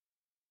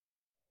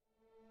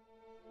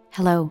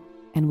Hello,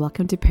 and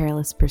welcome to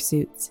Perilous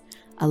Pursuits,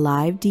 a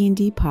live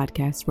D&D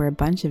podcast where a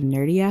bunch of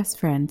nerdy-ass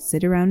friends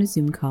sit around a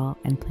Zoom call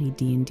and play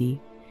D&D.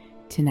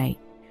 Tonight,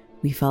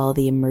 we follow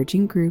the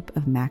emerging group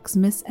of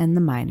Maximus and the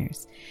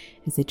Miners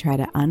as they try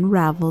to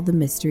unravel the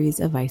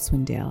mysteries of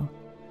Icewind Dale.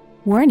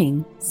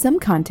 Warning, some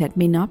content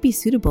may not be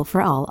suitable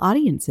for all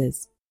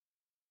audiences.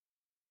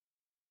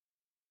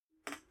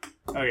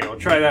 Okay, we'll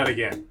try that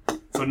again.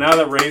 So now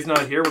that Ray's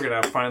not here, we're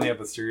going to finally have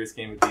a serious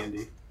game of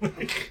D&D.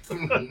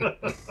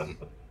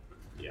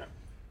 Yeah.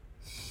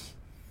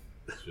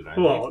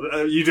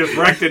 Well, you just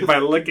wrecked it by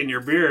licking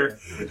your beer.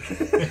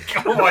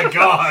 Oh my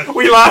god.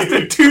 We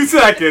lasted 2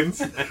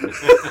 seconds.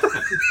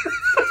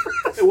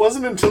 It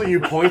wasn't until you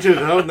pointed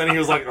it out and then he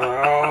was like,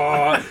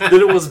 oh, that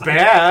it was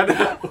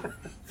bad.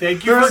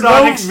 Thank you There's for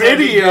not no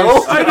video.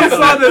 I just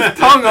saw this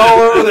tongue all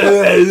over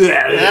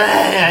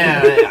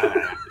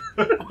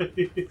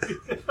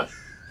the...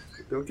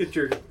 Don't get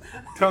your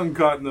tongue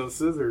caught in those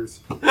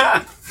scissors.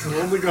 It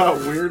only got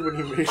weird when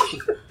you made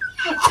it.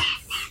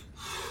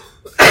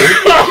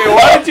 Okay,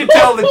 why don't you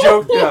tell the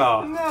joke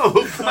now? No.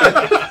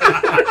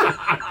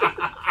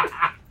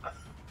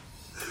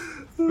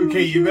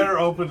 Okay, you better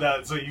open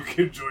that so you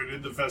can join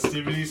in the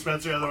festivities,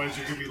 Spencer. Otherwise,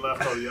 you're going to be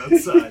left on the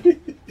outside.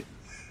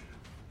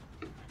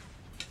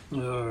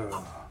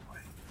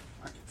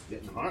 It's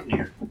getting hot in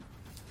here.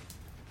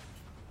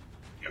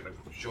 Gotta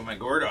show my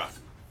gourd off.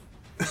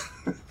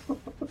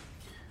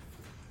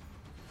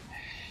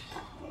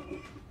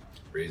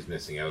 Ray's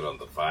missing out on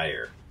the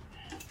fire.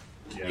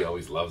 Yeah. He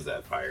always loves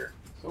that fire.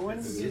 So when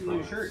does he get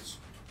new shirts?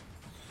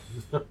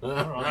 I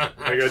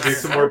gotta do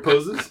some more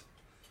poses?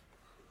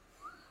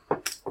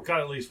 Got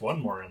at least one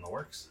more in the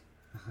works.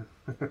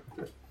 You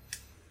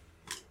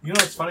know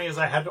what's funny is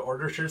I had to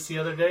order shirts the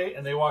other day,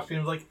 and they walked in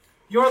and was like,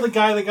 "You're the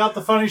guy that got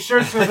the funny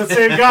shirts for the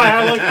same guy."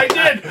 I'm like, "I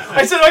did."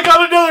 I said, "I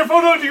got another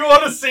photo. Do you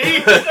want to see?"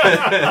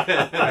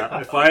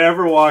 If I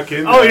ever walk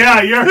in, Oh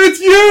yeah, it's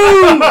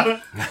you.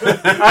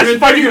 I should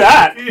buy you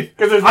that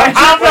because there's I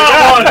have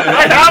that one.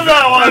 I have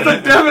that one. That's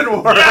a Devon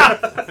one. Yeah.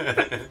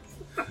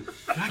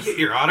 Can I get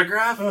your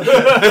autograph?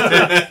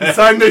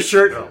 Sign this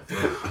shirt. Oh.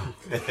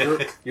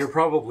 You're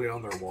probably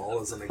on their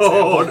wall as an example.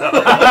 Oh no.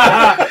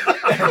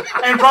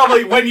 And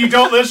probably when you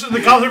don't listen to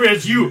the compliment,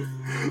 it's you.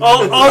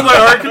 All my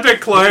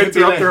architect clients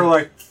are up there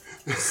like,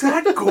 is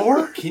that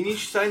Gore? Can you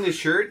sign the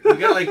shirt? We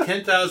got like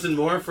 10,000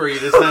 more for you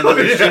this time that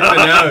we're shipping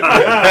out.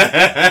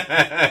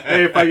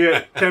 Hey, if I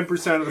get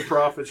 10% of the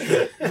profit,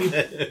 shit. You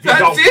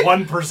got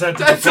 1% of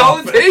the That's all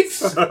it profit.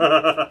 takes.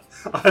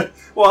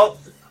 Well,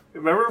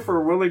 remember, if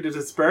we're willing to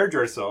disparage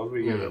ourselves,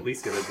 we can at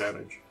least get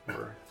advantage.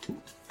 Or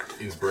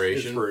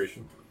Inspiration.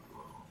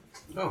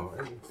 Oh,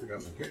 I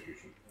forgot my character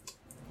sheet.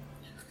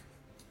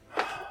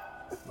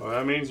 Well,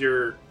 that means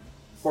you're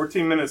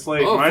 14 minutes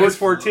late. Oh, Minus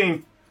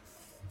 14.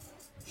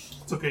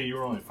 It's okay, you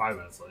were only 5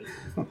 minutes late.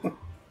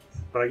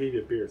 But I gave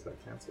you a beer, so that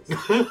cancels.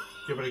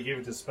 Yeah, but I gave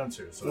it to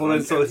Spencer. So Well,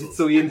 then,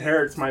 so he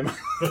inherits my money.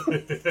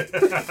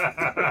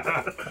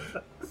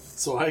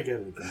 So I get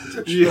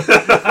advantage. Yeah.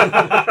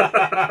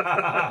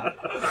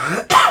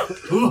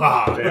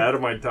 Hoo-ha. Yeah, I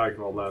don't mind talking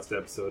about last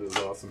episode. It was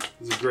awesome. It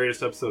was the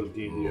greatest episode of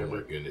D&D Oh my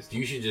ever. goodness.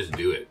 You should just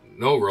do it.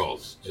 No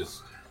rolls.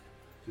 Just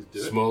Just do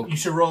it. smoke. You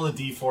should roll a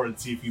d4 and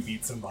see if you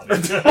beat somebody.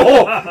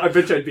 Oh, I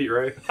bet you I'd beat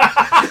Ray.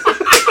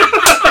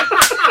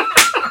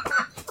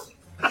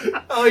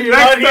 Oh, you're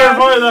not here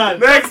for that.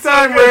 Next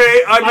time,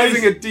 Ray, I'm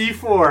using a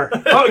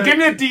D4. Oh, give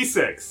me a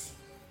D6.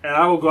 And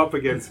I will go up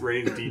against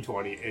Ray's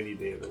D20 any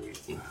day of the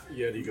week.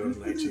 Yeti goes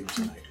 19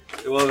 tonight.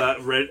 Well, that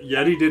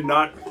Yeti did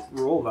not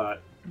roll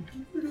that.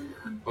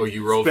 Oh,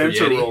 you rolled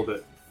Spencer for Yeti? rolled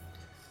it.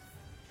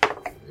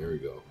 There we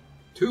go.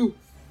 2.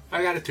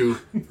 I got a 2.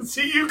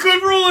 See, you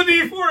could roll a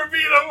d4 and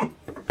beat him.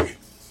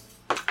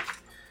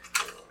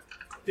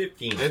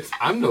 15.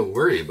 I'm no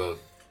worry about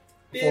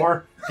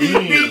 4. He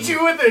beat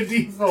you with a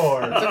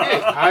d4. It's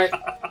okay.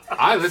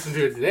 I listened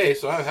to it today,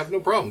 so I have no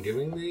problem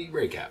giving the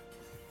Ray cap.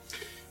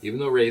 Even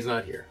though Ray's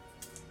not here.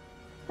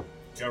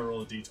 Gotta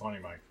roll a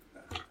d20, Mike.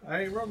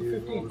 I rolled a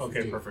 15.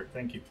 Okay, perfect.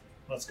 Thank you.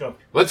 Let's go.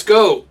 Let's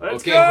go!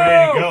 Let's okay. go!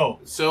 Ready to go.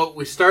 So,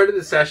 we started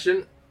the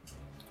session.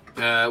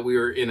 We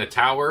were in a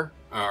tower.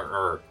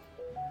 Or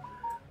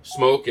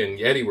Smoke and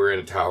Yeti were in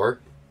a tower.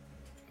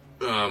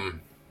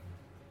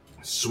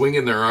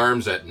 Swinging their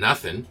arms at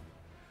nothing.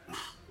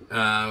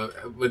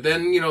 But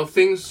then,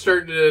 things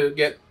started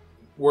to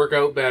work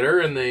out better,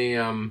 and they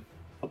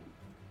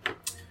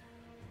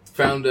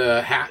found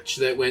a hatch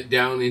that went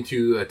down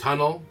into a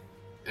tunnel,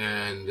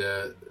 and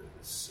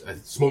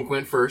Smoke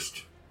went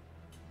first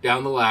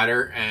down the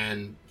ladder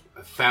and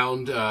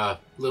found a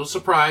little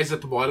surprise at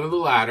the bottom of the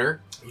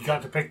ladder. He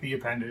got to pick the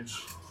appendage.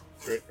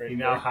 He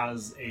now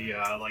has a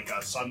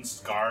sun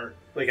scar.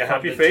 Like a from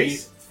happy the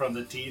face? Teeth, from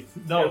the teeth.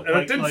 No.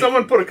 And didn't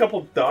someone put a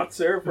couple dots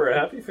there for a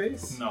happy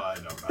face? No, I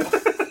don't know.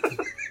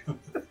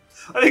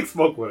 I think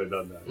Smoke would have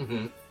done that.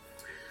 Mm-hmm.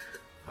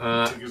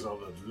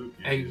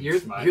 And you're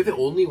the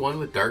only one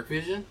with dark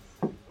vision?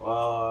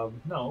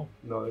 No,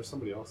 there's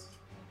somebody else.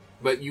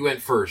 But you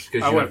went first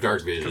because you have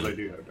dark vision. Because I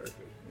do have dark vision.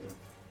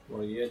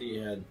 Well,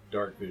 Yeti had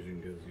dark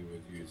vision because he was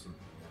using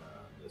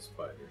the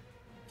spider.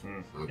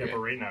 Okay. Yeah, but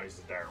right now he's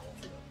the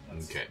direwolf.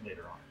 That's Okay.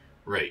 later on.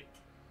 Right.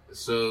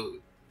 So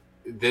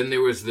then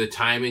there was the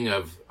timing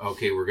of,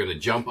 okay, we're going to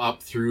jump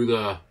up through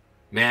the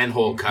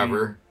manhole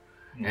cover,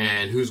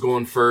 and who's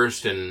going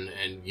first, and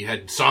you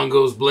had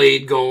Songo's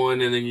blade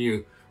going, and then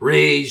you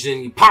raged,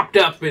 and you popped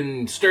up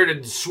and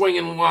started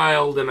swinging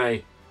wild, and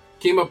I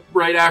came up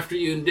right after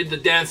you and did the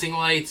dancing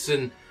lights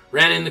and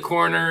ran in the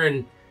corner,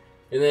 and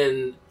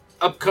then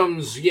up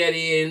comes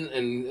Yeti,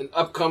 and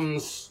up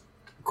comes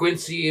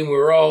Quincy, and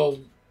we're all,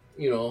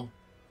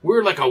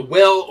 we're like a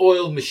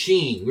well-oiled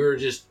machine. We were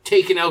just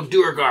taking out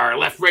Durgar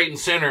left, right, and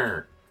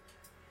center.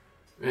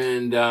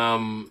 And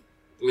then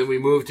we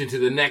moved into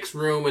the next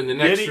room, and the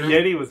next room...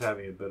 Yeti was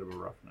having a bit of a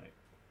rough night.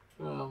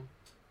 Well,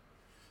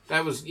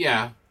 that was,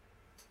 yeah.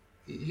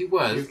 He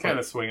was. He was kind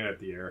of swinging at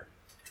the air.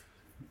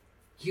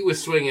 He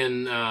was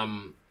swinging...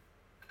 no,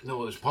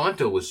 it was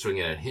Ponto was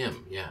swinging at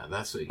him. Yeah,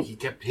 that's what... He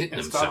kept hitting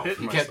himself.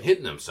 He kept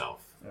hitting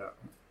himself. Yeah.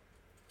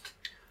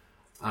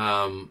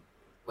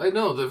 I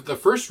know, the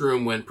first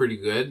room went pretty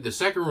good. The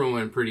second room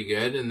went pretty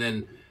good. And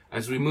then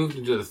as we moved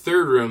into the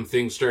third room,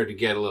 things started to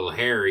get a little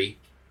hairy.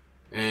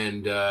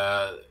 And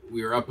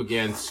we were up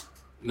against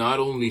not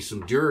only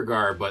some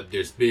Durgar, but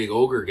this big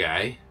ogre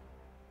guy.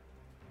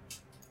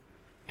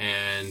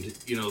 And,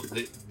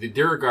 the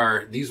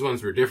Durgar, these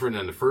ones were different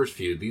than the first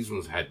few. These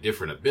ones had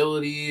different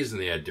abilities,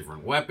 and they had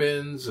different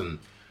weapons, and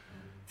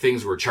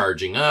things were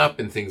charging up,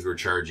 and things were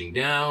charging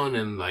down,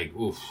 and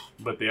oof.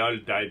 But they all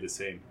died the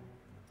same.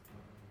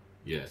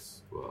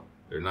 Yes, well,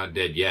 they're not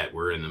dead yet.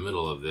 We're in the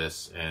middle of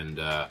this, and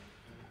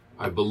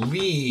I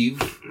believe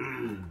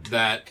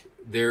that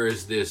there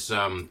is this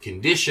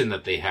condition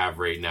that they have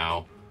right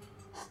now,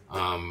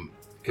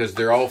 because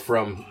they're all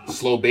from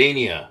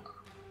Slovenia.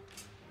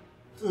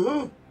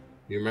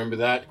 You remember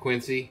that,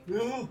 Quincy?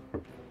 Yeah.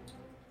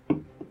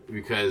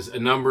 Because a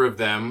number of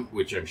them,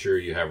 which I'm sure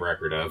you have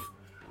record of,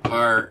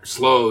 are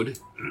slowed,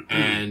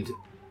 and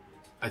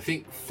I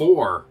think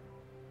four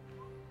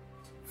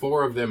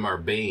of them are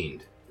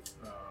baned.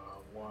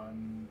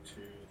 1,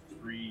 2,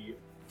 3,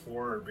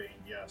 4 are bane,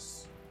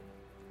 yes.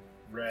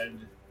 Red,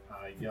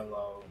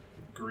 yellow,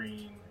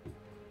 green,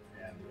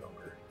 and the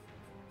ogre.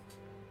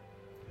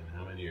 And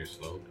how many are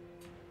slowed?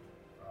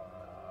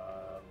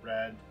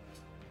 Red,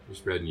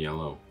 Just red and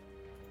yellow.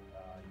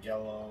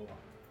 yellow,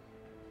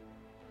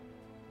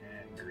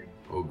 and green.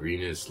 Oh,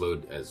 green is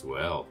slowed as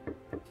well.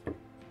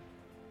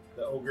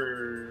 The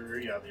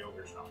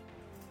ogre's not.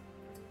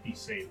 He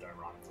saved,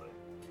 ironically.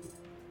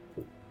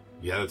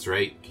 Yeah, that's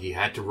right. He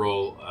had to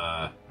roll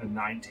A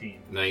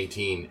 19.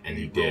 19, and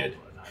he rolled did.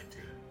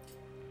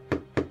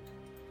 A 19.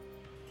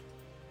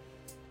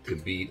 To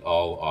beat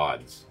all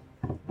odds.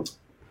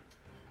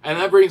 And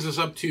that brings us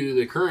up to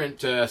the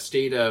current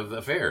state of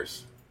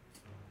affairs.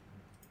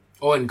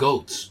 Oh, and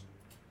goats.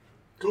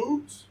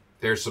 Goats?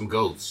 There's some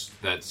goats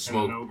that an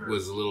Smoke ogre.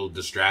 was a little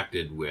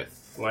distracted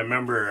with. Well, I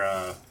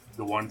remember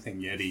the one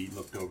thing Yeti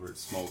looked over at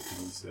Smoke and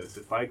he says,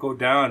 if I go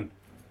down,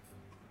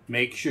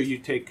 make sure you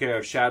take care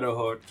of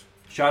Shadowheart,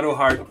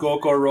 Goko,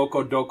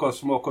 Roko, Doko,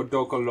 Smoko,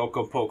 Doko,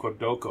 Loco, Poco,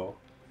 Doko,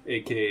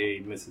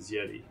 a.k.a. Mrs.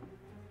 Yeti.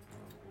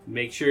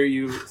 Make sure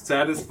you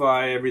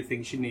satisfy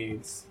everything she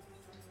needs.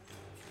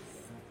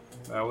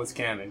 That was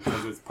canon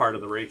because it's part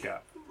of the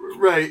recap.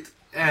 Right.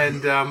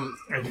 And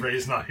And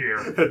Ray's not here.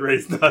 And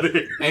Ray's not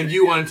here. and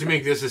you wanted to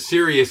make this a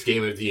serious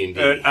game of D&D.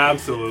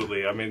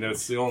 Absolutely. I mean,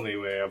 that's the only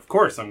way. Of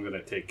course I'm going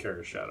to take care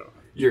of Shadow.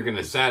 You're going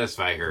to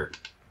satisfy her.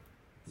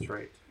 That's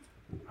right.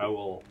 I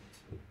will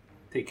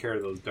take care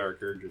of those dark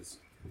urges.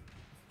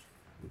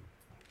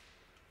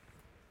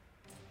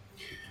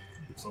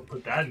 So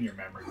put that in your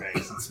memory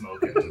banks and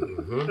smoke it.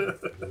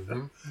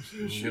 I'm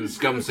going to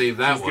scum save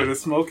that She's one. going to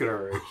smoke it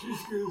already.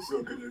 She's gonna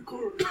suck in the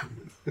court.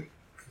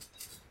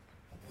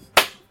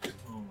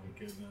 Oh my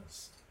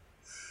goodness.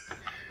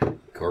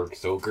 Cork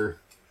soaker.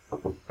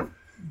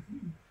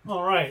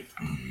 All right.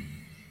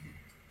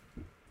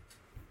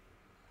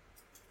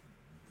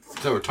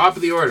 So, top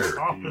of the order.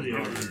 Top of the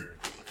order.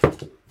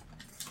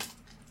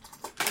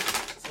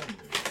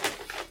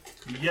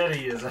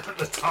 Yeti is at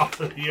the top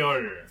of the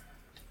order.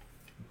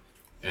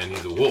 And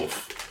he's a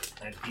wolf.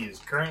 And he is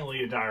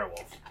currently a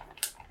direwolf.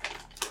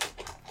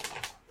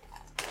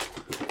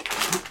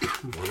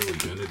 What are we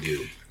going to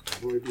do? How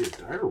do I be a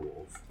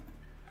direwolf?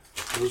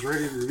 I was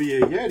ready to be a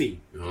Yeti.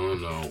 Oh,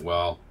 no.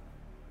 Well,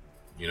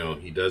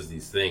 he does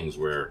these things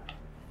where...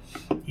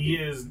 He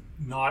is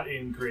not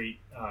in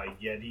great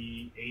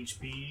Yeti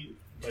HP,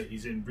 but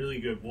he's in really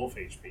good wolf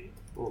HP.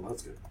 Oh,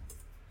 that's good.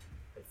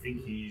 I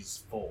think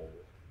he's full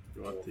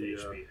You want wolf the,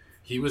 HP.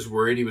 He was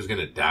worried he was going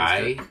to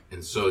die,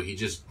 and so he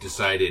just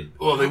decided,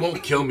 oh, they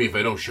won't kill me if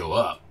I don't show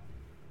up.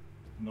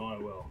 No, I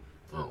will.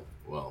 Oh,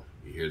 well,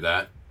 you hear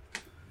that?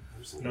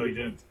 No, he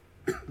didn't.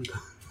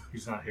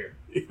 He's not here.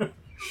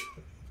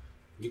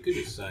 You could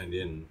have signed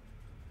in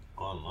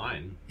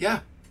online. Yeah.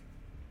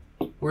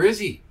 Where is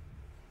he?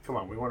 Come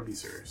on, we want to be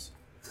serious.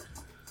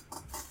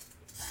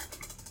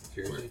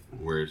 Seriously?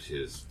 Where's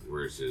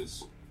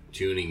his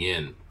tuning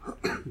in?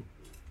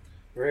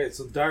 Alright,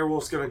 so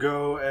Direwolf's gonna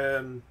go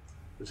and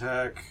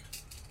attack.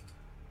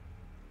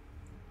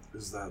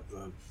 Is that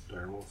the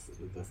Direwolf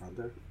at the front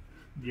there?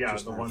 Yeah,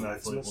 Just the one north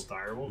that's of labeled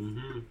Direwolf.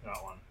 Mm-hmm.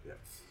 That one.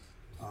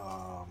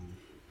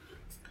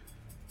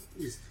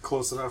 He's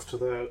close enough to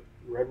that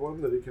red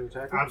one that he can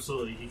attack him?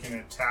 Absolutely, he can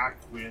attack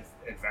with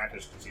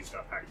advantage because he's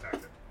got pack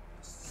tactic.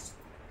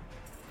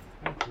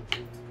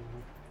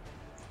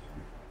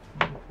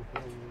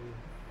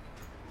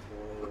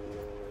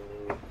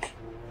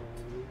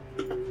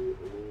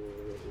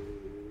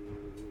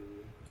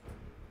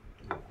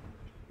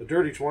 The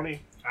dirty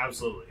 20.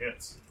 Absolutely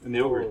hits. And the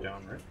ogre's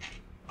down, right?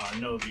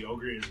 No, the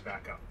ogre is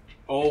back up.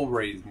 Oh,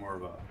 Ray's more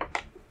of a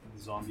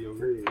zombie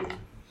ogre. 3.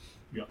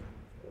 Yep.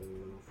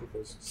 4,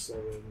 5, 6,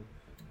 7.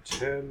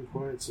 10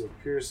 points of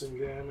piercing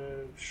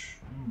damage.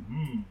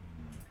 Mm-hmm.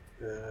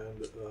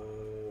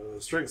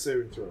 And strength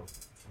saving throw.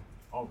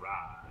 All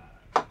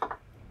right.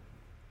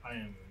 I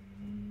am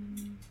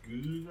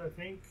good, I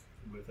think,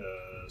 with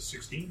a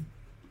 16.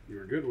 You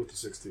were good with the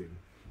 16.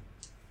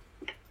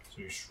 So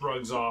he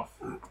shrugs off.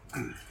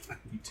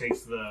 He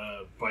takes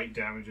the bite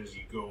damage as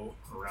you go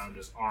around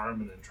his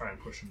arm and then try and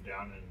push him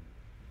down, and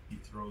he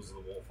throws the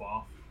wolf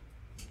off.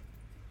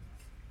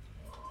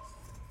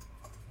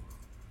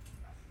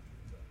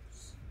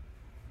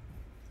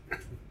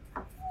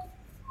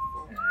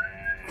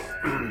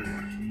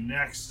 And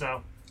next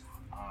up,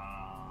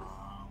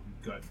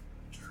 we've got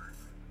turn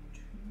 2.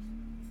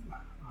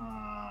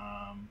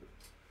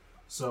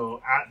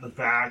 So at the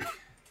back,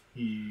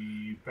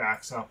 he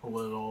backs up a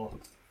little.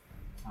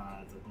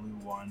 The blue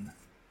one,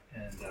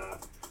 and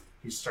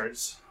he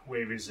starts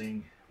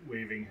waving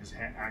his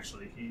hand.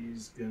 Actually,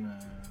 he's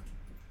gonna.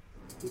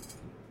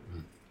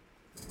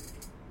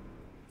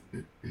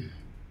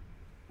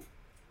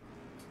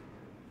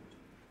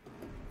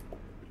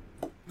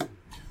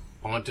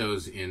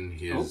 Ponto's in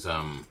his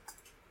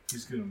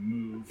He's gonna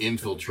move.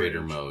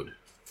 infiltrator mode.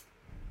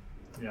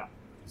 Yeah,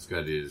 He's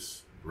got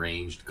his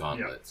ranged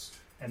gauntlets.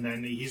 and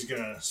then he's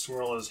gonna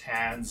swirl his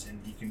hands, and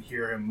you can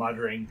hear him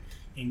muttering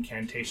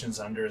incantations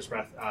under his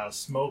breath.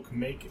 Smoke,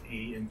 make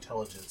a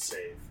intelligence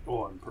save.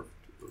 Oh, I'm perfect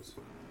at those.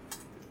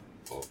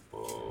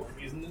 Oh. I'm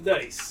using the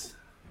dice.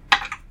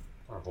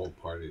 Our whole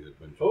party is a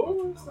bunch of Oh,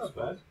 fucking that's not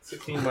numbskulls. bad.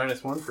 16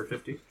 minus 1 for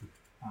 50.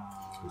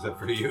 Is that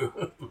for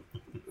you?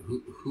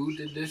 Who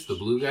did this? The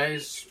blue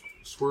guys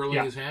swirling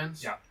Yeah. his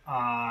hands? Yeah.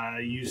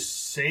 You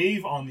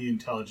save on the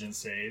intelligence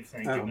save.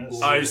 Thank Oh, goodness.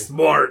 boy. I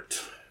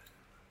smart.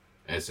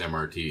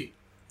 SMRT.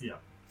 Yeah.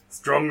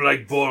 Strong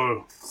like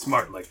bull,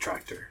 smart like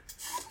tractor.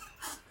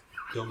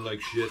 Dumb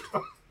like shit.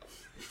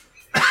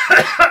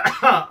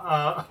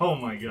 Oh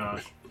my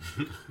gosh.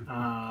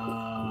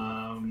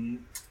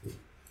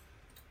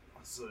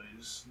 So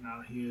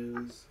now he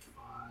is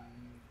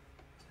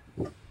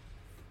 5.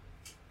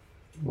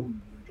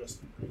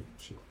 Just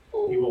range.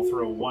 He will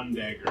throw 1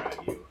 dagger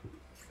at you.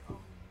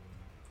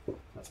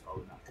 That's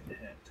probably not going to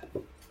hit.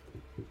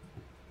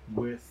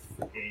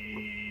 With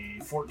a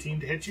 14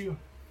 to hit you.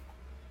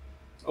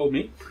 Oh,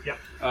 me? Yep.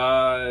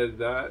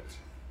 That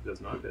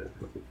does not hit.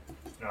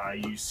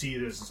 You see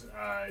this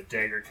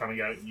dagger coming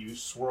out. You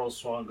swirl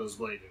Swango's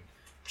blade and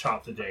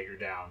chop the dagger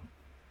down.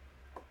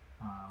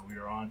 We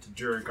are on to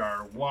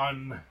Duragar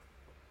 1.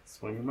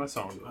 Swinging my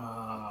song.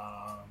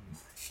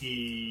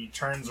 He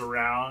turns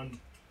around.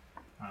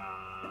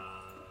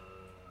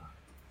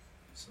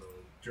 So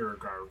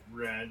Duragar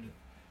Red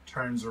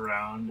turns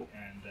around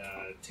and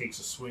takes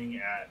a swing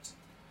at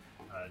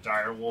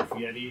Direwolf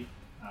Yeti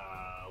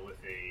with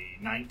a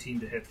 19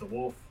 to hit the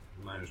wolf.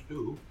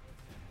 -2.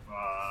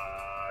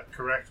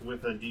 Correct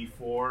with a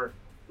D4.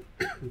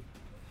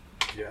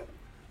 Yeah.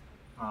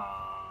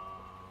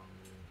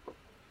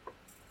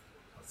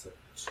 What's it?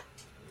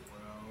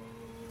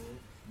 12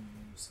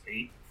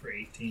 8 for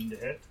 18 to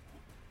hit.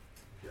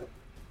 Yep.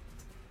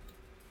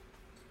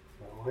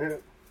 That'll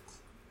hit.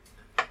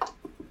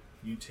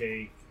 You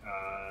take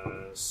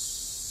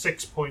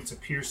 6 points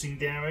of piercing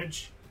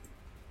damage.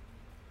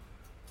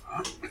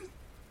 And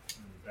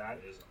that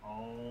is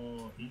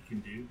all he can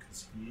do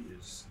because he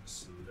is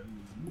slowed.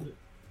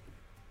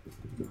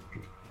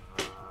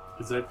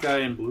 Is that guy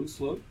in blue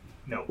slow?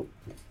 No.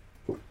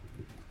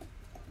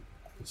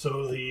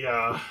 So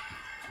the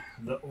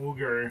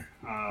ogre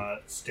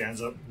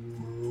stands up,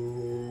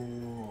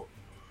 and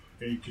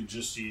you can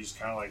just see he's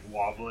kind of like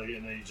wobbly,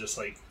 and then he just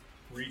like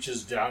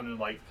reaches down and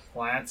like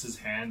plants his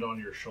hand on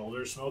your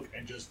shoulder, Smoke,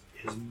 and just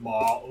his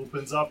maw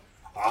opens up,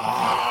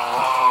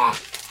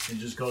 and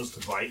just goes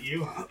to bite you.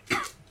 No,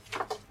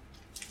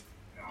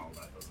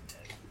 that doesn't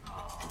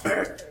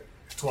hit.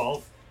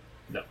 12.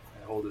 No.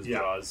 I hold his Yeah.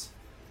 jaws.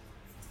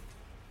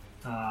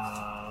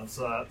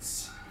 So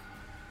that's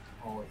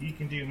all he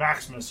can do.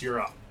 Maximus,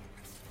 you're up.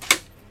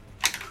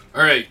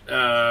 All right.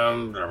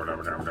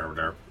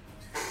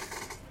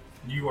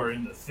 You are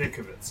in the thick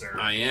of it, sir.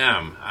 I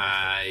am.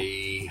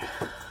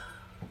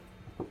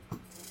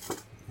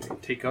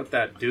 Take out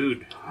that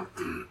dude. I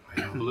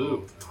don't Blue.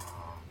 know.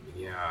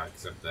 Yeah,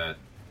 except that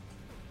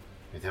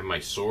I have my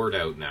sword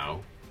out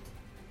now,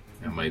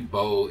 and my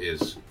bow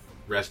is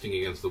resting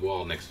against the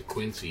wall next to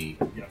Quincy.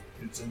 Yeah,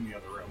 it's in the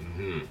other room.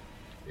 Mm-hmm.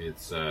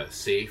 It's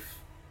safe.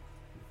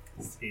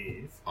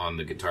 Safe. On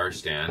the guitar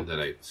stand that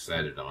I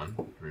set it on,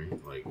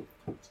 right? Like,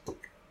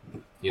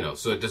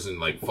 so it doesn't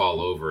like fall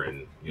over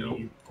and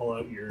You pull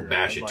out your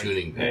bash a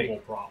tuning peg.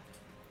 mobile prop.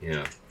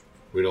 Yeah,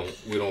 we don't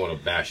want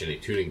to bash any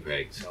tuning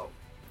pegs. No.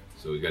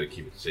 So we got to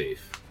keep it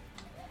safe.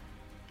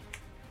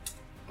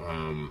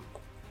 I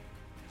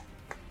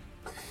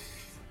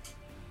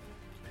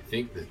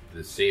think that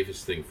the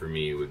safest thing for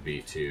me would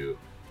be to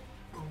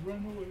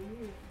Run away.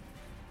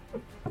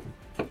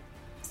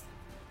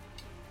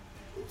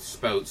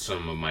 spout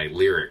some of my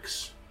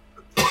lyrics.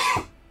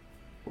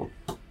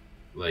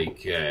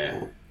 Like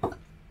a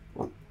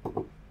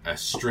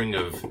string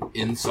of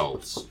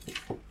insults.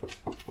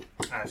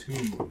 At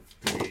whom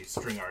do we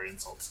string our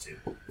insults to?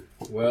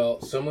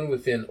 Well, someone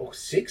within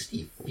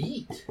 60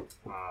 feet.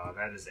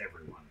 That is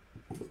everyone.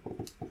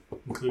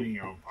 Including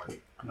your own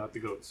party. Not the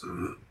goats.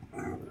 Not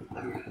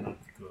the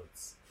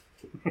goats.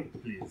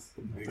 Please.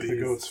 Make the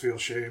goats feel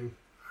shame.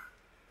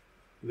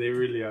 They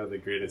really are the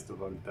greatest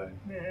of all time.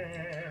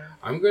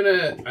 I'm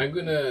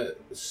gonna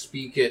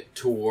speak it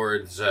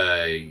towards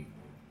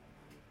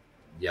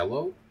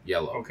yellow.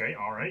 Okay,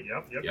 alright,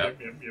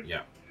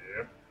 yep.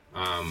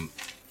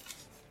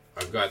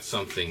 I've got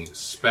something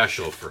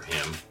special for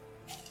him.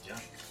 Yeah.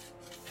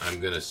 I'm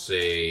gonna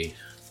say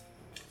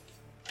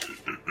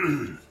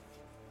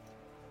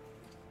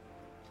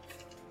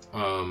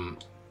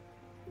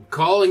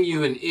calling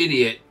you an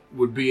idiot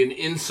would be an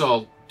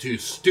insult to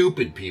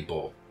stupid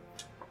people.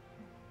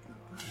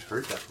 I've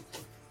heard that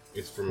before.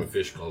 It's from a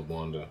fish called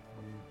Wanda.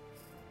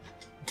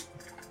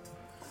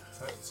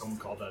 Someone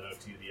called that out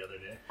to you the other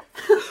day.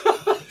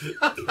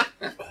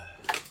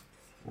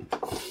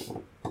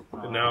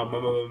 And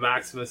now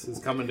Maximus is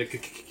coming to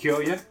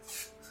kill you.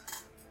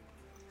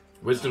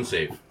 Wisdom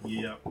save.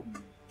 Yep.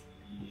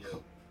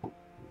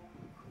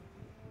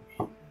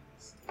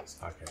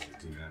 I can't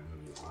do that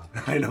movie a lot.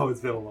 I know, it's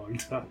been a long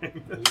time.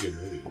 That's a good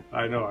movie.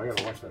 I know, I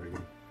gotta watch that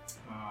again.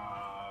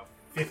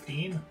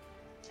 15.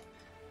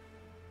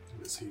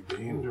 Is he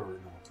baned or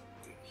no?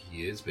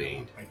 He is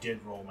baned. I did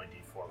roll my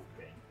d4 for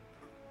bane.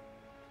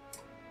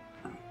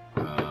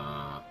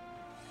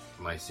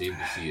 My save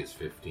DC is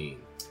 15.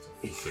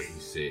 So he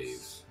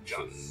saves.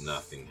 So Just.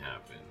 nothing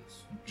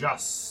happens.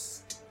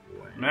 Just.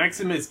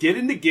 Maximus, get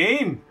in the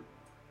game!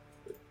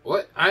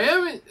 What? I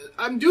haven't.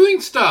 I'm doing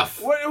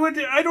stuff. What?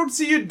 I don't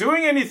see you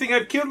doing anything.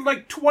 I've killed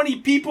like 20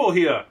 people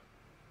here.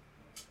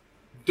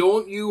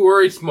 Don't you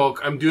worry,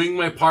 Smoke. I'm doing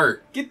my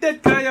part. Get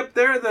that guy up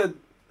there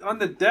on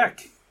the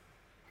deck.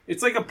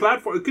 It's like a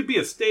platform. It could be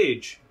a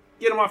stage.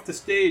 Get him off the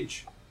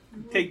stage.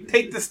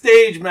 Take the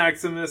stage,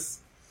 Maximus.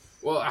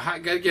 Well, I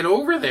gotta get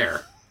over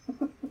there.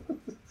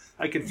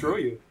 I can throw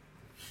you.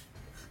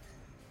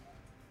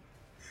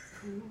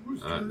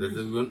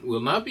 That will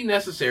not be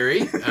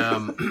necessary.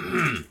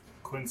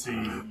 Quincy,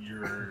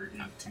 you're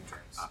in 2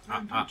 turns.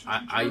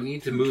 I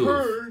need to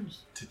move.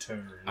 2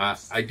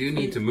 turns. I do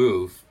need to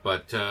move,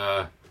 but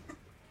I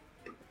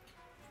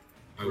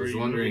Where was are you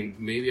wondering,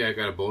 maybe I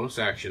got a bonus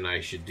action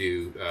I should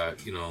do,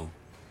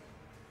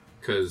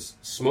 because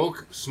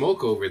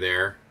Smoke over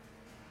there,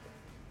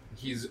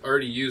 he's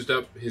already used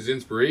up his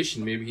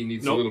inspiration. Maybe he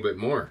needs a little bit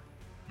more.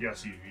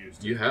 Yes, you've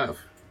used it. You have.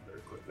 Better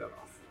click that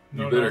off.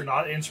 No, better-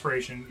 not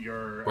inspiration.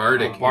 Your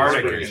Bardic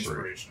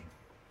inspiration.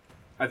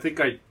 I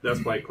think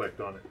that's why I clicked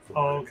on it.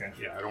 Oh, okay.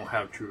 Yeah, I don't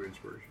have true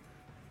inspiration.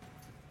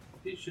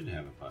 They should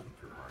have a button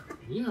for Bardic.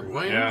 Yeah,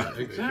 why Yeah, not?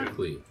 they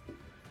Exactly.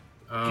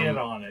 Get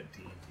on it,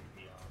 D&D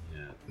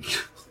Beyond. Yeah.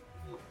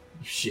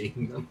 You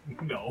shame them.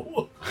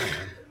 No.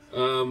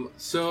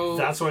 So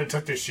That's what it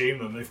took to shame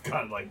them. They've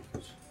got like...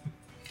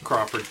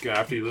 Crawford's gonna,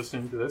 after you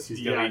listening to this,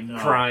 he's gonna be no.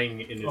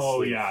 crying in his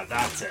sleep. yeah,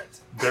 that's it.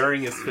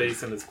 Burying his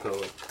face in his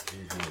pillow.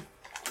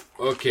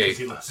 okay. Because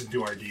he listened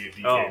to our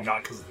D&D Oh. game,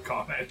 not because of the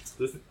comment.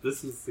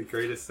 This is the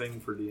greatest thing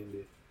for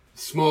D&D.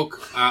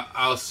 Smoke.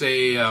 I'll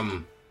say. There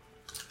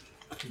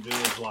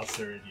was lots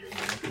there in you.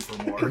 You're looking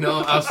for more.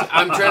 No,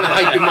 I'm trying to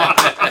hype him up.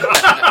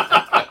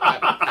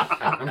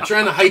 I'm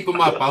trying to hype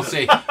him up. I'll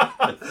say,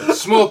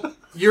 Smoke,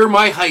 you're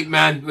my hype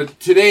man, but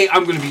today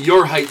I'm going to be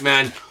your hype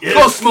man. Yes.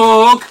 Go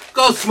Smoke!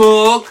 Go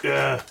Smoke!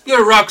 Yeah,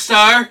 You're a rock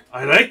star!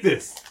 I like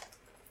this.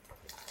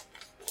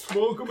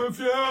 Smoke them if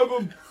you have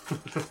them.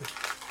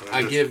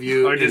 I give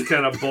you... I just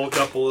kind of bulk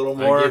up a little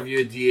more. I give you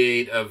a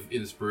D8 of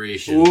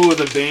inspiration. Ooh,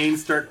 the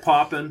veins start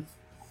popping.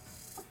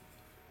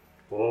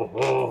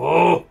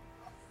 Oh.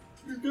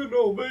 You're getting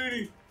old,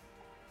 baby.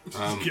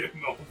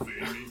 Getting old,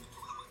 baby.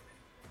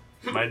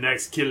 My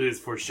next kill is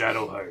for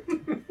Shadowheart.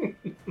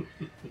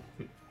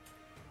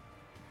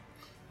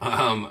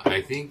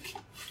 I think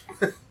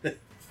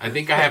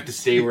I have to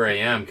stay where I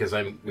am because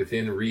I'm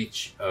within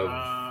reach of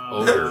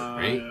Ogre,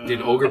 right?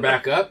 Did Ogre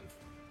back up?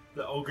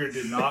 The ogre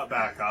did not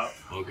back up.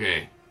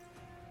 Okay.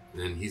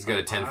 Then he's got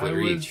a 10-foot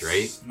reach,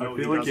 right? No, I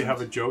he feel like you doesn't.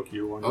 have a joke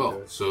you wanted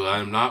Oh, to... so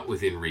I'm not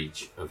within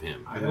reach of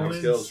him. I would have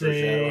skills for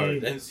say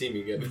Shadowheart. Then see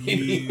me get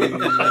me.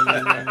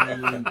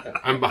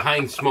 I'm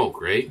behind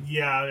Smoke, right?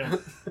 Yeah.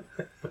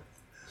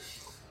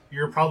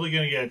 You're probably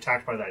going to get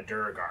attacked by that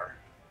Duragar,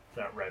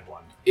 that red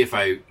one. If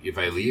I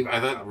leave, I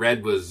thought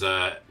Red was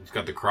it's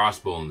got the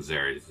crossbones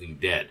there. Is he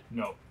dead?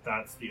 No,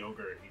 that's the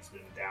ogre. He's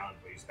been down,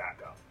 but he's back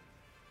up.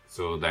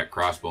 So that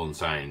crossbone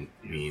sign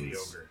He's the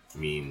ogre.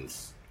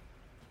 means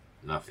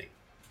nothing.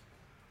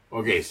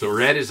 Okay, so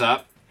Red is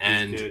up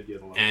and He's dead,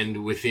 yellow.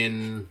 and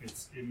within.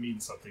 It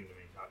means something to me,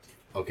 not to you.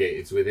 Okay,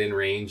 it's within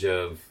range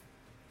of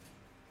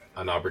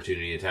an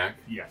opportunity attack.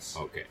 Yes.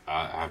 Okay,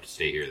 I have to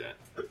stay here then,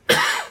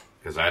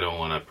 because I don't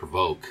want to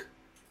provoke.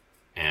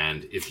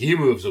 And if he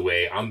moves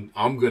away, I'm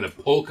gonna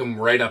poke him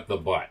right up the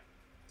butt.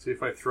 See,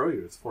 if I throw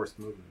you, it's forced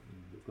movement.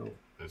 No.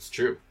 That's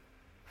true.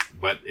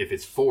 But if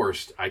it's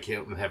forced, I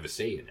can't have a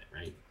say in it,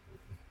 right?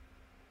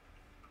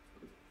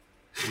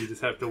 You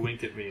just have to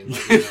wink at me and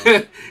let me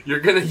know. You're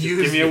gonna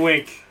use. Give me a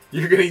wink.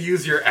 You're gonna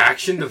use your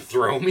action to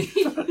throw me.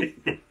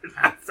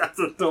 That's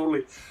a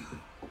totally.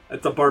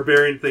 That's a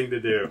barbarian thing to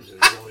do. It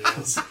really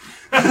is. It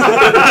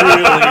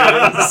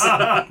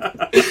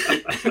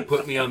really is.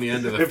 Put me on the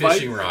end of the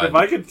fishing rod. If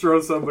I could throw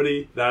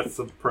somebody, that's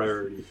a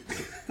priority.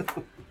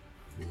 Oh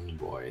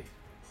boy.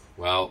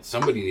 Well,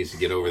 somebody needs to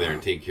get over there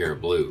and take care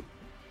of Blue.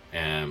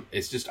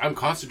 It's just I'm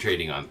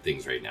concentrating on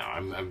things right now.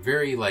 I'm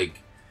very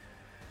like.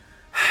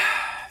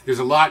 There's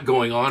a lot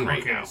going on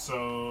right now. Okay,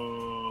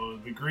 so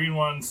the green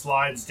one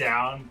slides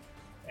down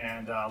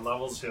and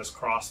levels his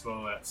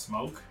crossbow at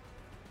Smoke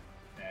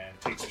and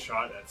takes a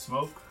shot at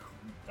Smoke.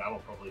 That'll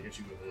probably hit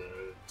you with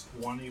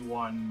a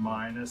 21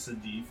 minus a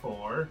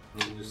d4. I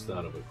just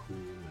thought of a cool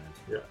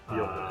man.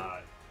 Yeah.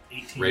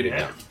 18 Write it hit.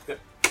 down.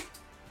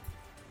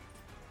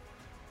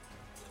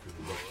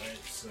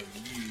 Alright, so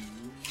you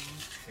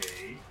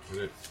take... Put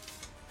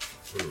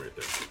it right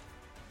there.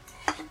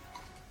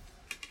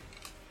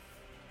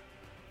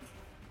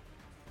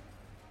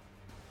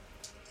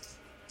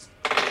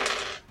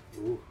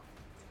 Ooh.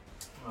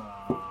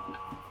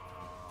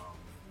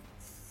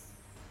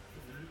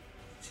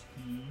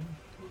 13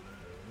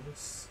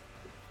 plus...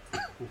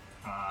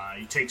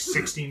 you take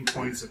 16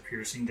 points of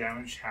piercing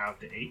damage,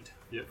 halved to 8.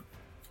 Yep.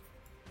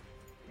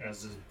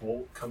 As this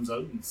bolt comes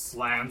out and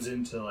slams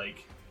into,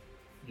 like,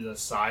 the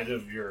side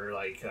of your,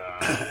 like,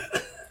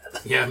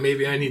 Yeah,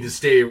 maybe I need to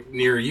stay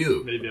near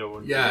you. Maybe I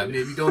wouldn't. Yeah,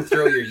 maybe don't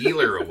throw your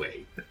healer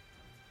away.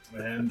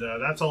 and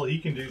that's all he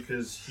can do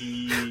because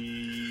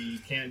he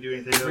can't do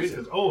anything else.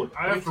 Because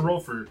I have to roll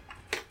for.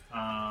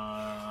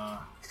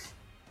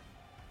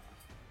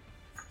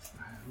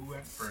 Who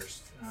went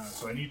first?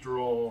 So I need to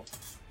roll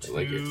I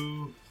like it.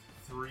 2,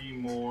 3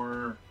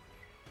 more.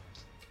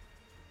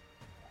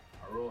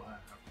 I have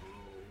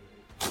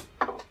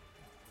to roll.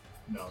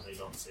 No, they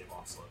don't save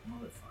Onslaught,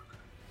 motherfucker.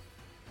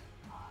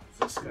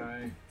 This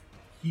guy,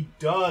 he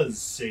does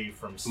save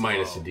from slow.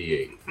 Minus a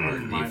D8 or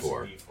Minus a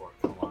D4. D4.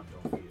 Come on,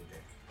 don't be a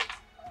dick.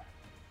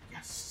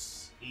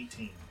 Yes,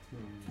 18.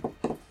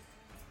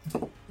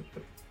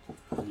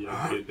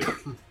 Yeah, kid.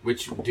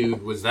 Which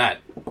dude was that?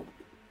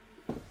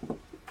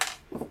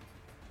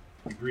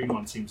 The green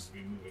one seems to be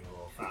moving a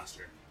little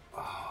faster.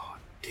 Oh,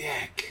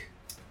 dick.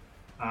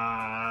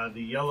 The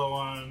yellow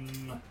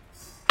one,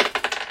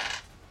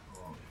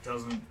 well, it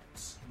doesn't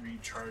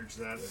recharge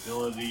that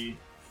ability.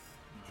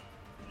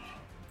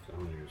 How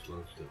many are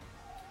slow still?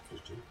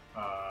 Just 2?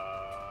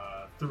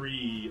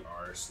 3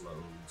 are slowed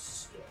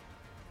still.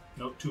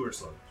 No, 2 are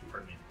slowed.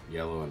 Pardon me.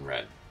 Yellow and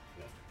red.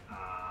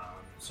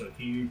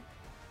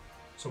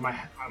 So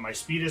my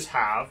speed is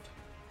halved,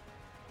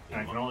 and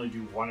I can only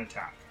do 1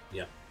 attack.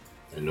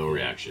 And no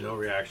reaction. No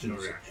reaction. No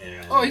reaction.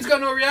 And Oh, he's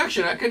got no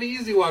reaction. I could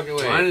easily walk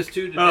away. -2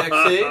 to dex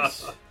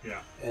saves.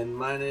 Yeah. And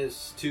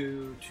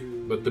 -2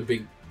 to. But the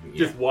big...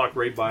 Just walk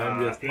right by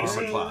him. Just AC.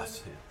 armor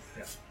class.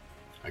 Yeah.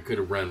 I could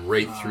have run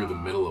right through the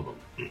middle of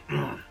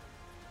them.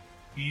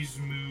 He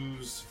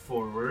moves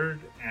forward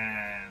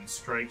and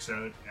strikes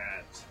out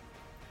at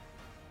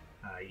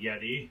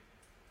Yeti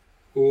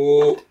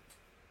Oh.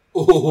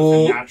 with a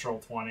Oh. natural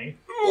 20.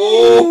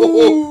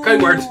 Oh.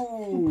 Kind words.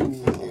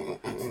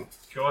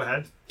 Go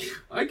ahead.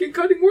 I can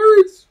cutting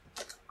words.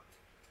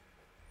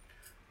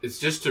 It's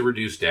just to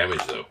reduce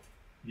damage, though.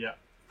 Yeah,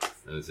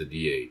 And it's a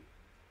D8.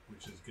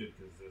 which is good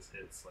because this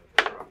hits like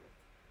a truck.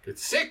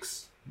 It's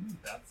 6.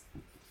 That's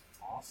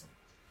awesome.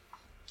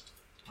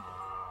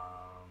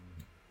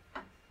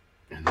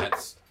 And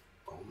that's...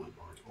 Oh, my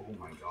lord. Oh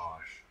my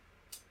gosh.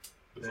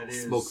 That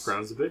is Smoke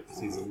frowns a bit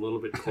because he's a little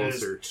bit that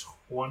closer. is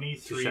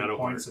 23 Shadow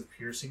points Heart. of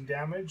piercing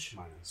damage,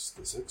 Minus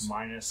the 6.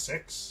 minus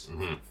 6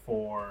 Mhm.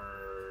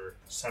 for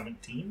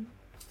 17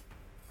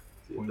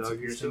 See a points of doggy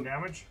piercing still?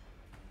 damage.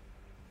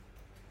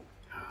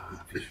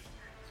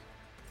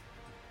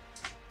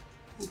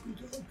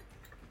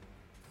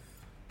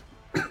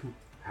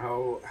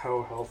 How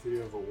healthy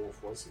of a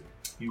wolf was he?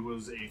 He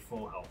was a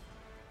full health.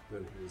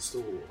 Then he was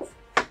still a wolf.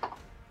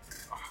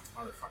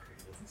 Motherfucker,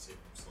 he doesn't save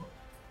from slow.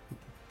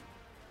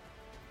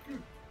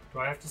 Do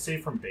I have to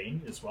save from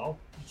Bane as well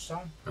each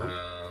time?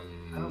 I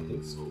don't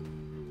think so.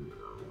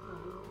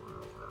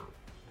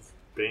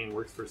 Bane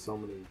works for so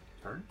many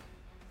turns?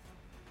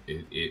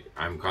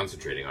 I'm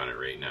concentrating on it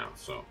right now,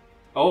 so...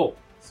 Oh,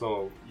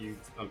 so you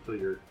until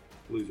you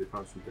lose your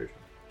concentration.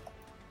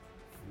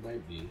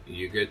 Might be.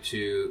 You get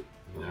to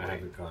I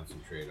have to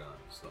concentrate on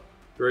stuff.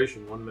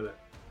 Duration, 1 minute.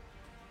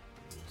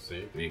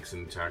 Save. makes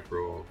an attack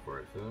roll for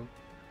it. So,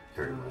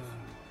 very well.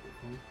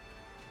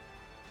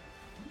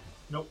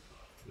 Nope.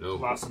 No,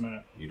 Last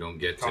minute. you don't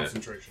get to.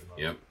 Concentration.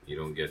 Yep, you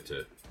don't get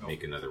to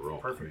make another roll.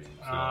 Perfect.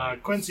 So-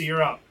 Quincy,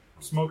 you're up.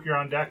 Smoke, you're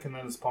on deck, and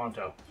then it's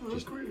Ponto.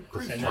 Just put a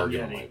And then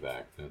target on Yeti. my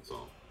back. That's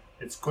all.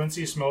 It's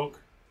Quincy, Smoke,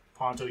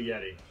 Ponto,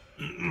 Yeti.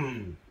 So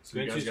you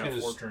guys Quincy's got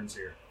gonna 4 turns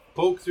here.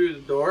 Poke through the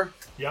door,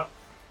 Yep.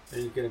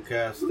 and he's going to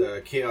cast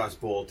Chaos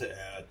Bolt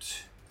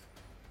at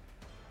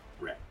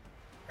Red.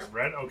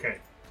 Red, okay.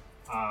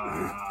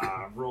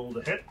 Roll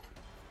to hit.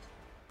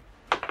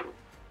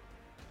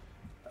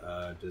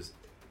 Does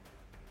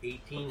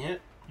 18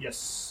 hit?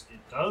 Yes, it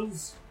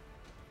does.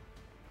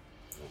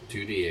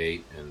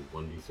 2d8 and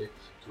 1d6.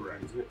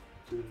 Correct.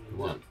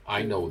 Come on.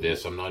 I know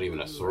this. I'm not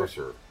even a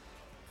sorcerer.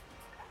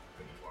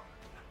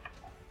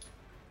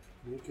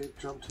 Make it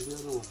jump to the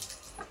other one.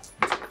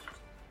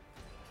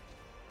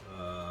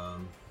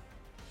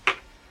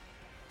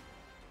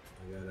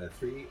 I got a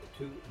 3, a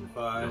 2, and a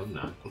 5. No, I'm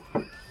not.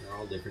 They're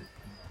all different.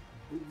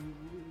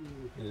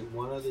 And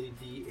one of the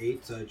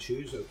D8s I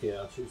choose. Okay,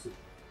 I'll choose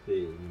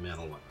the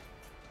metal one,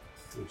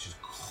 which is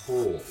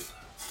cold.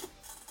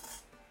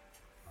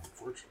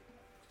 Unfortunately.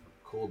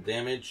 Cold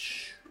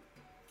damage.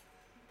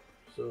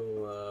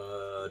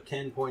 So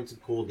 10 points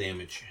of cold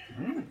damage.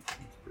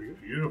 Pretty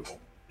good. Beautiful.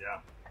 Yeah.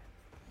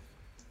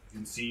 You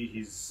can see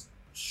he's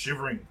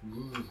shivering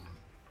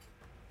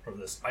from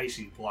this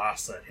icy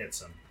blast that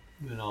hits him.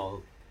 And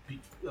I'll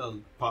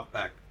pop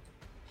back.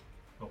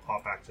 He'll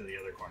pop back to the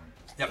other corner.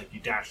 Yep. Like you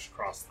dashed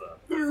across the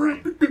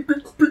frame.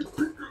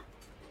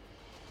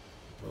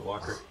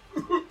 Walker.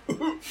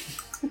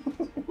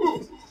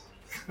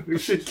 We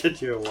should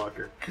get you a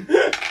walker.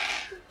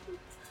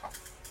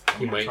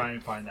 I'm gonna try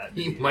and find that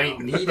He mini might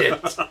now. need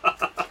it.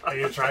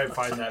 I'm gonna try and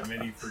find that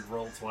mini for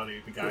roll 20,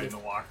 the guy in the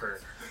walker.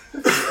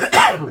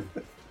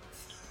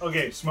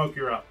 Okay, Smoke,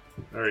 you're up.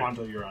 All right.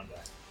 Ponto, you're on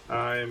deck.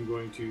 I am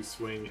going to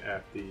swing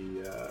at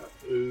the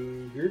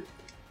ogre.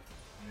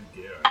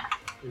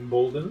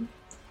 Embolden.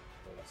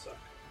 Oh, that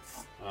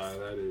sucks.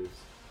 That is.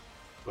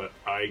 But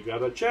I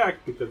got a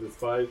check because it's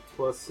 5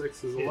 plus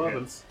 6 is 11.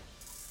 hits.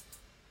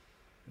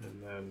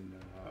 And then.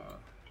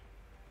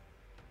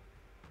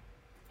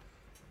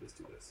 Let's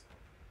do this.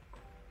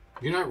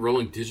 You're not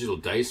rolling digital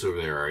dice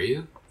over there, are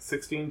you?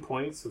 16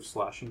 points of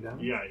slashing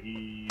damage. Yeah,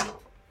 he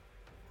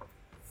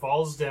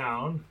falls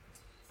down,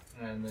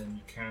 and then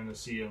you kind of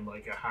see him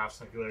like a half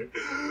second later,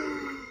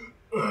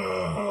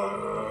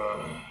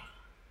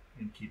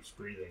 and keeps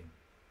breathing.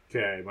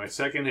 Okay, my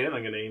second hit,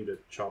 I'm going to aim to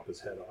chop his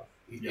head off.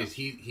 Yeah.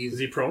 He's Is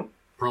he prone?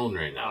 prone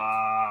right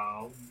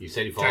now. You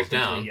said he falls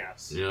down.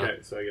 Yes, Yeah. Okay,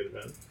 so I get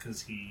advantage.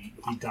 because he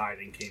died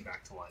and came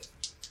back to life.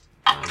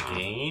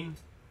 Again.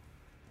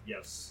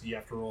 Yes, you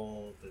have to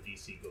roll. The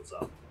DC goes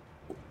up.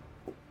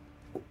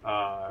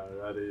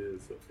 That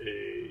is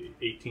a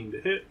 18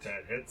 to hit.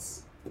 That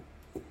hits.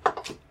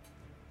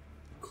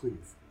 Cleave.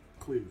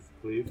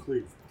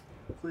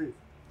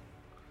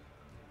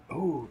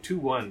 Oh, 2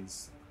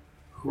 1s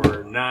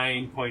for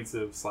 9 points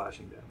of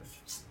slashing damage.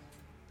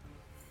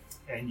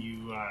 And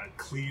you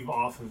cleave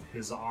off of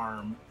his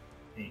arm,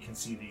 and you can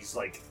see these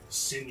like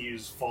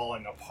sinews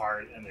falling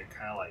apart, and they're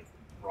kind of like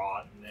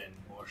rotten, and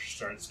mush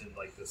starts in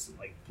like this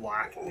like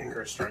black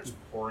ichor starts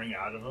pouring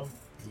out of him,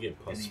 You get and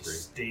plus he 3.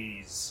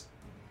 stays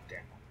down.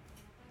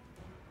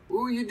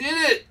 Ooh, you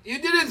did it!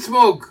 You did it,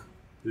 Smoke!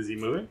 Is he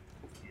moving?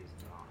 He is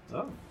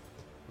not.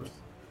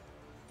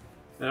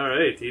 Oh.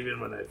 Alright, even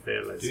when I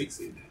fail, I Do you-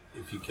 succeed.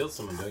 If you kill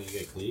someone, don't you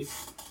get cleave?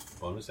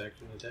 Bonus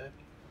action attack?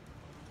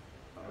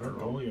 I don't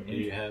know. Only a Do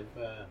you have?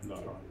 No, I don't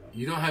have that.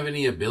 You don't have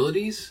any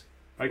abilities?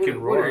 I What-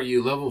 can What roar. are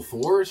you, level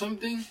 4 or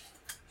something?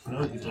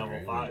 No, he's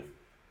level 5.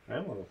 I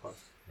am level 5.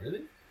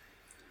 Really?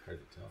 Hard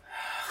to tell.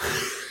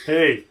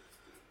 Hey!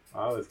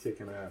 I was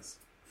kicking ass.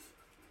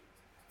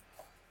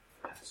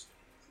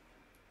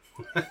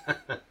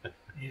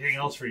 Anything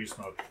else for you,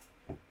 Smoke?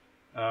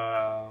 You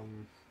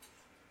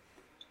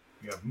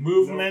have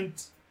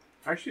movement.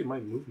 Actually, my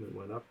movement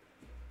went up.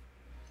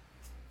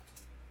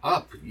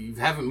 Up. You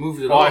haven't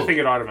moved at Well, all. I think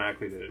it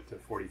automatically did it to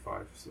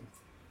 45, so.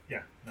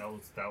 Yeah, that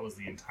was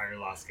the entire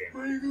last game.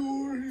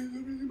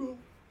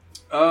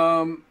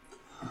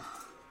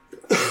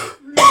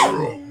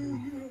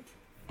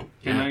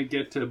 Can I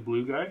get to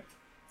blue guy?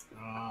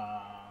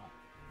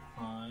 5,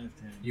 10,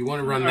 You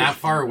want to run that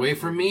far away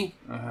from me?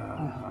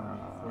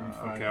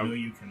 45. okay. No,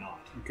 you cannot.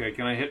 Okay,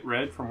 can I hit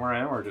red from where I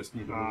am, or just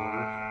need to move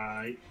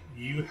over?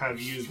 You have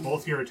used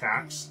both your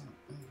attacks.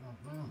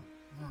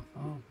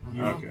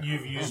 Okay.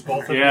 You've used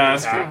both of your Yeah,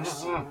 that's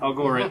attacks. good. I'll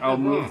go right. I'll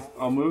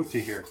move to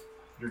here.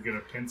 You're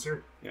gonna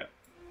pincer. Yeah.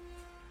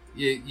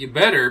 You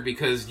better,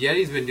 because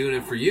Yeti's been doing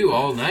it for you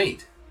all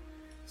night.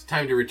 It's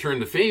time to return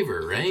the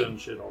favor, I've right? done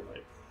shit all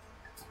night.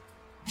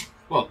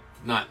 Well,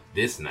 not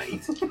this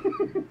night. Is All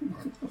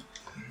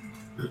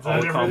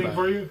that everything combat.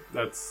 for you?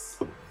 That's.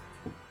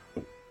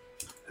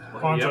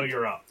 Ponto,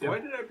 you're up. Why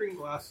did I bring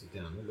glasses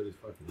down? Nobody's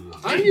fucking using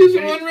them. I'm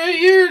using one right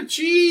here.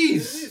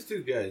 These Jeez.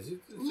 two guys.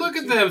 Look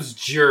at those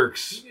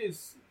jerks. You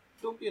guys,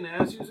 don't be an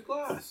ass. Use a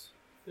glass.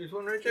 There's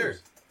one right there.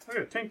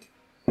 Okay, Tink.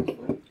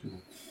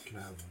 Can I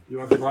have one? You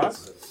want the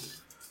glass?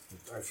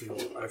 I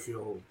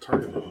feel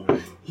targeted now.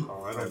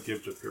 Oh, I don't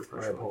give to peer My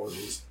pressure.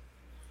 apologies.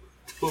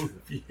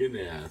 Don't be an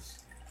ass.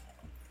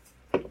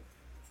 Do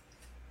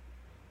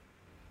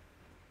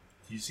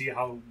you see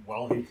how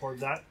well he poured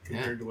that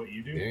compared to what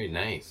you do? Very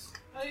nice.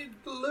 I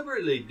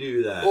deliberately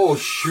do that. Oh,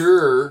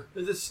 sure.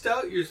 As a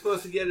stout, you're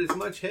supposed to get as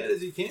much head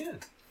as you can.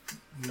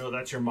 No,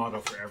 that's your motto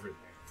for everything.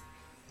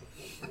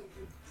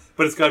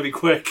 But it's got to be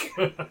quick.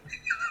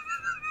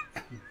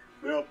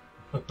 Yep.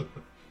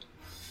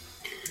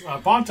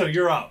 Ponto,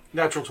 you're up.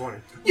 Natural 20.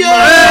 What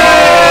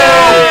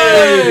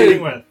are you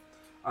hitting with?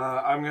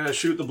 I'm going to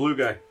shoot the blue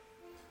guy.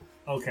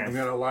 Okay. I'm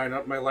going to line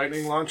up my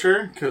lightning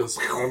launcher because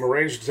I'm a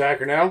ranged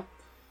attacker now.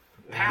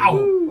 Pow!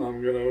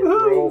 I'm going to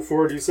roll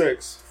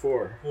 4d6.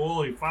 4.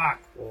 Holy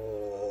fuck.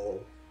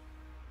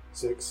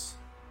 6,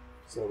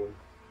 7,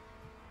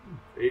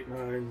 8,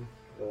 9,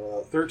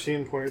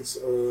 13 points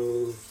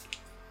of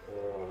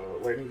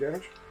lightning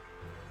damage.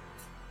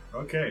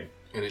 Okay.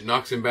 And it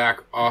knocks him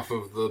back off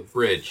of the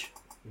bridge.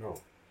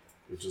 No,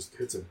 it just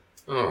hits him.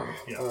 Oh.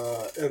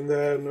 Yeah. And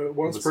then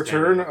once The per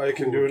standard turn, I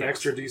can cool do an gas.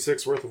 extra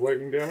d6 worth of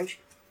lightning damage,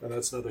 and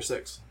that's another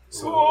 6.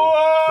 So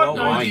Oh, Well,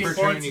 19 once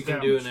per turn, points you of can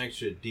do damage. an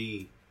extra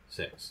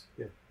D6.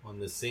 Yeah. On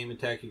the same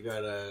attack, you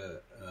got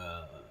a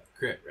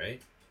crit,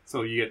 right?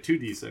 So you get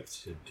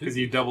 2d6. Because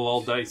you double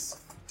all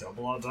dice.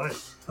 Double on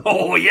dice.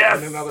 Oh, and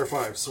yes! another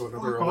 5, so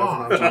another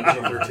Oh, 11 on top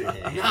of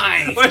 13.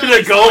 Nice. Way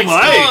to go,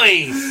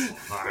 Mike! Nice.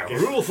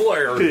 Rule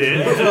flare.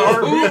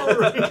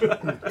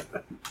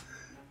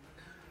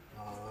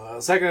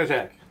 Second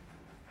attack.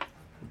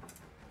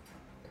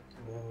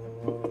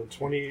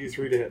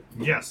 23 to hit.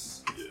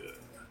 Yes.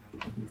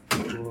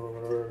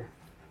 For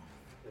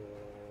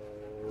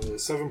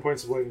 7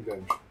 points of lightning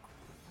damage.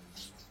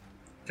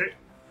 Okay.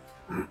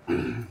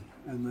 And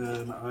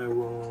then I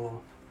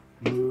will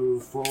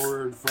move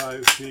forward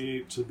 5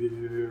 feet to be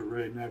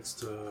right next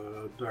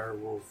to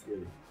Direwolf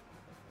Yeti.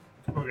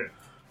 Okay.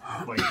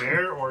 Like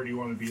there, or do you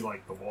want to be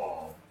like the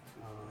wall?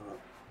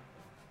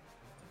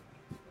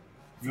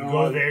 If you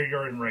go there,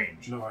 you're in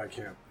range. No, I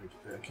can't.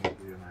 I can't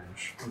be in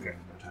range. Okay.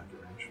 Attack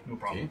at range. No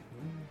problem.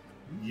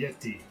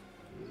 Yeti.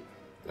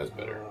 That's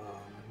better.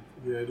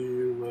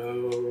 Yeti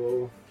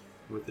will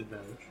With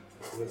advantage.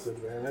 with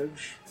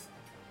advantage.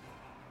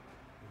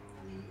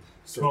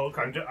 Smoke,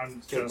 I'm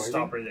going to Start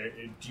stop right there.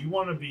 Do you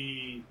want to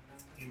be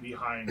in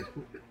behind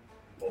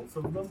both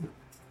of them?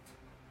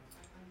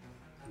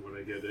 Would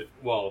I get it?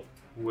 Well,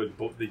 would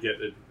they get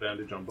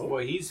advantage on both?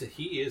 Well, he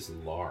is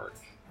large.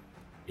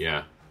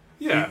 Yeah.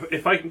 Yeah,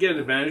 if I can get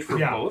advantage for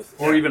Yeah. both,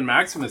 or even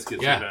Maximus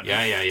gets Yeah. advantage.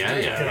 Yeah.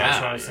 Okay, that's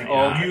what I was thinking.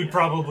 yeah. You'd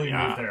probably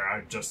Yeah. move there.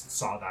 I just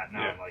saw that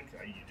now. Yeah. Like,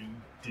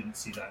 didn't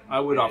see that.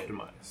 I would did.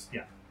 optimize.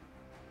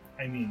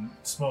 I mean,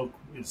 Smoke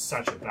is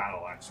such a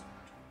battle expert.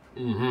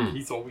 Mm-hmm.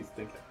 He's always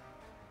thinking.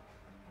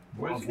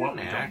 Where's Of what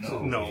we don't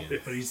accent? know. No.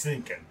 But he's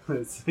thinking.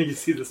 You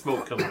see the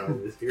smoke coming out of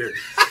his ear.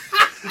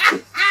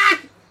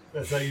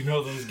 That's how you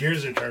know those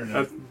gears are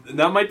turning.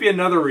 That might be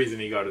another reason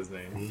he got his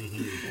name.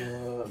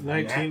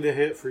 19 to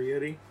hit for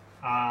Yeti.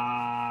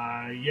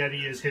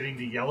 Yeti is hitting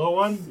the yellow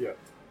one. Yeah.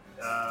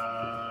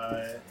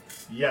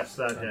 Yes,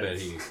 that I bet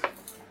hits. he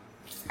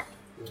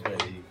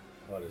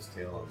caught his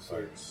tail on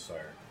fire.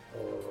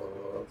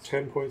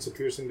 10 points of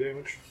piercing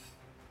damage.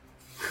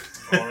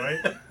 All right.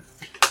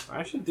 I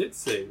actually did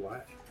say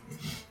why.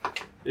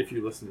 If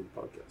you listen to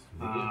the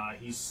podcast.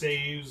 He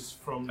saves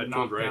from the I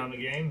told Ray. knockdown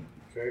again.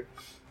 Okay.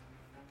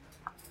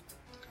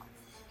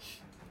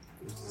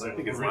 Is I that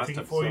think it's everything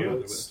last for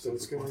episode. you?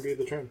 That's going to be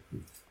the turn.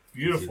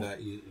 Beautiful. That,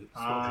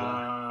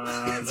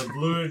 The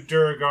blue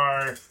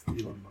Duragar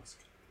Elon Musk.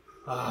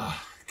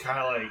 kind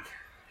of like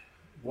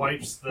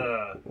wipes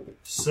the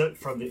soot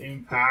from the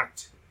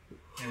impact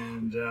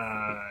and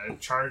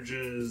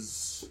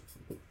charges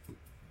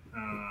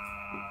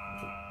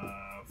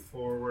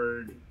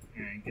forward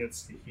and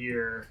gets to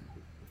here,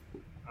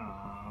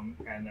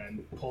 and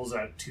then pulls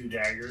out 2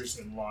 daggers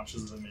and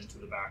launches them into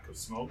the back of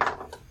Smoke.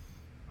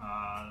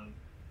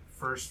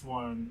 First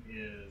one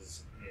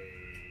is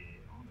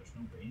there's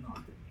no bane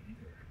on it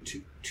either.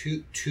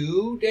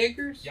 Two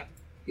daggers? Yeah.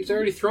 He's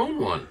already thrown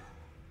one.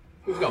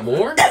 He's got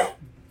more?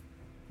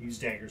 Use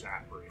daggers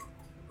at Ray.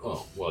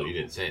 Oh, well, you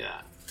didn't say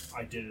that.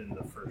 I did it in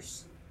the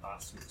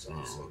last week's Oh,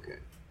 episode. okay.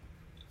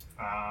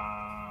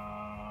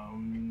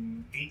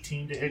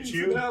 18 to hit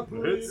you.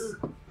 Hits.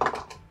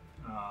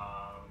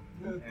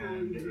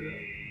 And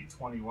a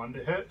 21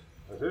 to hit.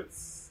 That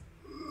hits.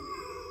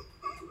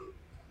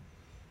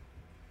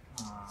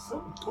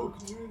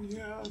 Poking you in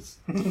the ass.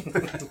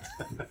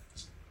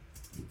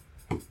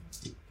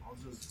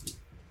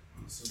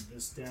 So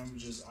this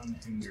damage is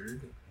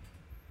unhindered.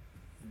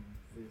 And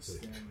this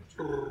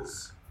damage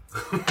is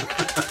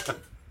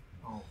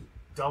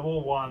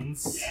double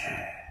ones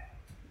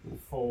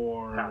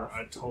for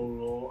a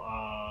total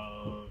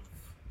of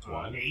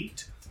One.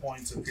 8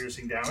 points of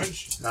piercing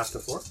damage. Not the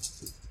 4?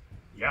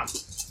 Yeah.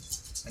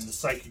 And the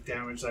psychic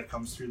damage that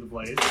comes through the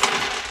blade.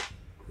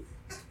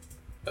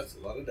 That's a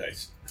lot of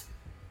dice.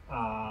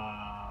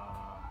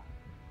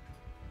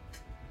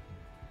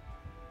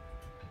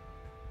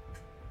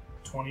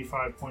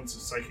 25 points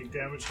of psychic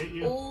damage hit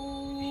you.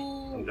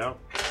 I'm down.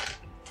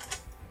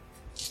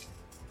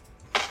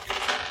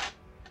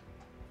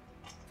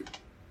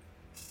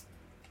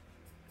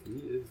 He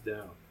is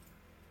down.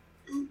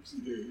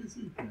 Oopsie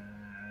daisy.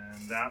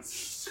 And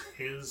that's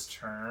his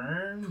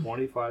turn.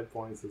 25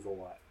 points is a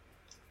lot.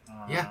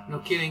 Yeah, no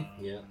kidding.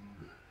 Yeah.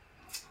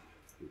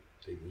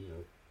 Take me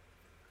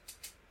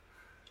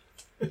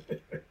out.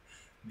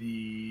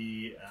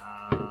 The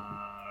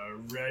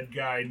red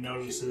guy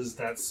notices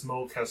that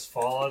smoke has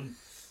fallen,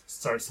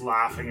 starts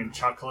laughing and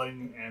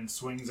chuckling, and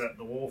swings at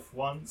the wolf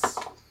once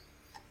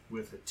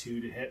with a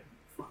 2 to hit.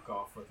 Fuck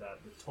off with that.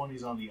 The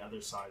 20's on the other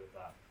side of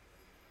that.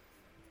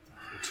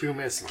 2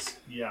 misses.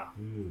 Yeah.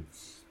 And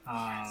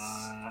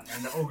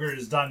the ogre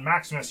is done.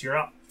 Maximus, you're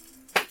up.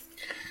 Yeah,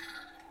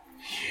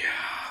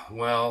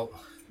 well,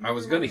 I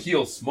was going to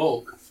heal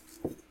Smoke.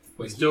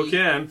 We still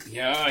can.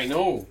 Yeah, I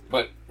know,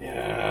 but...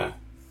 Yeah.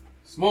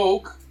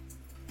 Smoke!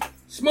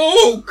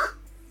 Smoke!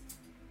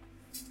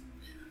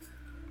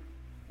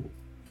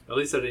 At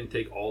least I didn't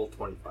take all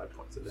 25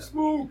 points of damage.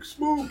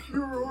 Smoke,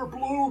 you're our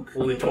bloke!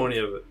 Only 20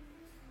 of it.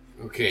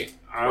 Okay,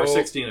 Or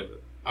 16 of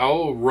it.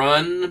 I'll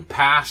run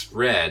past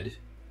Red.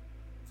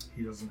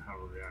 He doesn't have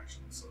a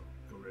reaction, so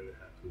go right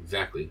ahead.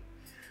 Exactly.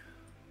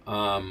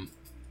 I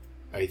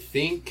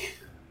think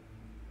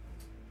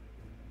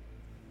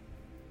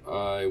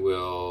I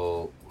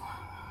will.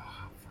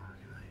 How far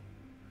can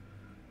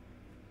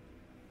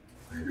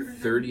I? I have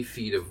 30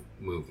 feet of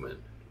movement.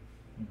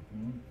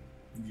 Mm-hmm.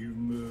 You've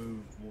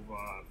moved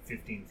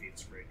 15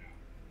 feet right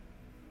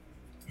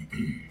now.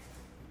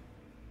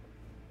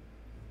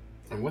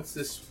 And what's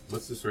this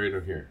right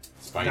over here?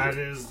 Spider. That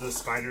is the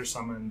spider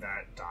summon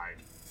that died.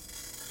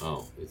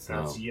 Oh, it's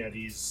That's now.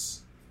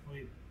 Yeti's.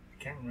 Wait, I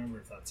can't remember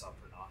if that's up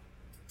or not.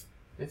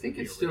 I think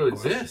Be it a still real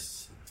question.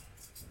 exists.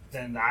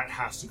 Then that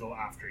has to go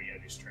after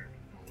Yeti's turn.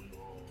 And we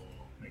will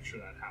make sure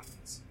that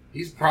happens.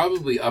 He's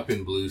probably up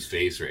in Blue's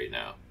face right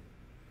now.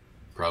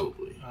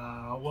 Probably.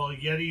 Well,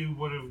 Yeti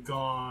would have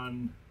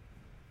gone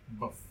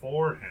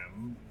before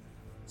him.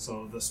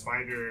 So the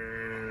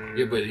spider...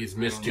 Yeah, but he's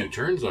missed 2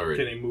 turns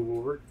already. Can he move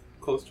over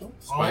close to him?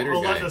 Spider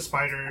I'll guy. let the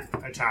spider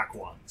attack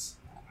once.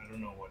 I don't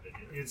know what it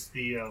is. It's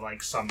the,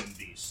 summon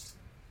beast.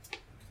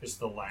 It's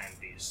the land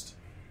beast,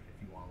 if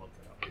you want to look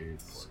it up.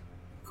 It's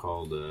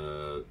called,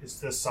 It's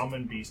the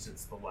summon beast,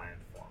 it's the land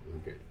form.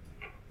 Okay.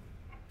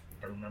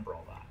 I remember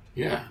all that.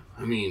 Yeah,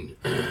 I mean,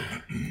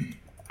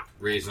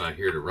 Ray's not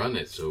here to run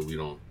it, so we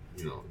don't,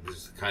 this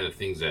is the kind of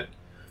things that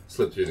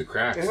slip through the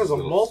cracks. It has a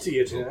Little-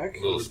 multi-attack.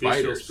 Little Bestial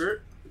spiders.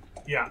 Spirit?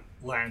 Yeah,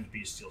 land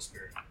bestial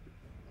spirit.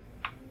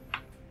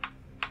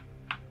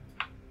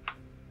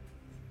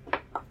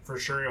 For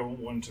sure, it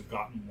wouldn't have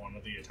gotten one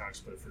of the attacks,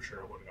 but for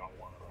sure, it would have got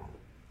one of them.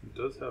 It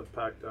does have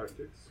pack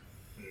tactics.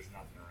 There's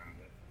nothing around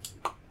it.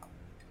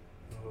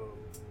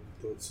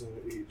 That's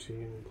an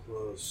 18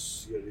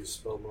 plus Yeti's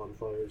spell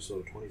modifier,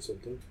 so 20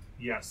 something.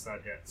 Yes,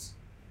 that hits.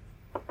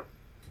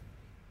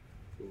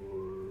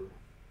 For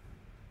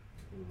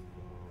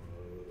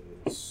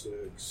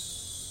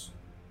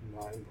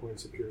 9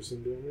 points of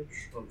piercing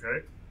damage.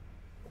 Okay.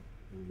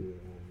 And then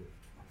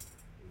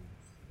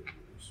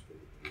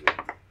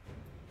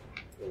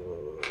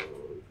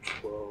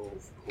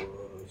 12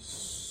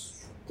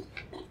 plus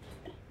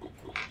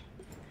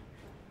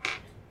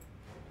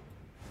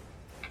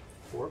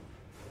 4.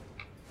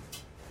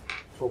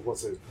 12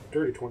 plus a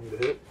dirty 20 to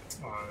hit.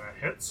 That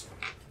hits.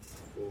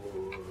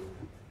 For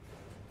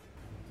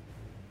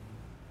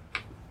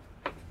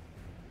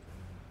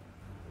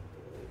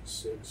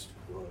 6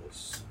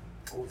 plus.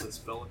 Oh, the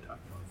spell attack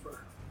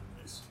modifier.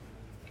 Nice.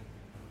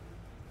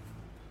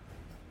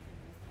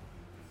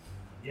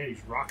 Yeah,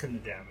 he's rocking the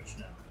damage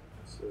now.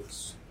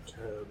 6,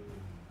 10,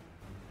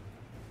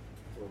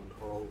 11,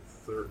 12,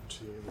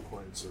 13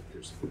 points of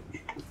piercing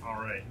damage.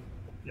 Alright.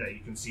 Yeah,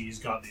 you can see he's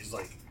got these,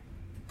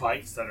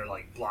 bites that are,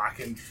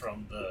 blackened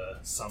from the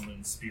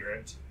summoned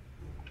spirit.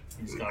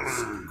 He's got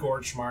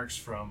scorch marks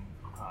from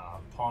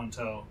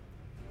Ponto.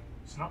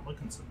 He's not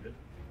looking so good.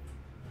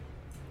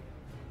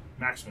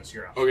 Maximus,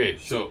 you're up. Okay,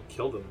 so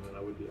Killed him, and then I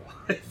would be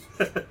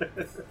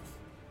alive.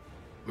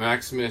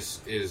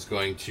 Maximus is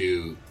going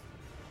to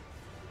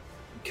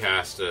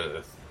cast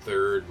a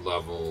 3rd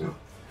level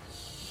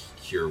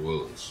Cure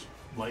Wounds.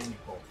 Lightning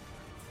bolt.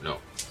 No.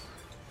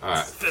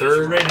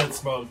 Third rain and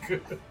smoke.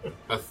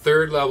 A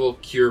 3rd level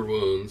Cure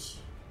Wounds.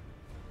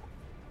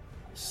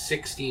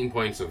 16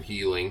 points of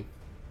healing.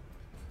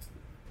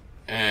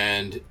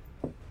 And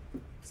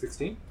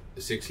 16?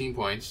 16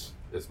 points.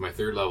 That's my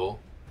 3rd level.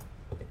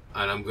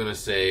 And I'm going to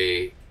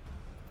say,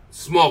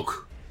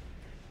 Smoke,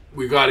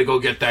 we got to go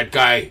get that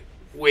guy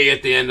way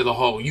at the end of the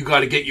hall. You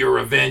got to get your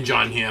revenge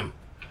on him.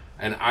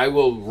 And I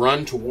will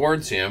run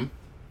towards him.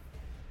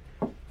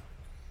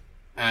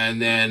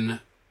 And then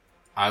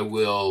I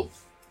will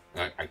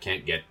I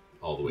can't get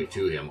all the way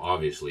to him,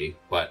 obviously.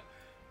 But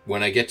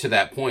when I get to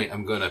that point,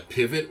 I'm going to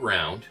pivot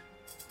round,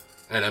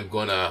 and I'm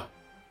going to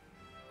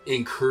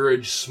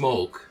encourage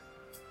Smoke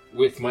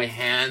with my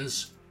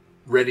hands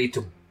ready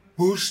to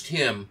boost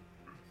him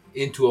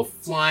into a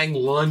flying,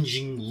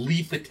 lunging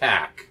leap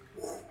attack.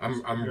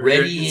 I'm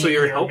ready. So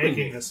you're helping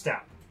making me. a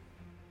step.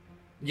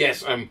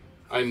 Yes,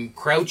 I'm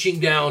crouching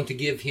down to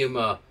give him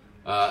a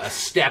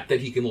step that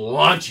he can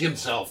launch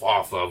himself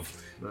off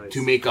of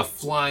to make a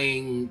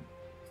flying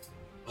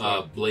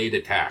blade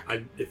attack.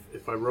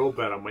 If I roll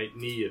bad, I might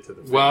knee you to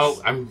the face.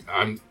 Well,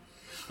 I'm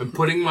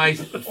putting my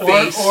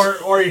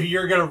face. Or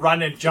you're gonna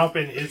run and jump,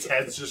 and his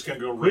head's just gonna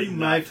go right Put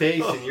my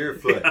face in your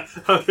foot.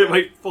 I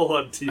might full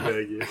on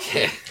teabag you.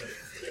 Okay.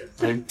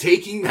 I'm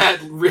taking that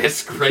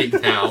risk right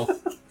now.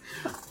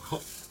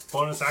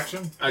 Bonus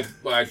action.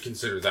 I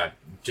consider that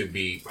to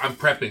be. I'm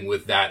prepping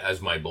with that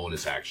as my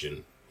bonus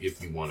action,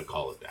 if you want to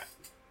call it that.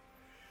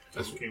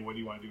 Okay, what do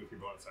you want to do with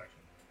your bonus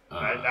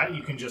action? That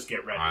you can just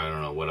get ready. I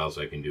don't know what else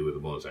I can do with the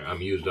bonus action.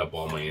 I'm used up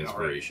all my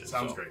inspiration. All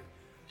right. Sounds so. great.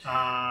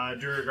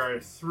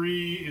 Durgar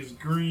 3 is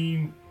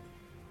green.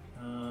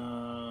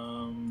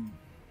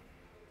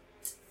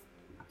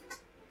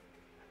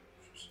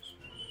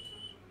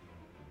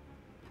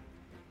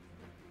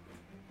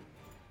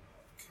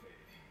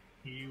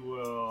 He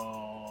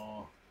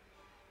will.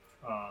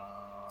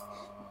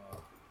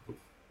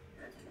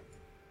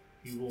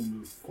 He will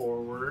move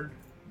forward.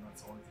 And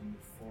that's all he can move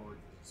forward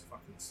because he's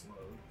fucking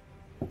slow.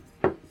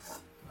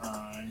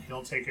 And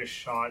he'll take a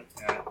shot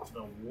at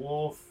the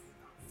wolf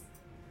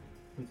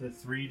with a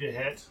 3 to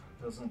hit.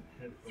 Doesn't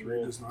hit the 3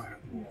 wolf. does not hit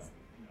the wolf.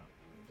 No,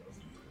 it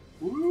doesn't.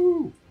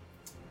 Woo!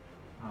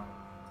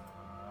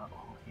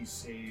 He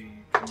saved.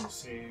 Can he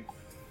save?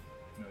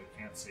 No, he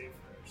can't save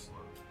for slow.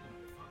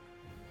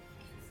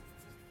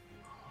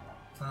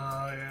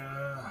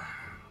 Yeah.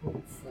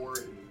 4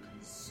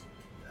 is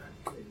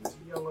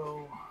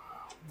yellow.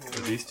 Are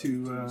these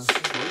two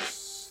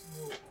close?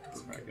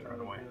 I can run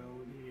away.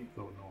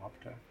 No up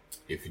attack.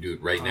 If you do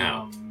it right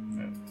now.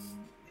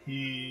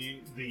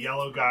 The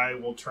yellow guy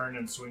will turn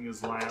and swing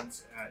his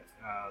lance at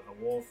the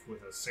wolf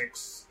with a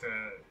 6 to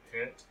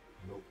hit.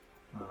 Nope.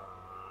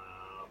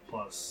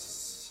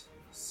 Plus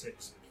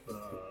 6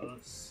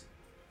 plus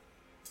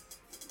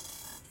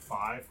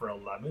 5 for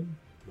 11.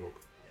 Nope.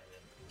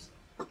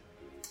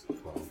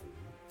 14.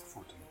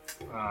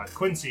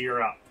 Quincy,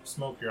 you're up.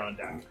 Smoke, you're on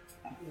deck.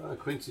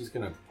 Quincy's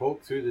going to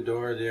poke through the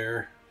door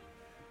there.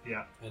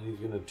 Yeah. And he's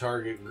going to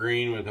target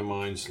Green with a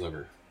Mind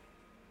Sliver.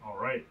 All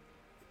right.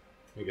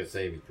 Make a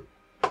saving throw.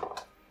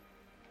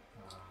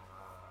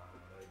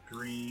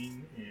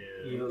 Green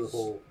is You know the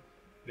whole.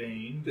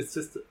 Bane. It's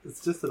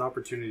just an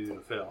opportunity to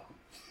fail.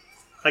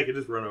 I could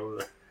just run over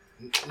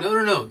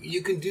there, No.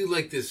 You can do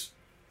like this.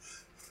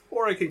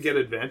 or I could get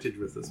advantage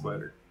with the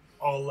spider.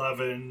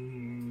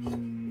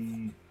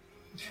 11.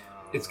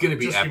 It's going to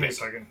be just epic. Give me a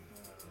second.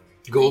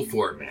 Go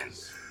for it, man.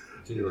 It's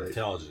an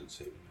intelligence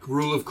saving.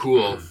 Rule of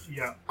cool.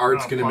 Yeah.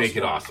 Art's going to plus make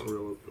it 1. awesome.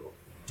 Real cool.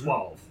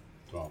 12.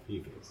 12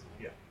 evens.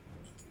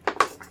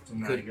 So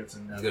now he gets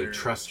You another. got to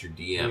trust your I'm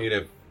DM. going to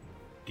get a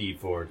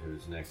D4 to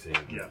his next save.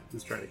 Yeah.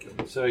 He's trying to kill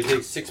me. So he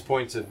takes 6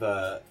 points of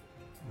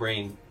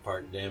brain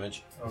part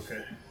damage.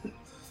 Okay.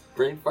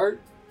 Brain fart?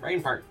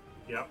 Brain part.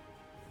 Yep.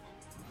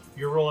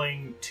 You're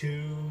rolling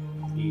 2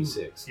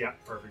 E6. Yeah,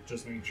 perfect.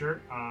 Just making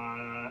sure.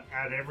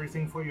 Add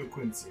everything for you,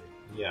 Quincy.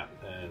 Yeah,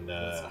 and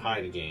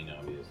hide again,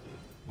 obviously.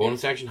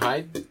 Bonus action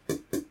hide?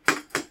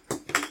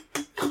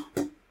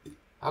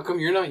 How come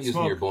you're not using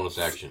Smoke. your bonus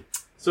action?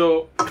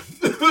 So,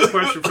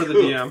 question for the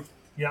DM.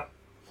 Yep.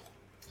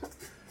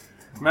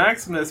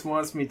 Maximus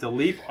wants me to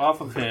leap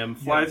off of him,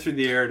 fly through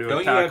the air to Don't you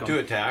attack have him. 2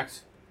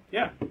 attacks?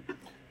 Yeah.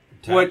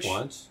 Attack Which-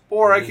 once.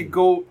 Or I could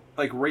go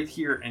like right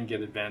here and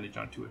get advantage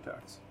on 2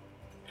 attacks.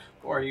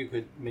 Or you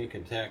could make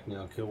an attack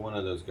now, kill one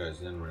of those guys,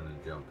 then run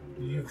and jump and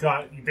do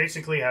that. You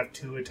basically have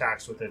 2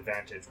 attacks with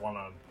advantage. One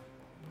on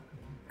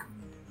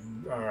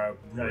red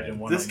and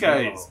one This on guy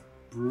yellow. is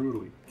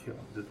brutally killing.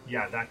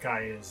 Yeah, that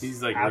guy is.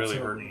 He's, like, really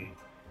absolutely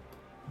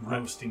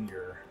roasting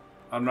your.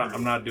 I'm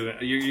not doing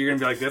it. You're gonna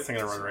be like this. I'm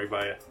gonna run right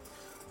by you.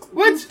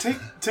 What?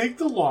 Take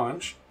the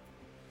launch,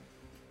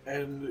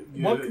 and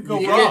What could go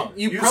You, wrong?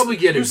 you probably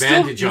get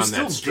advantage on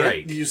that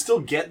strike. You still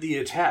get the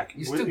attack.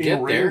 You still within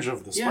get range there.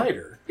 of the Yeah.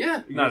 spider.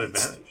 Yeah, Not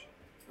advantage.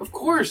 of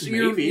course.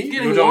 You're Maybe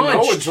getting you don't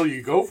launched. know until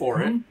you go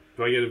for it.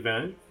 Do I get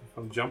advantage if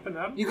I'm jumping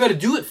at him? You got to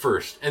do it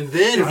first, and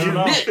then I don't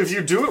know. commit. If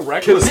you do it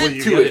recklessly, Commit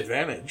you to get it.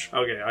 advantage.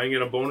 Okay, I can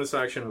get a bonus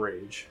action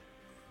rage,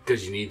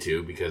 Because you need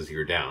to, because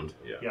you're downed.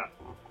 Yeah.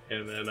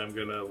 and then I'm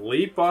gonna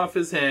leap off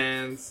his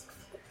hands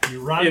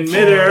You run in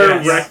forward,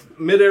 midair. yes.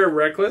 Midair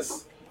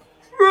reckless.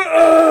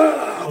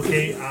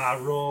 Okay,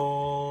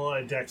 roll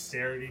a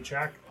dexterity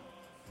check.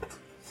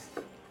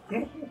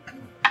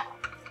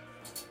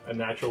 A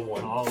natural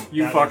 1. Oh,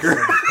 You that fucker. is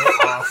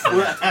awesome.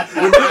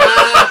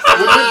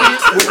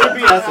 Would it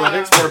be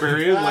athletics,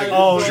 barbarian, like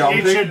Oh,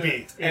 jumping? it should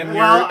be. And,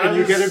 Well, and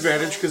you get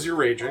advantage because you're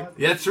raging.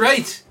 That's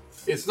right.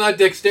 It's not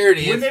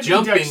dexterity, Wouldn't it's it be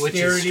jumping, which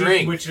is dexterity,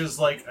 strength. which is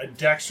like a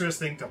dexterous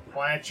thing to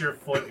plant your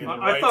foot in the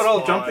right I thought all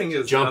spot. jumping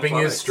is Jumping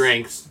athletics. is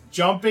strength.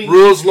 Jumping.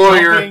 Rules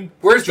lawyer. Jumping,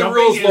 Where's the jumping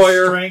rules is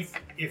lawyer? Strength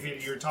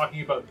if you're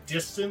talking about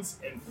distance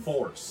and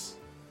force.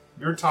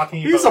 You're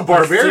talking He's about a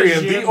barbarian.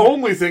 precision. The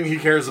only thing he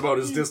cares about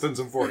is distance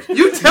and force.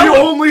 You The tell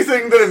him! only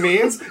thing that it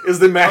means is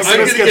that I'm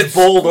Maximus gonna gets get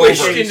bowled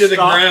squished over. into the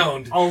Stop.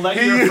 ground. I'll let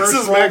He your first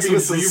uses roll be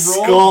Maximus's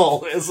re-roll.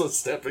 skull as a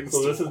stepping So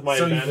stone. this is my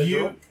So advantage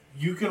roll?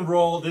 you can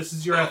roll. This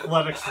is your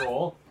athletics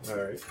roll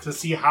Alright. to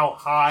see how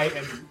high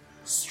and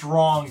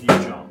strong you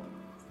jump.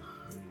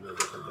 No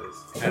different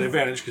dice. At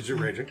advantage because you're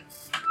raging.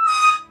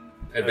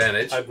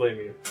 Advantage. I blame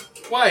you.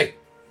 Why?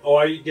 Oh,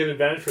 I get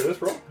advantage for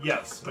this roll?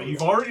 Yes, but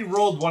you've already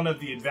rolled one of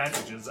the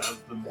advantages out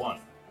of the one.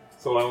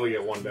 So I only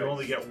get one You dice.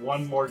 only get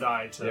one more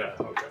die to. Yeah,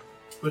 okay.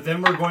 But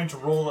then we're going to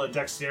roll a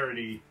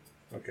dexterity.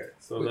 Okay,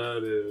 so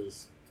that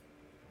is...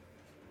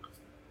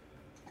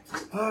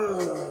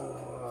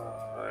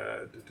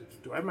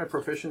 Do I have my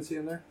proficiency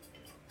in there?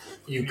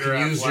 You Your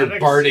can use your athletics?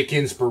 bardic Oh,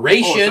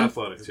 inspiration. it's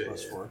athletics. Yeah,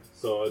 Plus yeah. 4.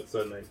 So it's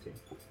a 19.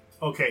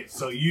 Okay,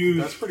 so you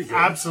That's pretty good.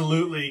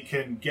 absolutely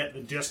can get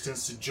the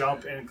distance to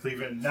jump and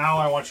cleave in. Now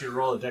I want you to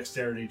roll a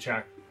dexterity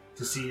check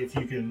to see if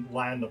you can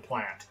land the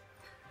plant.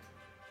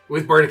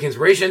 With bardic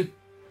inspiration.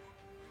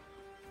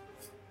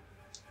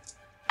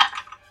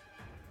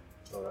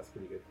 Oh, that's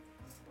pretty good.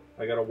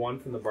 I got a 1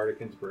 from the Bardic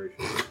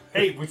Inspiration.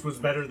 Hey, which was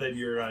better than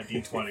your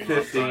D20.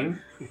 15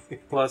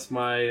 plus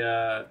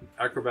my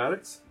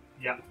acrobatics.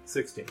 Yeah,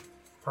 16.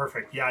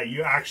 perfect. Yeah,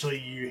 you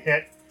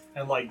hit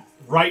and like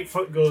right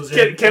foot goes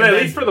in. Can and I, at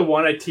then- least for the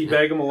one, I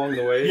teabag him along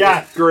the way?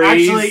 Yeah, Just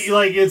graze. actually,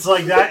 like it's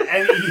like that,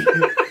 and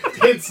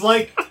it's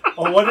like,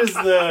 what is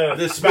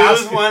The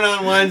smooth one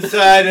on one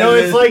side. No, and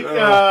it's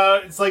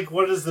then- it's like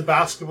what is the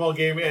basketball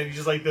game? And he's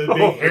just like the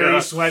big Oh, hairy, yeah.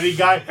 sweaty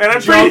guy, And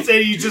I'm jumps,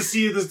 and you just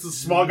see this the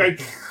small guy,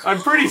 I'm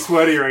pretty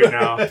sweaty right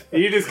now.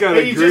 You just gotta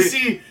and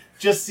you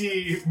just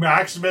see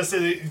Maximus,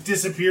 and it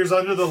disappears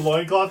under the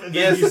loincloth, and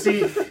then Yes. you see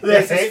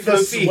Yes, the his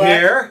floofy sweat,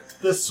 hair.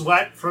 the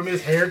sweat from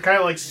his hair kind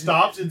of like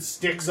stops and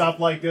sticks up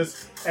like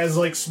this as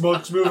like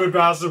smoke's moving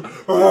past him.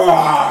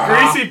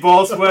 greasy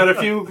ball sweat, a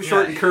few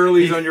short and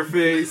curlies on your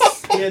face.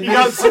 You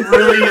got some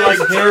really like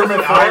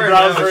German eyebrows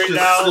Now it's right just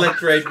now.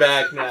 slicked right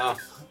back now.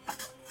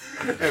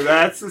 And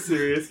that's the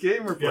serious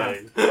game we're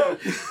playing.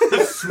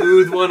 The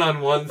smooth one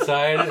on one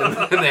side and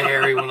the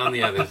hairy one on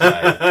the other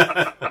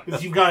side.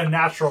 Because you've got a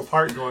natural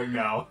part going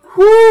now.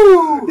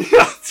 Woo!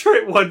 Yeah, that's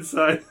right, one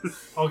side.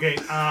 Okay,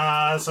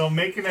 so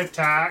make an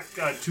attack,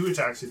 2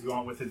 attacks if you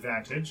want with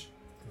advantage.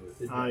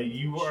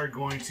 You are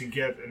going to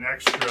get an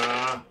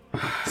extra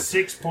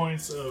 6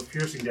 points of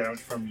piercing damage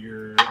from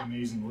your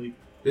amazing leap.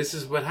 This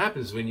is what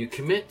happens when you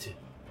commit.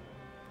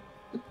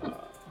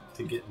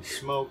 To getting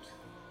smoked.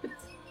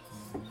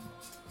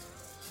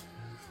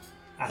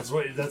 That's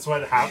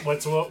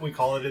what we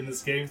call it in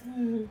this game.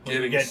 When you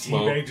Getting get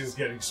smoked. teabagged, is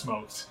getting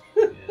smoked.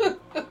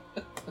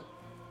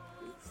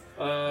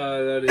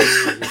 That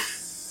is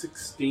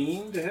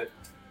 16 to hit.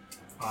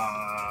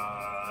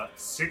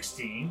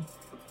 16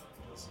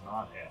 does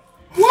not hit.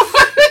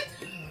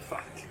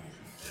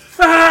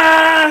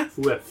 Ah!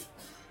 Whiff.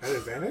 At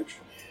advantage?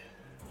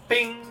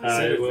 Bing!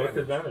 With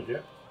advantage, yeah.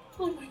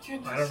 Oh my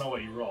goodness. I don't know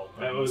what you rolled,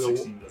 but That was a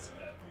 16 doesn't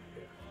hit.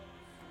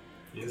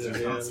 You It's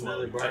have not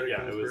another slow. Bardic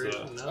Yeah, it was,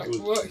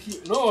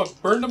 Inspiration? No? No, I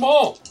burned them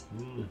all.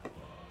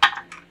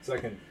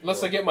 Second.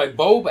 Unless I get my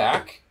bow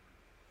back.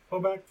 Go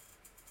back.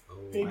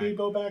 Baby,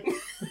 go back.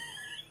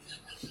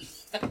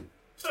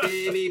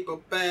 Baby, go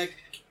back.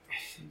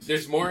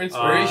 There's more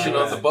inspiration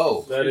on the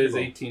bow. That is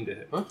 18 to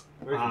hit. Huh?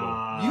 Where's the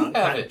ball? You have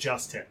that it.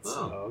 just hits.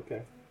 Oh.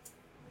 Okay.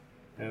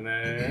 And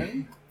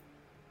then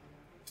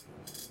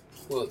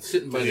Well, it's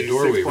sitting by the 6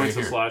 doorway right points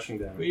of here. slashing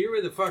Well, damage. you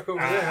were the fuck over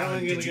there. How am I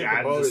going to Did you get the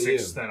add ball the to you?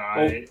 6 that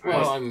I...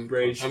 Well, I'm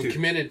Rage two.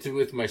 committed to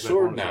with my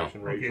sword now.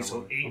 Okay,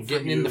 so 8 I'm from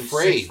getting in you, the 6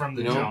 fray. from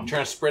the You know, I'm jump.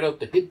 trying to spread out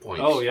the hit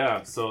points. Oh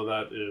yeah, so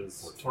that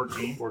is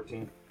 14.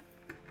 14.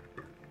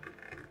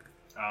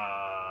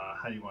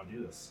 How do you want to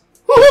do this?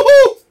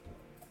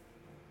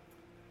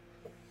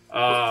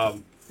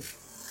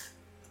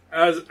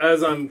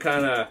 As I'm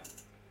kind of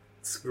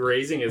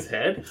grazing his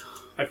head,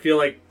 I feel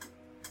like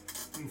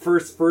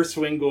first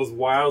swing goes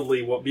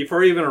wildly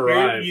before I even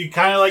arrive. You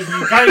kind of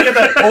get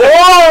that.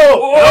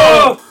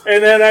 Whoa!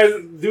 And then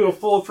I do a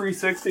full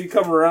 360,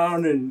 come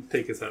around, and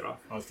take his head off.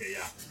 Okay,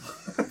 yeah,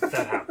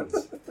 that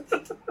happens.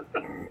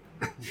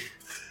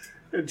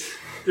 It's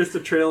just a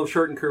trail of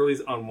short and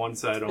curlies on one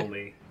side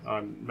only,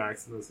 on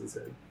Maximus's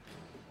head.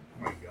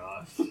 Oh my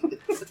god.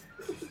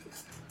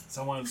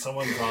 Someone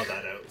draw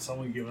that out.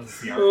 Someone give us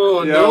the art.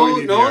 Oh, Yeah, no, we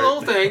need the no,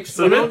 art. thanks.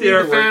 So We not don't the need the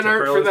artwork, fan the art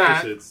for Perilous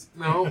that. Pursuits.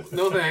 No,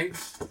 no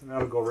thanks.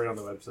 That'll go right on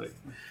the website.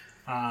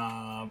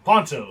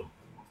 Ponto,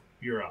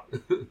 you're up.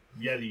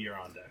 Yeti, you're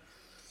on deck.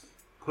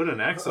 Put an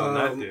X on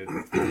that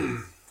dude.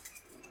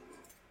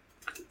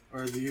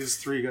 Are these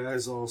 3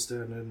 guys all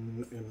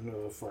standing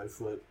in 5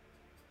 foot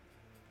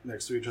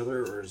next to each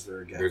other, or is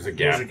there a gap? There's a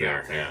There's gap a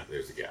gap. there. Yeah,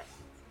 there's a gap.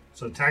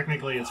 So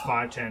technically it's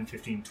 5, 10,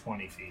 15,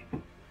 20 feet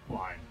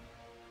line.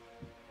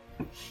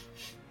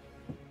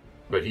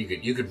 But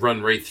you could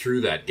run right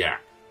through that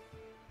gap.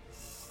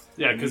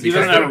 Yeah, because he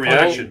doesn't have a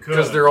reaction.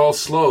 Because they're all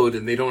slowed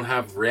and they don't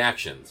have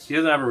reactions. He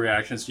doesn't have a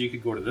reaction, so you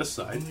could go to this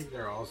I side. think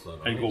they're all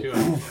slowed. And Only go- two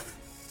of them.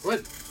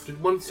 What?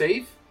 Did one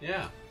save?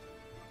 Yeah.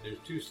 There's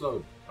two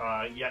slowed.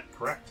 Yeah,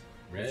 correct.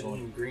 Red There's only-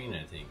 and green,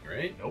 I think,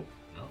 right? Nope.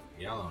 No,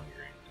 yellow and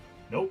green.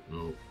 Nope.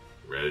 No.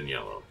 Red and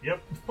yellow.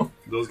 Yep.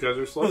 Those guys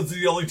are slow. Those are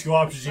the only two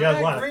options you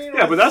have left.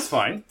 Yeah, but that's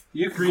fine.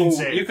 You could Green go,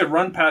 save. you could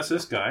run past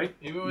this guy,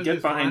 Even with get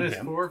this behind minus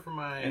him, 4 for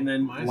my and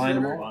then my line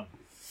them server? all.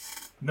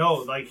 No,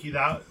 like the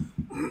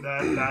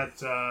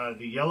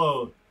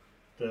yellow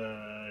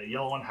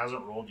one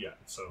hasn't rolled yet,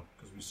 so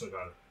because we still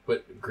got it.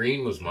 But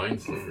green was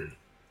mind slivered.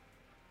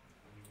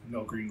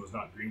 No, green was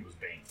not. Green was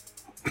Bane.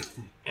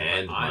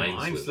 And I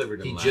mind slivered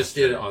him He last just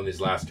did it turn. on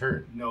his last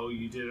turn. No,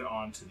 you did it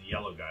on to the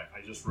yellow guy.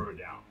 I just wrote it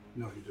down.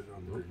 No, he did it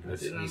on the green. That's-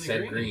 did it on He the said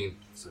green. green.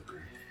 Except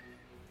green.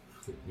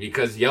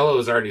 Because yellow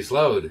is already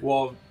slowed.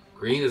 Well,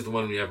 Green is the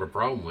one we have a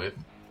problem with.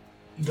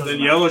 Doesn't then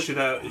matter. yellow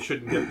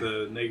shouldn't get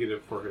the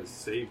negative for his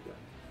save then.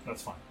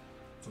 That's fine.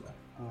 It's okay.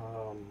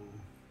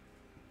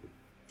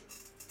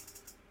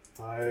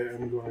 I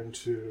am going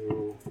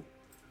to.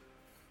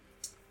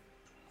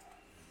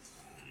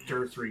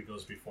 Dir 3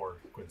 goes before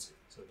Quincy,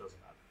 so it doesn't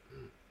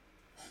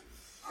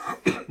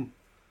matter.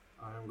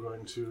 I'm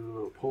going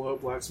to pull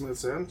out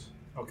Blacksmith's End,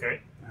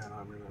 Okay. and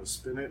I'm going to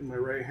spin it in my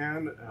right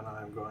hand, and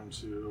I'm going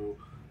to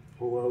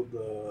pull out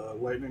the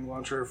lightning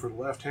launcher for the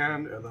left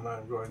hand, and then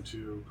I'm going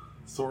to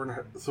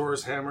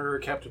Thor's hammer,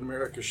 Captain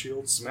America's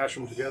shield, smash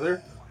them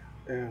together,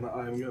 and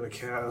I'm going to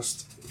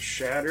cast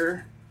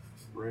Shatter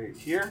right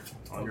here,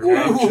 On which your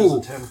is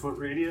left. a 10-foot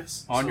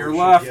radius. On so your it should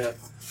left. get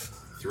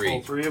 3.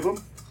 all three of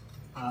them.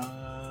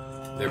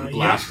 Then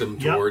blast them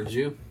Yep. towards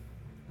you.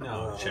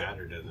 No,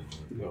 Shatter doesn't.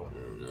 No.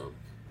 No.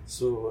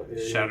 So a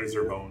Shatters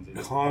their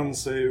bones. con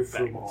save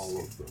from Thanks. all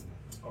of them.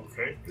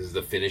 Okay. This is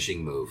the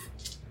finishing move.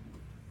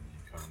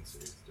 Con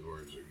saves.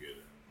 Dwarves are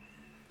good.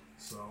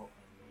 So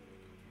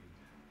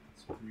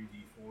I need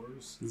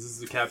 3d4s. This is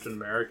the Captain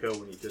America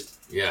when he just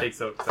Yeah.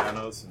 takes out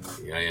Thanos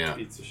and Yeah.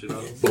 beats the shit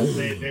out of him.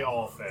 Boom. They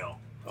all fail.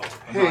 Oh.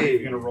 I'm not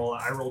even gonna roll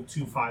it. I rolled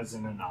 2 5s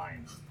and a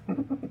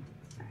 9,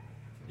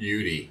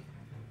 Beauty.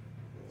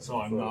 so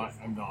I'm not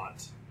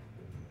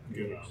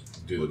good enough.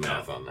 Do the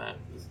math on that.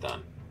 It's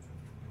done.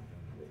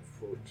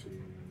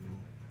 14.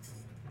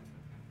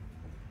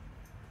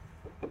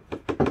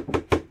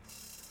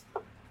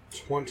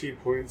 20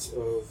 points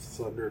of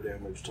thunder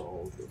damage to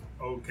all of them.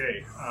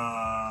 Okay.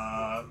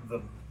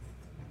 The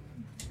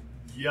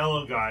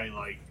yellow guy,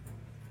 like,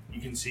 you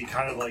can see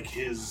kind of like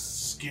his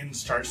skin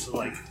starts to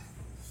like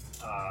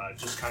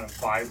just kind of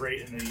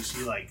vibrate, and then you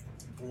see like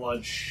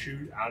blood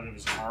shoot out of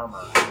his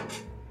armor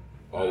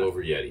All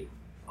over Yeti.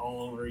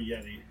 all over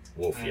Yeti.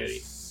 Wolf Yeti.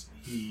 As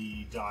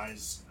he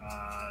dies.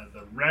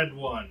 The red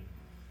one,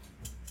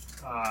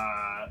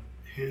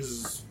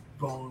 his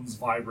bones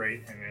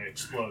vibrate and they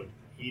explode.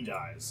 He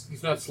dies.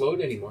 He's not slowed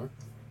anymore.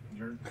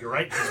 You're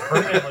right. He's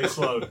permanently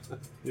slowed.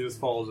 He just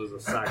falls as a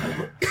sack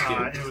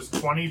of It was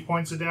 20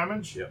 points of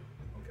damage? Yep.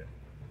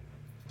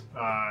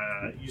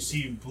 Okay. You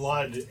see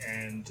blood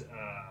and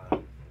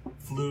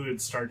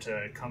fluids start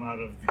to come out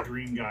of the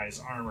green guy's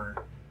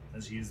armor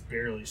as he is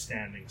barely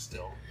standing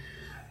still.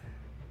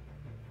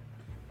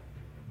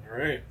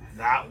 Alright.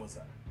 That was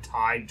a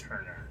tide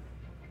turner.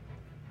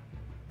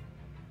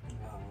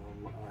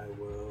 I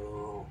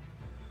will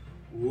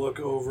look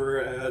over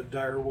at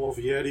Direwolf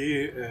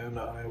Yeti and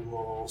I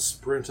will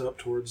sprint up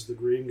towards the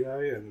green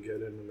guy and get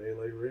into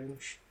melee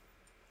range.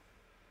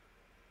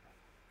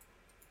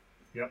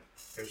 Yep.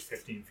 There's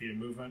 15 feet of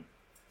movement.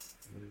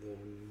 And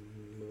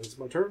then it's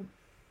my turn.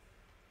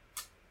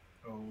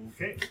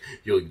 Okay.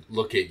 You'll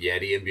look at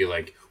Yeti and be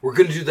like, "We're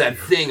gonna do that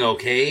thing,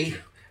 okay?"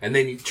 And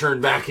then you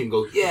turn back and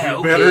go, "Yeah,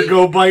 okay." Better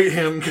go bite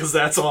him because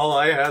that's all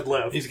I had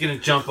left. He's gonna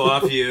jump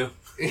off you.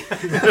 He's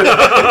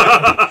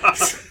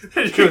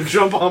gonna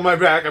jump on my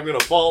back. I'm gonna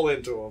fall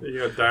into him. You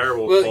got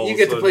Direwolf. Well, you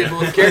get to play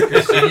both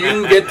characters, so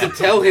you get to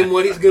tell him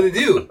what he's gonna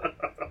do.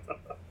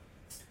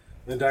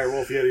 And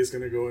Direwolf Yeti's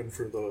gonna go in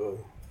for the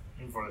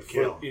In for the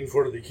kill. in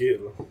for the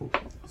kill.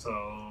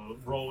 So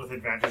roll with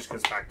advantage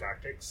because back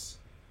tactics.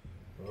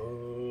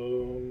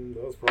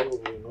 That's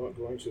probably not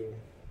going to.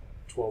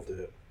 12 to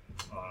hit.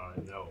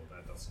 No,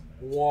 that doesn't.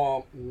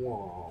 Womp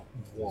womp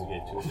Does he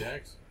get womp. 2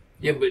 attacks?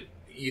 Yeah, but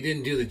you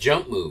didn't do the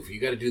jump move. You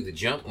got to do the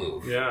jump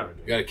move. Yeah.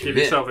 You got to Give commit.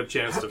 yourself a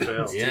chance to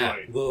fail. Yeah.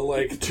 The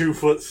like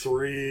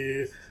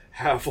 2'3"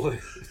 halfling.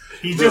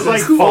 He just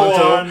like full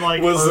on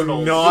like was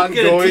hurdles. not He's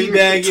gonna going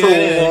teabag you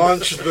to in.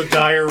 launch the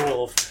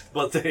direwolf,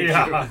 but they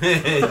Yeah.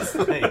 It's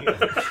like, he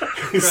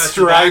across the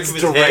strides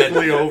back of his head.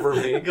 directly over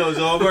me. It goes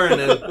over and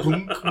then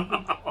boom.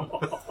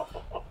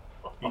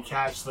 You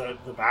catch the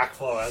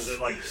backflow as it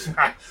like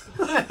smacks.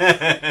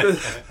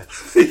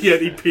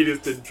 Yeti Penis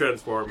didn't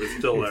transform. It's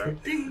still there.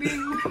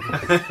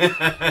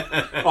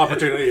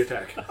 Opportunity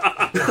attack.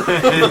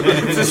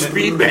 It's a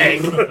speed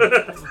bag.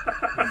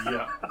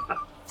 Yeah.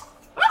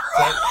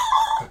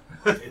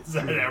 Is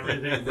that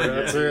everything?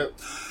 That's it.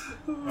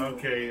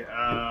 Okay,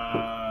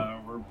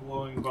 we're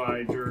blowing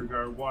by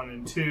Durgar 1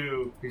 and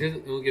 2. He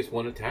only gets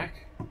one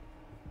attack?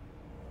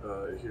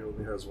 He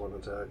only has one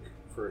attack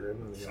for him,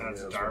 and he only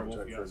That's has a one direwolf,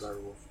 attack for a yes.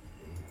 direwolf.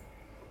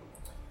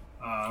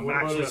 What about a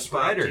Maximus,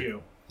 spider? we're up to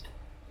you.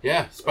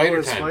 Yeah, spider Oh,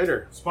 a time.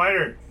 spider.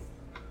 Spider,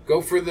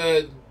 Go for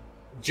the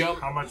jump.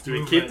 how much Do we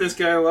movement? keep this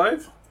guy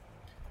alive?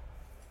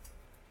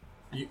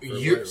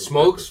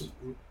 Smoke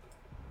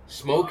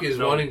is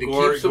wanting to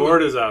Gord, keep someone.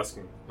 Gord is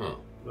asking. Oh,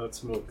 Not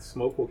Smoke.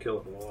 Smoke will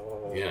kill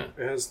him. yeah.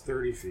 It has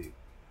 30 feet.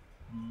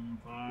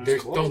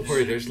 Don't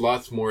worry. There's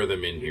lots more of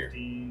them in here.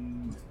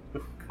 15.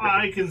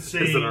 I can say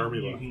There's an army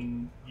you left.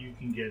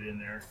 can get in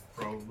there,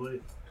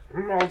 probably.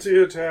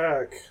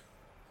 Multi-attack.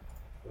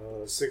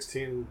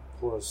 16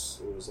 plus,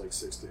 it was like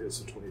 6 to hit,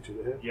 so 22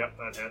 to hit. Yep,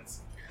 that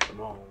hits.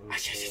 Come on.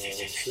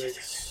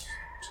 6,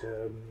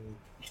 10,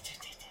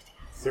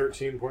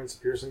 13 points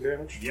of piercing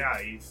damage. Yeah,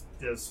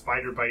 the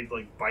spider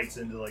bites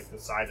into the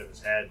side of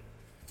his head.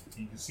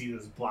 You can see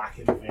this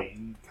blackened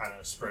vein kind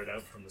of spread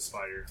out from the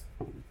spider.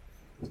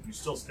 He's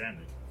still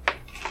standing.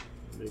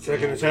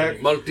 Second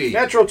attack. Multi.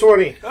 Natural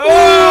 20.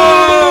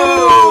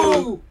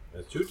 Oh!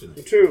 That's 2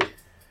 tonight. 2.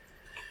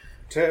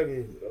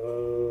 10,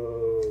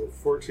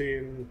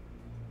 14,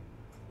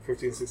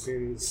 15,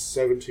 16,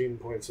 17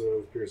 points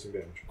of piercing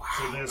damage.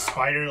 So this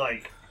spider,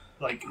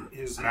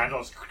 his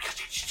mantle,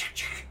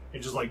 it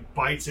just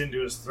bites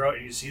into his throat,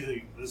 and you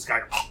see this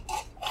guy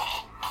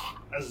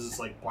as this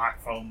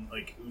black foam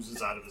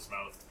oozes out of his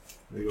mouth.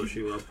 There you go,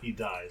 Sheila. He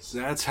dies.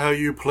 That's how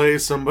you play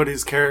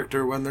somebody's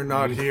character when they're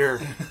not here.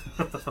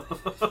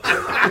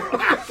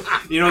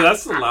 You know,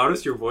 that's the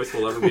loudest your voice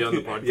will ever be on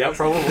the podcast. Yeah,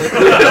 probably.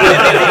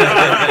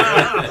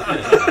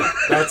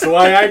 That's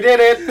why I did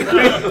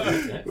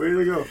it. Way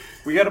to go.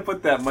 We got to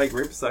put that mic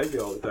right beside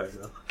you all the time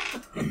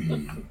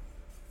now.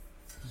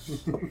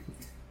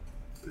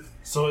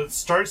 So it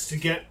starts to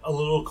get a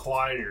little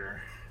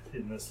quieter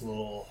in this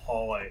little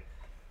hallway.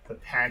 The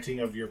panting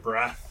of your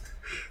breath.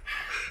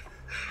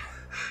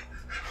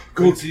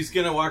 He's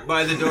gonna walk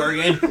by the door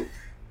again.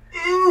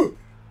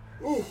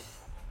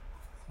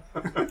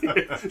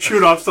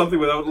 Shoot off something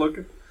without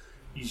looking.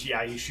 He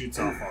shoots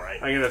off all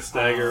right. I'm gonna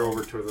stagger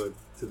over to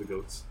the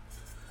goats.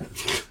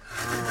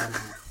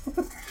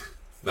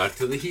 Not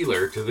to the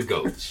healer, to the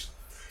goats.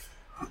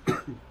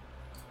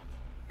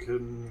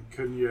 Can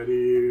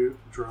Yeti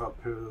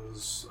drop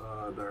his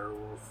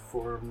direwolf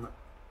form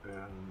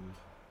and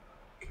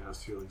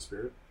cast Healing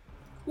Spirit?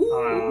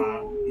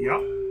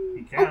 Yep,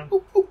 he can.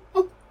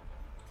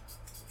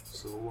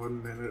 So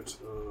 1 minute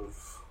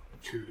of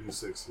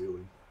 2d6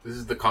 healing. This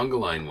is the conga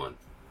line one.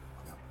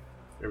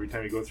 Every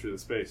time you go through the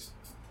space,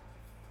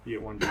 you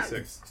get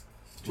 1d6.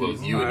 Well,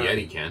 you and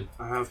Yeti can.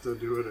 I have to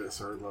do it at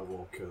 3rd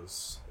level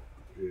because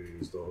you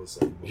used all the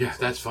 2nd level. Yeah,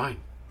 that's fine.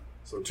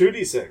 So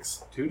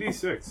 2d6.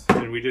 2d6.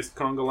 And we just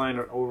conga line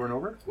it over and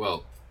over?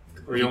 Well,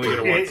 Or you only get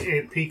it once?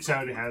 It peaks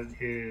out. It has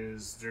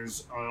his.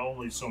 There's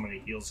only so many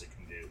heals it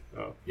can do.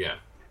 Oh. yeah.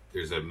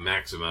 There's a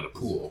max amount of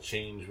pool.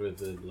 Change with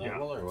the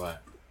level or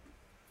what?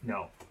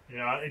 No,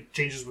 it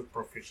changes with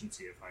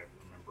proficiency if I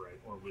remember right,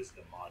 or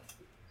wisdom mod.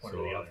 One or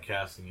So the other.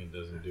 upcasting it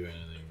doesn't do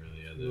anything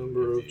really other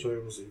Number of than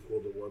times equal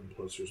to 1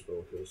 plus your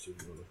spellcasting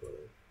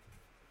modifier.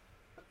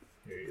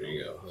 There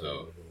you go.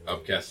 So,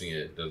 upcasting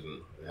it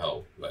doesn't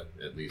help, but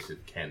at least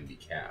it can be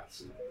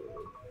cast.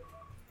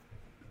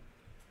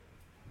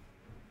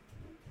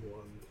 1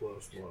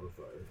 plus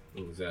modifier.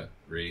 What was that?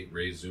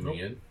 Ray zooming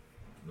in?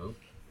 No?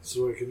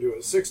 So I can do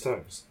it 6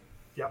 times.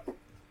 Yep.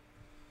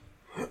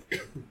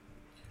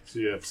 So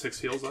you have 6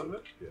 heals out of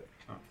it?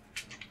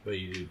 But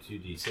you do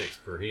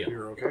 2d6 per heal.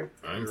 You're okay?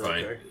 I'm You're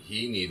fine. okay.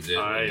 He needs it.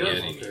 I and am Yeti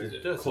okay. needs It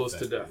it. does Close to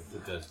affect death.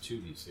 It does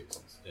 2d6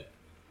 instead.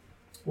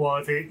 Well,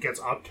 if it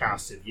gets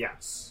upcasted,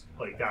 yes.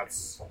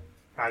 That's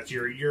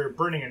you're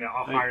burning in a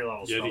higher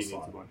level Yeti spell needs a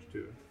slot. bunch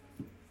too.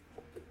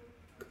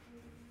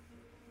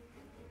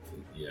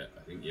 Yeah,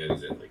 I think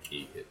Yeti's at 8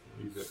 hit.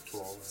 He's at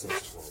 12.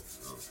 That's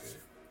 12.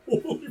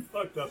 Okay. Holy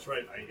fuck, that's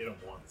right. I hit him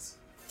once.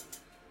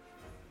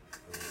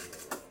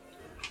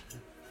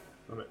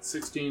 I'm at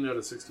 16 out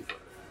of 65.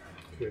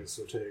 Okay,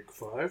 so take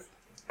 5.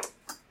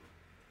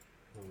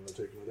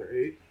 Take another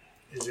 8.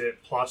 Is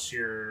it plus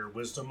your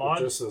wisdom It mod?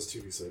 just says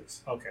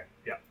 2d6. Okay,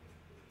 yeah.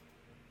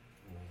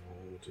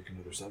 Take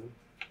another 7.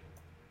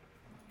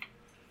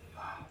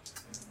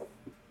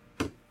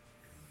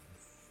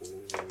 4,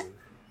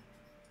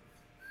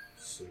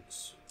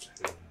 6,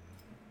 10,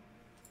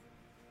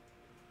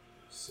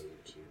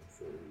 17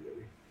 for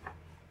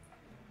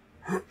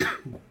Yeti.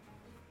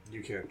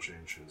 You can't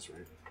change his,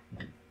 right?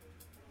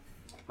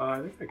 I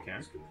think I can.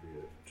 It's going to be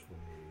at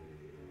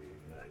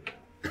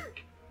 29.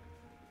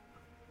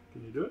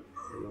 Can you do it?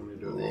 Or do you want me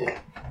to do it?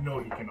 No,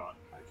 he cannot.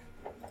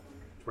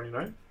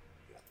 29?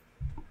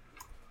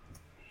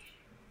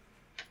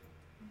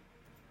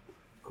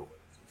 Cool.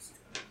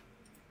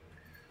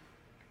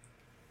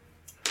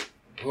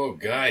 Oh,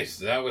 guys,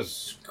 that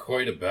was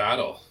quite a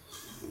battle.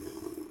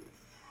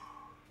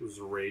 As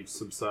the rage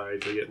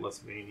subsides, I get less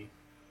veiny.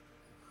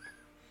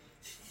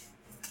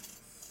 I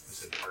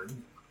said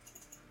pardon.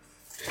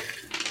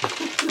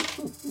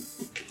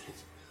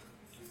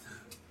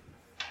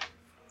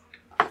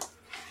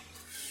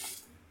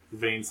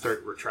 veins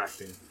start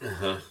retracting.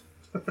 Uh-huh.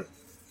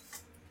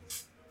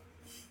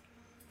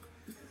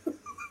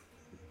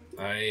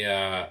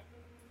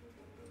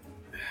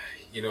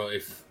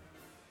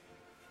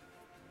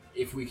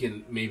 If we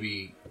can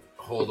maybe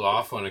hold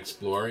off on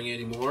exploring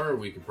anymore,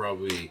 we could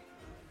probably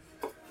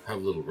have a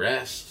little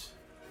rest.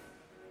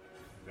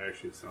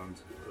 Actually,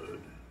 sounds good.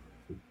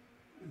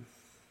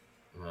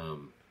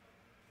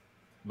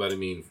 But I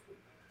mean,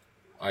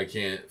 I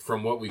can't.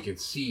 From what we can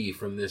see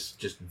from this,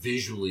 just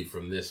visually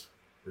from this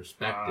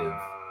perspective.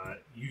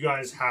 You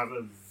guys have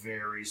a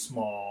very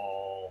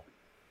small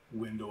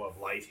window of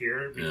light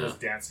here because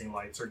dancing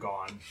lights are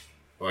gone.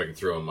 Oh, I can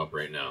throw them up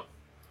right now.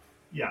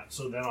 Yeah,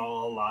 so then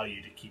I'll allow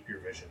you to keep your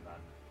vision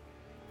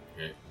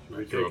then. Okay. Should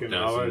we throw take up an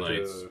dancing hour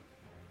lights.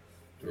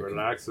 to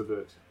relax a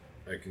bit?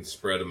 I can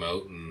spread them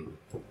out and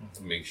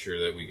make sure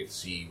that we can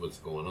see what's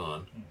going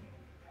on.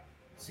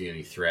 See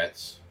any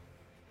threats.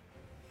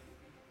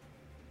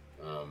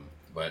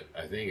 But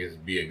I think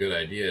it'd be a good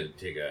idea to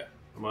take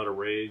I'm out of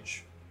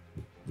rage.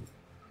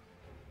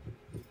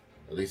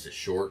 at least a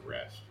short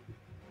rest.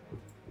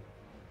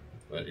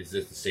 But is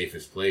this the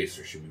safest place,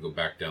 or should we go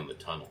back down the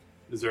tunnel?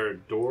 Is there a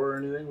door or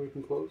anything we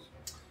can close?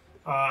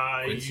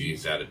 Quincy,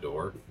 is that a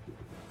door?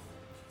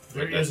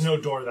 There is no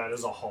door. That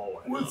is a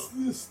hallway. What's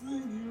this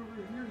thing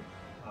over here?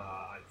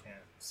 I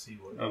can't see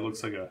what. That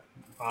looks like a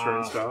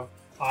turnstile.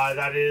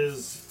 That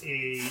is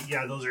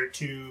those are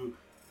two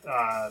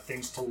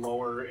things to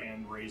lower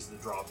and raise the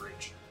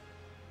drawbridge,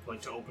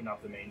 like to open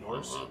up the main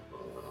doors.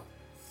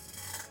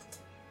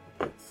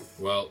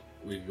 Well,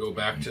 we can go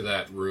back to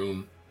that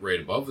room right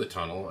above the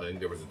tunnel. I think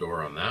there was a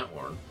door on that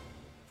one.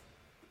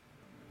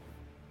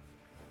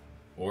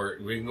 Or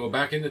we can go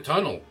back in the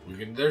tunnel.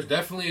 There's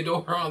definitely a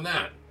door on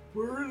that.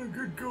 We're in a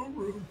good goat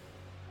room.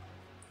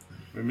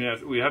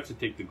 We have to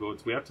take the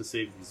goats. We have to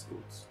save these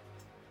goats.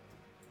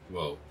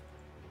 Well,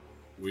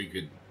 we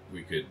could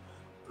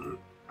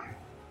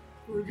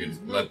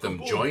let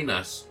them join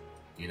us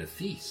in a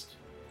feast.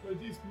 Are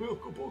these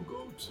milkable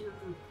goats or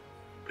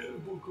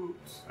edible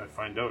goats? I'd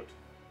find out.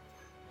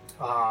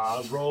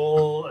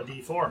 Roll a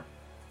d4.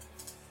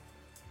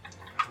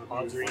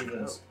 Odds or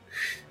evens.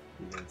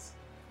 That's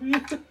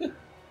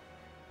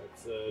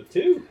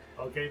 2.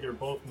 Okay, they're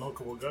both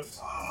milkable goats.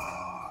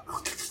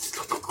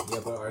 Yeah,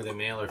 but are they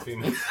male or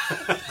female?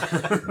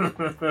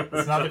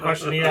 It's not the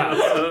question he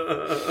asked.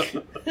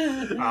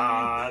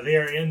 They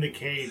are in the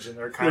cage and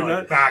they're kind of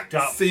like backed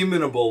up.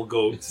 Semenable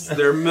goats.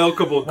 They're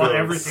milkable goats. Well,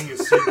 everything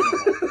is semenable.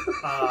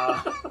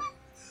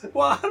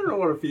 Well, I don't know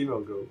what a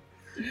female goat.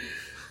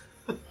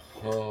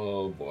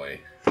 Oh boy.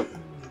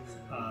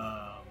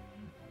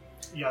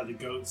 Yeah, the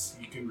goats,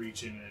 you can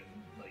reach in and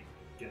like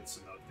get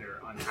some out there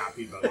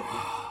unhappy about it.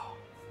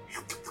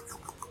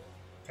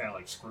 Kind of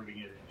like squirting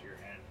it into your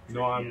hand.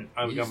 No, I'm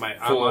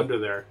full. under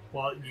there.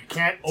 Well, you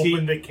can't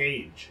open the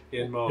cage.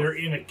 In mode. They're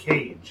in a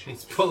cage.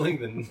 He's pulling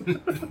the...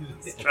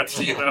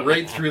 Stretching it out.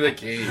 Right through the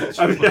cage.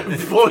 I'm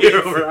fully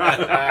over.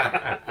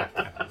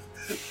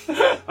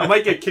 I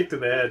might get kicked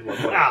in the head one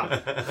day.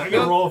 I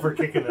can roll for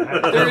kicking the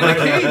head. They're in a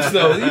cage,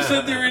 though. You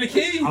said they were in a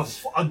cage.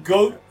 A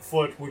goat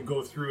foot would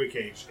go through a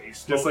cage. A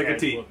Just like a head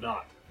T. would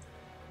not.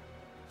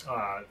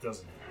 It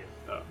doesn't.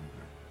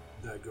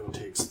 That goat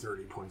takes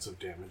 30 points of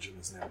damage and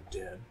is now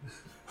dead.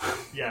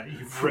 Yeah,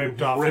 you've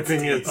ripped off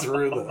ripping it its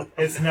through the...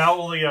 It's now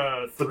only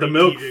a But the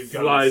milk three-teated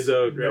goat. flies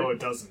out, right? No, it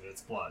doesn't.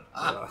 It's blood.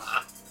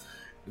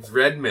 It's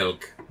red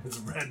milk. It's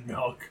red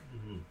milk.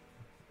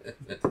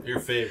 Your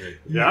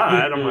favorite. Yeah,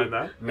 I don't mind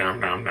that. Nom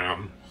nom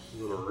nom.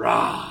 A little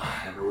raw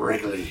and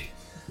wriggly.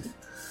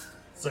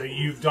 So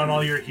you've done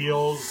all your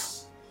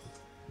heals.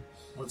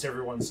 What's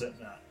everyone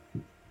sitting at?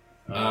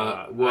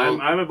 Well,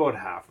 I'm about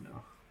half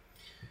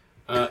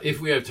now. if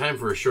we have time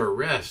for a short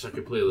rest, I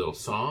could play a little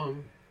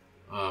song,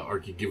 or I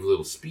could give a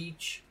little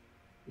speech.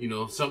 You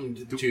know, something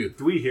to.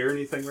 Do we hear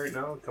anything right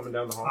now coming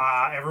down the hall?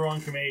 Everyone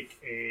can make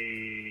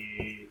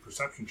a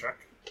perception check.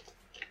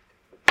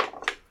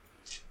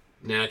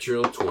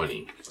 Natural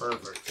 20.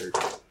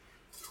 Perfect.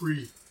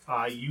 3.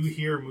 You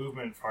hear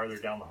movement farther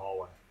down the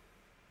hallway.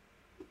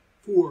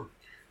 4.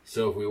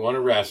 So if we want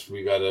to rest,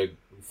 we gotta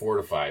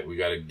fortify. We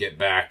gotta get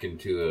back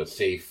into a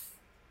safe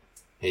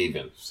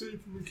haven. Safe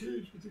in the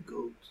cage with the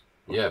goats.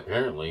 Yeah,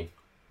 apparently,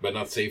 but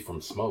not safe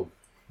from smoke.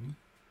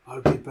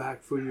 I'll be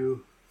back for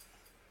you.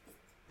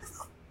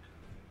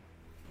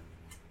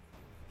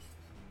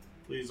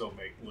 Please don't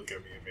look at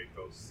me and make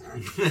those.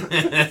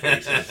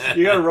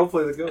 You gotta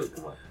roleplay the goat.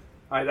 Come on.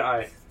 Eye to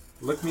eye.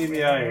 Look me in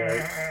the eye,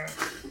 Eric.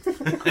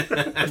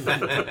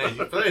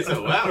 You play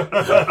so well.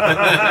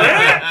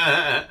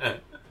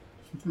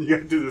 You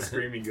gotta do the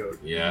screaming goat.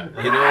 Yeah,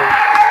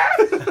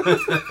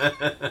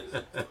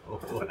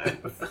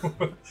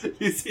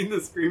 You seen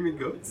the screaming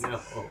goats? No.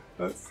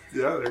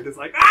 They're just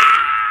like,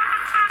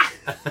 ah!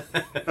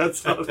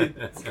 That's how they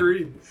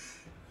scream.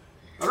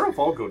 I don't know if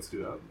all goats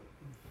do that.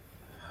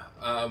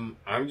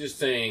 I'm just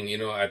saying,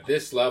 at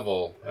this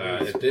level,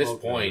 at this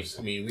point,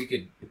 I mean,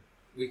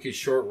 we could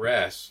short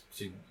rest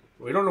to.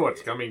 We don't know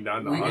what's coming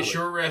down the We hallway. could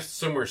short rest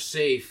somewhere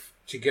safe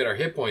to get our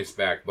hit points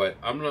back, but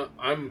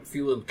I'm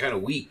feeling kind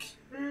of weak.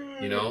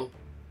 You know,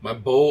 my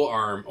bow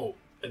arm. Oh,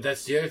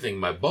 that's the other thing.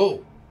 My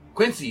bow.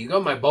 Quincy, you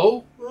got my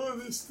bow? Oh,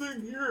 this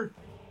thing here.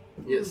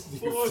 Yes,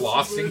 you're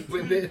flossing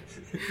with it.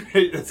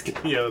 That's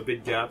gonna be a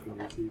big gap in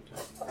your teeth.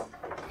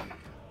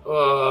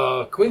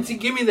 Quincy,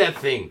 give me that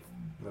thing.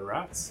 The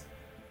rats.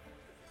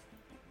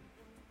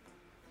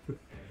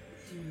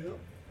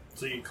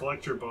 So you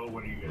collect your bow.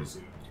 What do you guys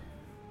do?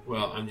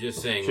 Well, I'm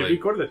just saying, Should like, we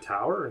go to the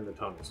tower or in the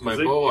tunnels? 'Cause my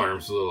they- bow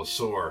arm's a little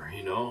sore,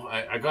 you know?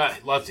 I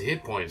got lots of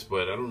hit points,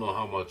 but I don't know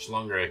how much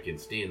longer I can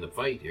stay in the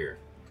fight here.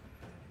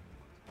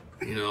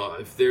 You know,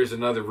 if there's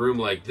another room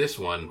like this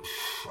one,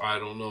 I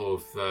don't know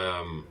if,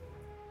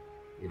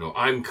 you know,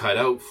 I'm cut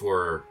out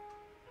for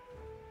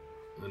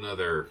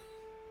another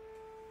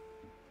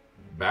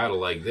battle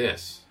like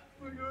this.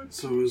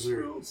 So is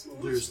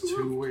there's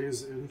two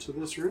ways into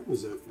this room?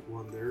 Is it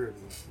one there and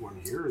one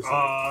here? Is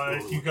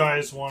If you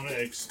guys want to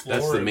explore,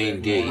 That's the main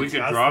it, gate. We could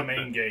that's drop the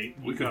main it. gate.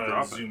 We You could gotta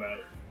drop it. zoom out.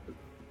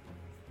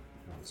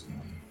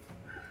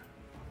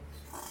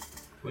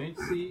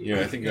 Quincy. Yeah,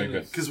 I think I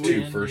got Because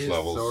two we- first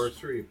levels.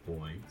 Sorcery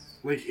points.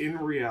 like in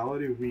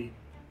reality,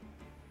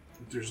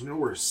 there's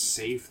nowhere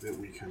safe that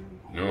we can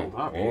No. hold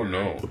up. Oh, here,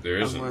 no, right? there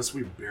isn't. Unless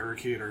we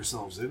barricade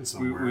ourselves in we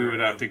somewhere. would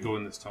have to go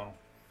in this tunnel.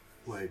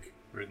 Like,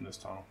 Right in this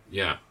tunnel.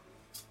 Yeah.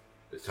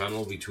 The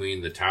tunnel between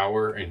the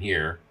tower and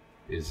here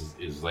is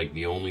like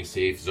the only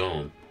safe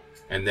zone.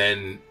 And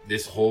then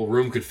this whole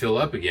room could fill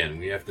up again.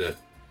 We have to...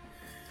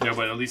 Yeah,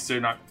 but at least they're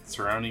not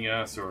surrounding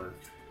us or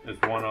it's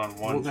one-on-one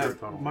well, for a that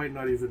tunnel. might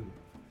not even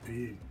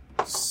be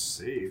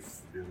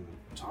safe in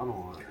the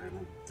tunnel,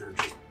 and they're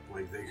just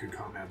like they could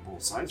come at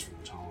both sides from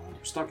the tunnel, and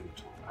they're stuck in the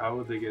tunnel. How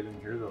would they get in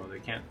here, though? They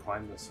can't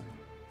climb this thing.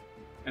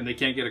 And they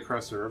can't get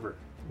across the river.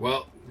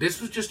 Well,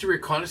 this was just a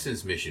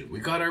reconnaissance mission. We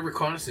got our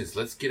reconnaissance.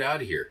 Let's get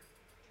out of here.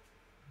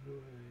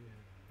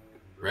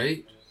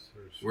 Right?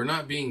 We're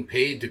not being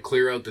paid to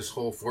clear out this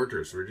whole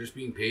fortress. We're just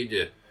being paid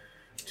to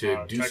do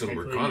some Technically,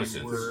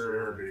 reconnaissance.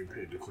 We're being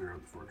paid to clear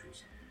out the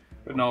fortress.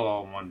 But not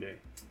all in one day.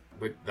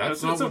 But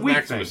that's That's not a what weak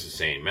Maximus thing. is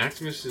saying.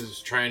 Maximus is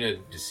trying to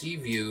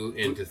deceive you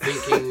into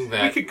thinking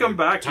that We could come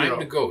back, time you know.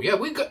 to go. Yeah,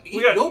 we got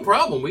got- no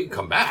problem. We can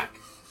come back.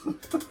 I mean,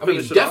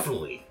 Finish it off.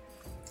 definitely.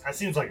 That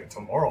seems like a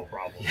tomorrow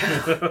problem.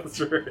 That's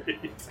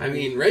right. I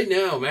mean, right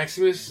now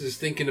Maximus is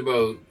thinking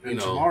about And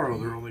tomorrow,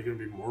 they're only going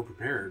to be more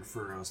prepared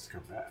for us to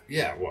come back.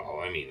 Yeah,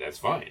 well, I mean that's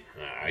fine.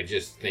 I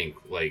just think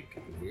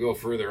like if we go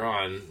further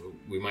on,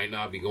 we might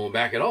not be going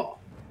back at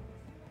all.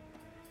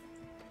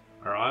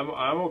 Or I'm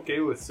okay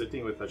with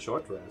sitting with a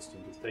short rest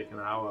and just take an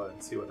hour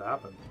and see what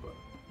happens. But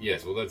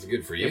Yes, well that's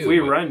good for you. if we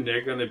but- run,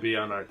 they're going to be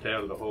on our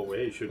tail the whole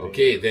way. Shouldn't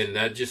Okay, then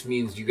that just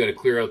means you got to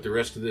clear out the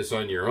rest of this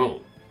on your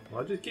own.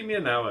 Well, just give me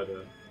an hour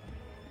to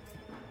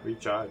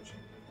recharge.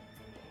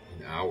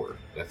 An hour.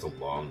 That's a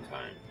long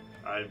time.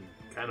 I'm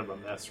kind of a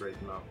mess right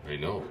now. I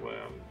know.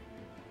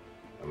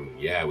 I mean,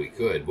 yeah, we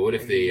could. But what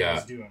if What are you they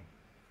guys doing?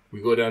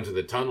 we go down to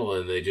the tunnel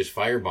and they just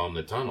firebomb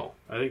the tunnel?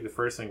 I think the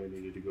first thing we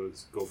needed to go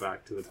is go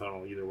back to the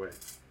tunnel either way.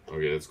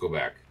 Okay, let's go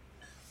back.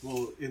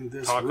 Well, in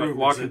this Talk like room,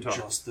 walk is and it talk.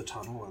 just the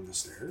tunnel and the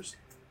stairs?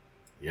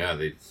 Yeah,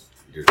 there's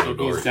So no it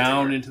goes doors.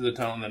 down into the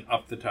tunnel and then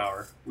up the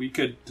tower. We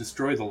could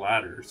destroy the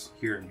ladders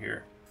here and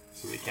here,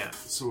 so they can't.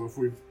 So if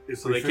we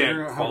So we they figure can't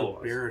out how follow to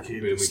us. barricade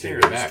Then the we can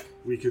stairs, get back.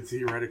 we could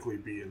theoretically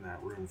be in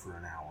that room for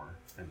an hour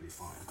and be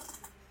fine.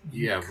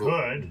 Yeah,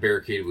 could. but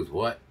barricaded with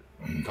what?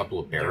 A couple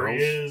of There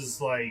barrels. is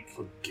like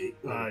A gate,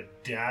 a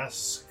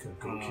desk,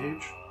 goat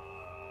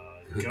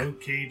cage? goat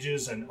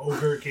cages, an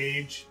ogre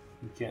cage.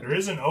 You can't. There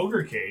is an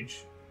ogre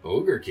cage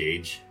Ogre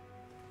cage.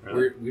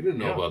 Really? We didn't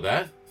know Yeah. about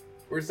that.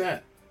 Where's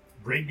that?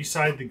 right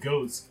beside the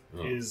goats.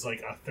 Oh. Is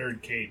like a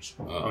third cage.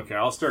 Okay,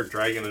 I'll start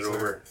dragging it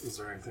over. Is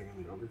there anything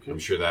in the ogre I'm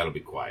cage? sure that'll be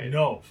quiet.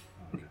 No,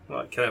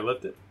 Can I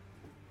lift it?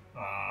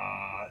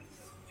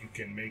 you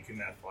can make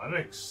an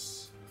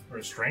athletics or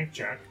a strength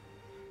check.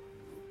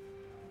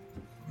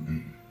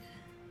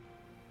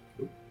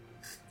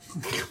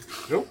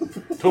 Nope,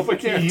 I You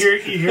can't.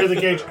 hear the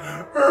cage,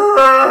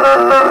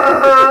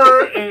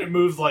 and it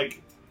moves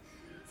like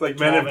It's like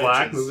Men in 12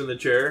 Black inches. moving the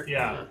chair,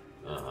 yeah.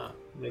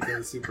 making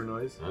a super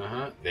noise.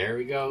 There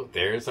we go.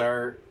 There's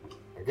our.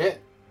 Okay.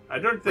 I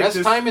don't think Rest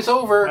this, time is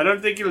over. I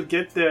don't think you'll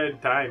get the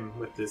time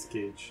with this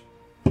cage.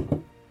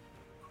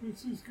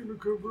 This is going to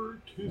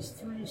convert his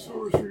 3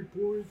 sorcery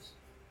points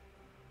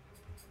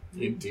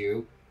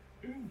Into.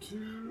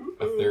 into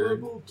A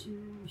third. level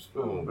 2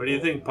 spell. Oh. What do you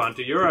think, Ponte?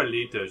 You're our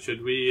Lita.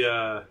 Should we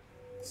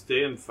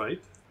stay and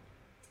fight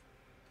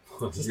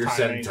Just You're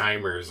setting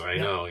timing. timers. I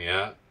Yeah. know.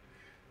 Yeah.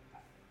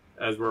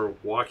 as we're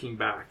walking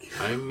back?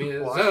 Time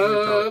is Walking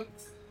the up.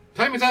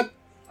 Time is up.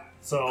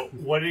 So,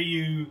 what are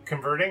you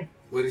converting?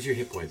 What is your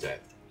hit points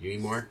at? You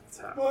need more?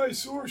 My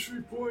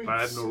sorcery points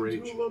I have no rage.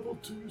 into a level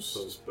 2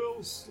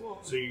 spell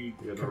slot. So you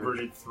You got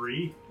converted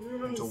 3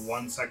 into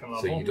 1 second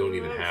level. So you don't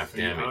even half So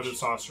you're out of damage.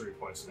 sorcery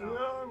points now.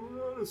 I'm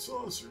out of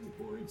sorcery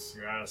points.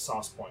 You're out of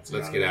sauce points.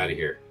 Let's get out of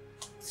here.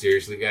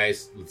 Seriously,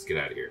 guys, let's get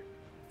out of here.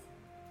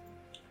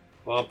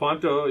 Well,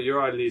 Ponto, you're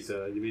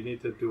Alita. We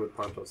need to do what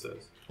Ponto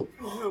says.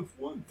 I'll have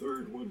 1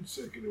 third, 1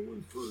 second, and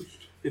 1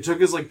 first. It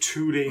took us like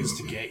 2 days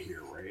to get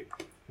here, right?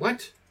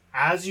 What?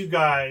 As you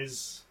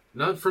guys...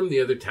 Not from the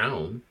other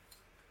town.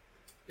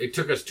 It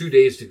took us 2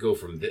 days to go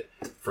from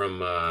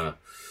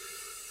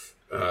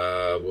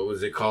what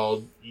was it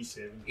called? East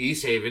Haven.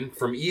 East Haven.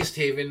 From East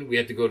Haven, we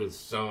had to go to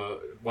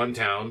one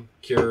town,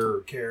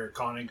 Care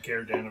Conning,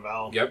 Care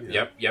Danival.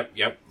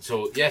 Yep.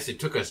 So, yes, it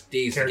took us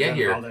days to get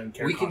here.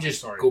 We can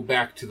just go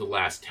back to the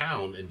last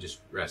town and just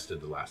rest at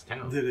the last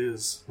town. That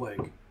is like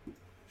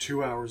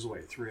 2 hours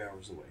away, 3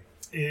 hours away.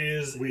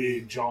 Is a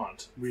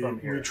jaunt from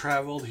here. We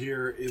traveled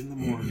here in the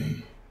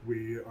morning.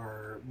 We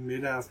are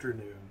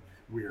mid-afternoon.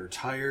 We are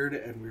tired,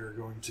 and we are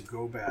going to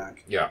go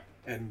back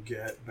and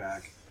get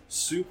back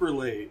super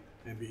late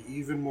and be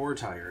even more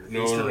tired.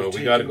 No.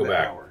 We gotta go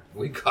back.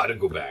 We gotta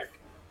go back.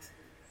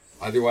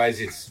 Otherwise,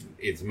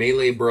 it's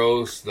Melee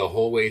Bros the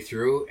whole way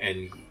through,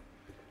 and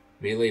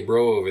Melee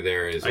Bro over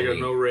there is. I got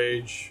no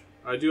rage.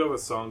 I do have a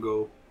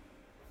Songo,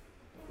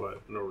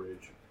 but no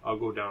rage. I'll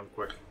go down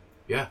quick.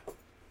 Yeah.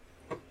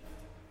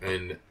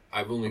 And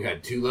I've only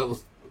got 2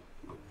 leveled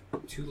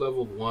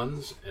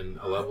 1s and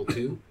a level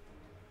 2.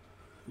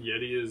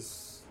 Yeti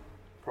is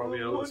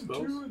probably out of spells.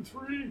 1, 2, and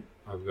 3.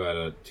 I've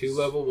got 2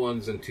 level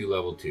 1s and 2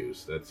 level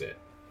 2s. That's it.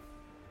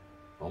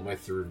 All my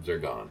thirds are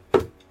gone.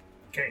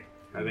 Okay.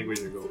 I think we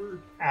should go.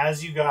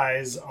 As you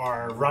guys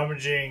are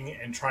rummaging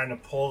and trying to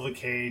pull the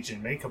cage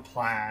and make a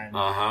plan,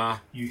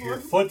 you hear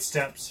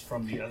footsteps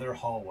from the other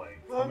hallway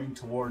coming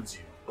towards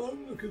you.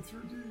 I'm looking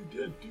through the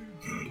dead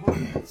dude's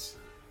pockets.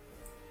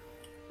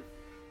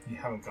 You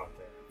haven't got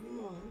there.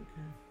 Oh,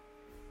 okay.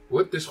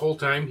 What, this whole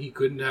time he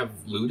couldn't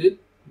have looted?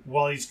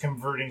 While he's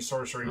converting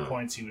sorcery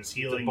points, he was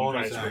healing you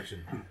guys.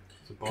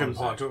 Can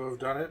Ponto have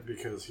done it?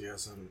 Because he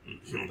hasn't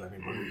healed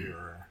anybody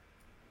or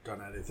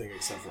done anything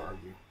except for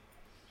argue.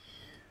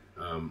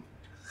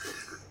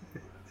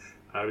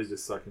 I was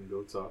just sucking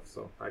goats off,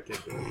 so I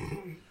can't do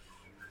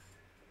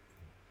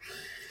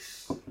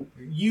it.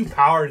 You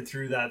powered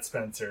through that,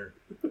 Spencer.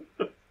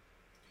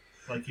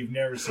 Like you've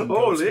never seen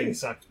goats being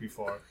sucked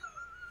before.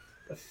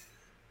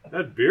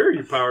 That beer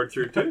you powered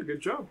through too. Good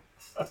job.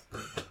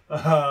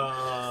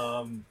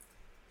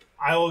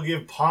 I will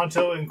give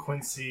Ponto and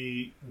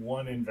Quincy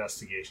 1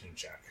 investigation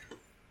check.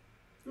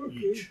 Okay.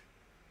 Each.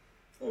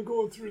 I'm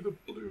going through the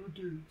blue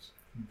dudes.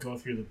 Go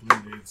through the blue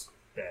dudes'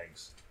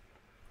 bags.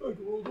 I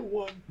rolled a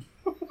 1.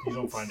 You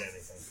don't find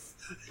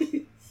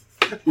anything.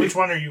 Which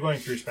one are you going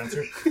through,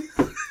 Spencer?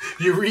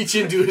 You reach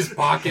into his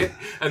pocket,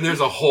 and there's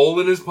a hole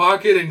in his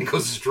pocket, and he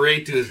goes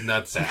straight to his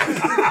nutsack.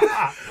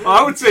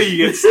 I would say you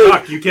get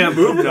stuck. You can't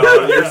move now.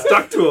 You're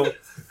stuck to him.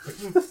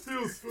 It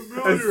feels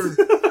familiar.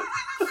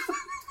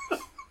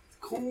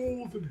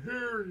 Cold and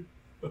hairy.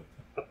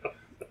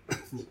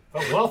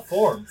 But well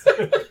formed.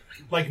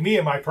 Like me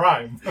in my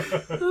prime.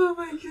 Oh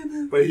my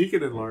goodness. But he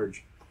can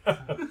enlarge.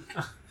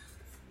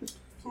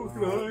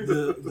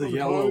 The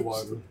yellow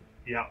one.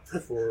 Yeah.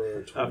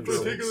 For After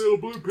take a little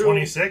blue pill.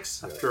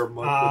 26. After a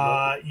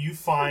month. You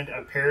find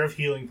a pair of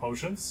healing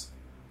potions.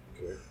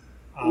 Okay.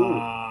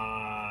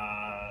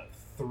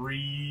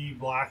 3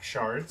 black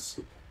shards.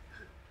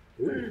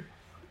 Ooh.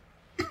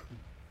 And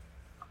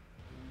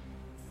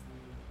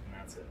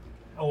that's it.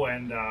 Oh,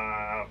 and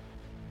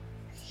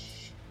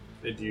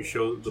Did you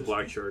show the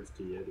black shards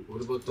to Yeti?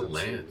 What about the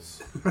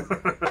lance?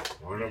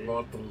 What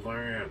about the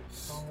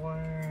lance?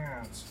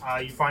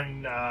 You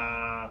find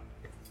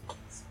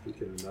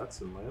Speaking of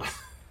nuts and lance.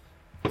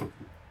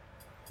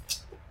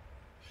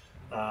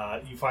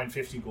 you find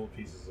 50 gold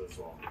pieces as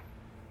well.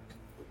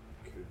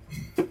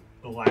 Okay.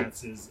 The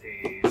lance is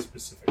a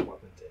specific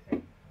weapon to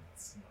him.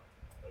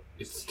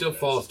 It still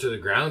falls to the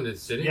ground.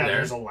 It's sitting there. Yeah,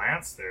 there's a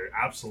lance there.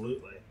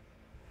 Absolutely.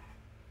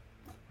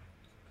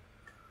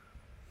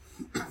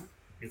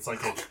 It's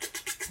like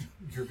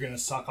you're gonna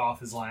suck off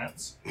his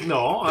lance.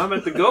 No, I'm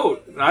at the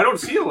goat. I don't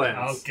see a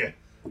lance. Okay.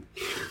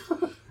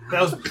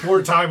 That was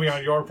poor timing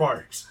on your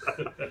part.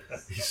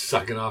 He's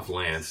sucking off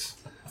lance.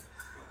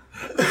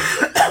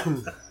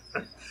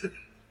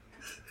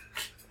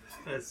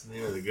 That's the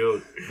name of the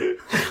goat.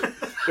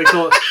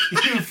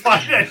 You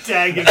find a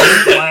tag in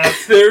his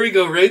lance. There we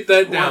go. Write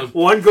that down.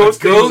 One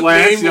goat's named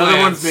Lance, named the other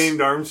Lance. one's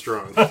named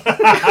Armstrong.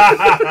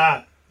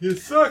 You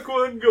suck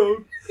one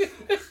goat.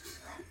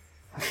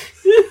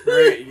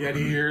 Right,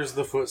 Yeti hears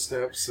the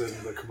footsteps and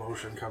the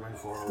commotion coming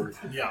forward.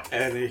 Yeah.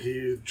 And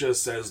he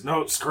just says,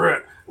 "No, screw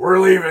it, we're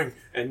leaving."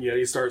 And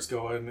Yeti starts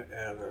going,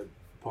 and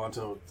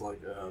Ponto's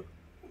like,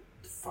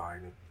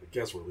 "Fine, I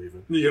guess we're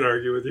leaving." You can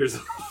argue with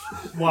yourself.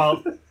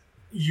 Well,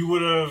 you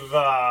would have,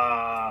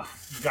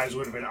 you guys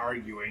would have been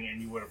arguing, and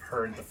you would have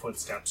heard the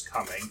footsteps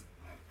coming.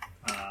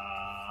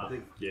 I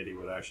think Yeti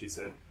would actually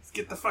said, "Let's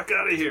get the fuck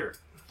out of here."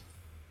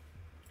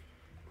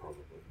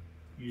 Probably.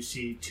 You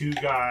see 2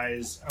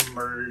 guys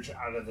emerge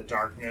out of the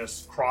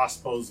darkness,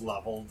 crossbows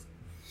leveled.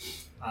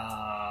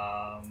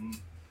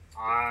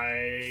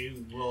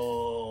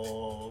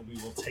 We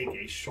will take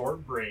a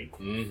short break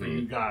for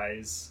you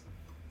guys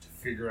to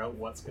figure out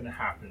what's going to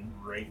happen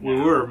right now. We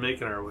were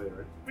making our way,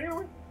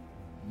 right?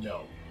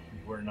 No, you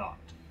were not.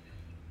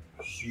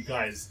 You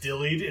guys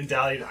dillied and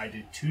dallied. I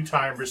did 2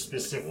 timers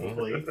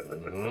specifically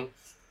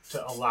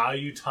to allow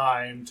you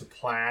time to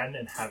plan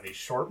and have a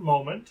short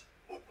moment.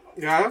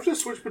 Yeah, I have to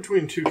switch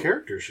between 2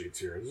 character sheets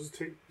here.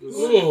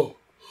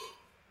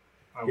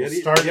 I will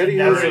start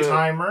another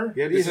timer.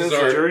 Yeti This has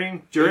is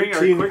during our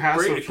quick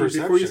passive break, before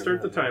you perception.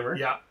 start the timer.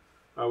 Yeah.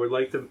 I would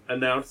like to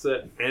announce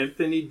that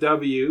Anthony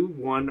W.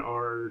 won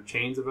our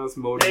Chains of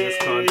Asmodeus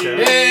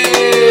contest.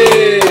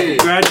 Yay!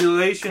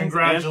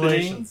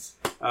 Congratulations.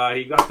 Anthony.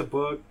 He got the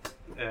book,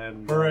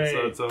 and so Hooray.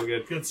 it's all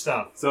good. Good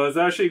stuff. So it's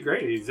actually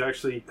great. He's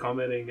actually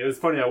commenting. It was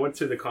funny. I went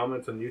through the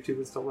comments on YouTube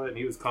and stuff like that, and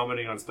he was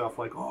commenting on stuff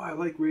like, "Oh, I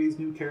like Ray's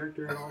new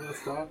character and all that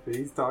stuff." And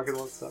he's talking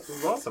about stuff. It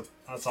was awesome.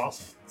 That's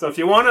awesome. So if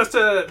you want us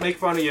to make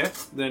fun of you,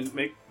 then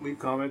leave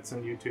comments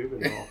on YouTube,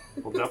 and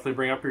we'll definitely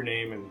bring up your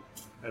name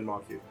and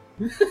mock you.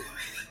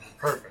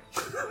 Perfect.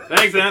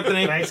 Thanks,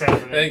 Anthony. Thanks,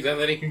 Anthony. Thanks,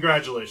 Anthony.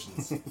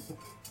 Congratulations.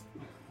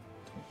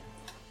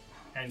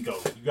 And go.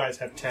 You guys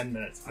have 10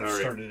 minutes. I've All right.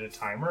 started a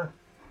timer.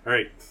 All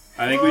right.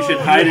 I think we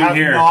should hide in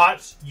here.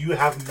 You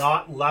have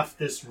not left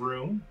this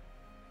room.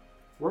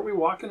 Weren't we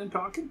walking and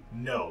talking?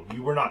 No,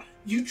 you were not.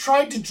 You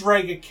tried to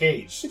drag a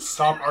cage.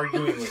 Stop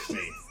arguing with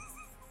me.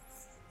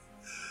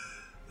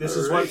 This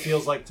is what it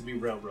feels like to be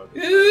railroaded.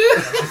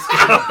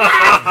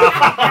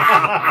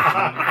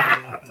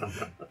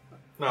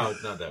 No,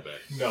 it's not that bad.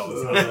 No,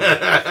 it's not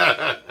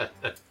that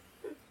bad.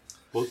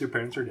 Both your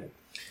parents are dead.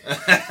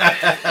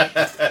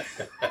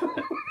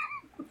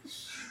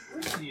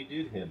 What you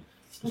did him?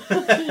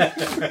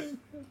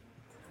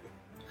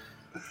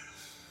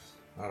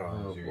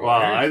 Well,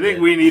 I think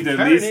we need to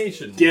at least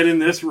Carnation. get in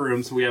this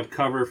room so we have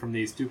cover from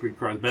these stupid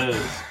crossbows.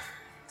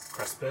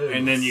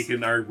 And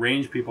then our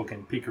range people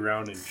can peek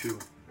around and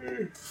shoot.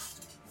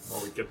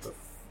 While we get the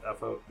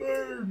F out. I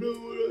don't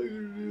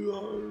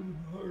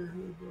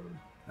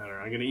know.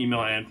 I'm going to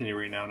email Anthony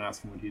right now and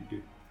ask him what he'd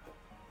do.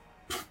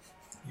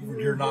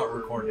 You're not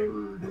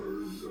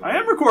recording. I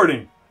am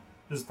recording.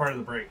 This is part of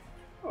the break.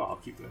 Oh, I'll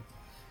keep that.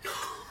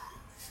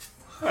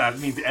 Oh, that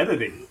means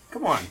editing.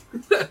 Come on.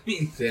 That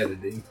means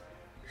editing.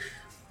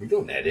 We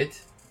don't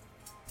edit.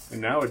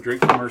 And now a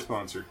drink from our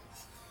sponsor.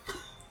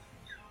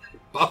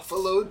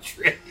 Buffalo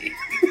Trace.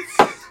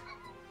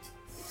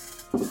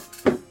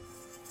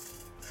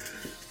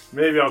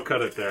 Maybe I'll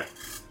cut it there.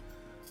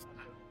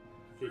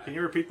 Okay, can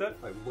you repeat that?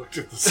 I looked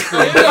at the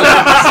screen.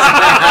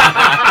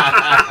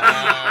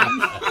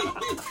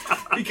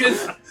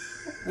 Because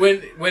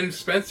when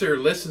Spencer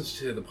listens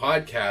to the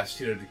podcast,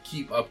 to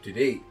keep up to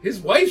date, his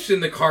wife's in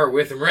the car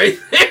with him right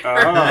there.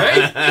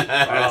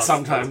 Right?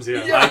 Sometimes,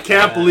 yeah. I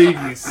can't believe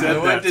you said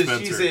that, What did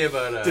Spencer. she say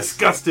about us?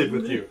 Disgusted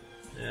with you.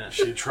 Yeah.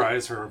 She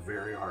tries her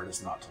very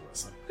hardest not to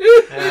listen.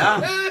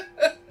 Yeah.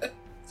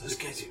 Those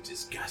guys are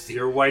disgusting.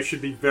 Your wife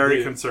should be very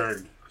Yeah.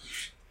 concerned.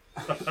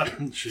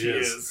 She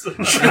is.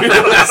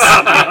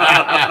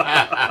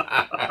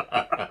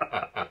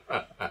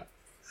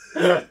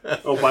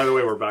 Oh, by the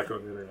way, we're back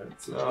on the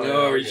internet. So.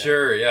 Oh, are you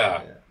sure?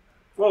 Yeah.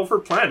 Well, for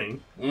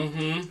planning.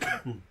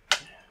 Mm-hmm.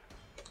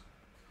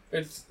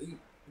 It's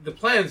the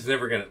plan's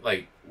never gonna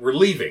we're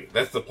leaving.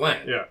 That's the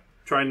plan. Yeah.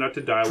 Try not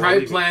to die. Try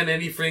to plan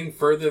anything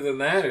further than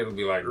that, it'll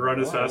be like Run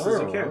as fast as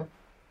you can.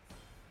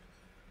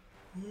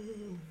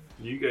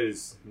 You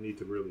guys need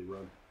to really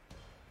run.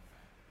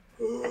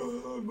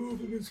 I'm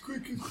moving as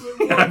quick as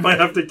I might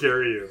have to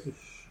carry you.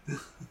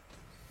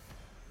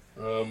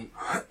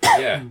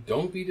 Yeah,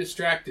 don't be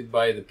distracted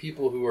by the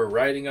people who are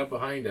riding up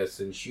behind us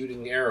and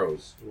shooting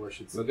arrows. Or I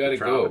should We set gotta the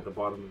trap go. at the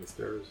bottom of the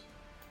stairs.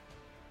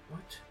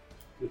 What?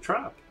 The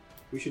trap.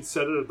 We should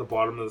set it at the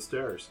bottom of the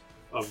stairs.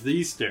 Of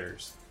these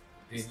stairs.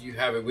 Did you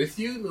have it with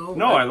you?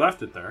 No, I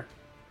left it there.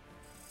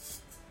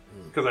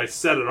 Because I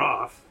set it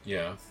off.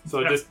 Yeah.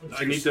 So Yeah,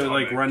 I need to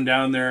run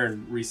down there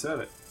and reset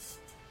it.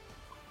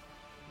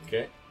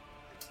 Okay.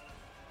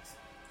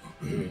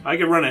 I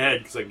can run ahead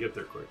because I can get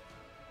there quick.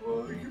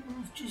 Well, I can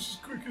move just as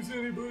quick as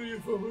anybody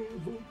if I'm in a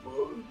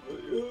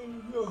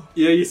football.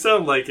 Yeah, you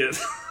sound like it.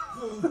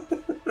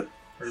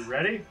 Are you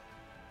ready?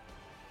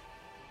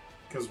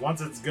 Because once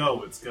it's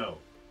go, it's go.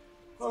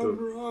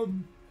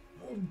 I'm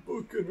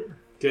booking her.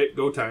 Okay,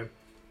 go time.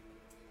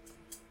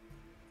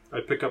 I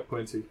pick up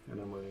Quincy and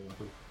I'm running with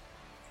him.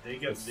 They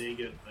get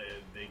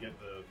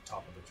the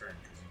top of the turn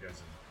because you guys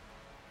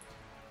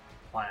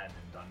have planned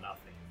and done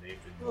nothing. They've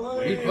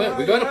been.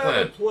 We got a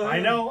plan. I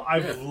know.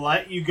 I've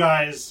let you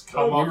guys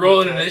come up. You roll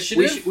with an it.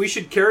 initiative? We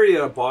should carry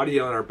a body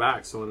on our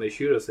back so when they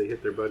shoot us, they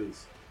hit their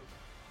buddies.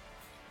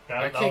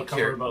 That'll can't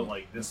cover carry- about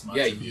this much.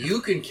 Yeah, of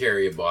you can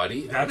carry a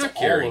body. I'm That's not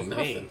all carrying of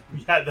nothing.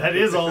 me. Yeah, that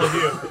is all of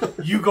you.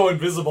 You go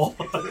invisible.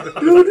 You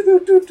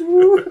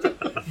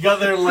got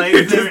their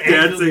legs. Just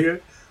dancing.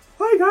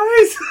 Hi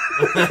guys!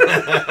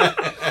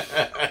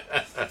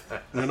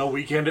 And then a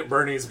weekend at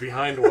Bernie's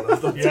behind one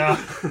of them. Yeah.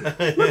 Look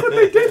what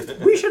they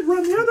did! We should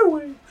run the other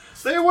way!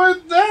 They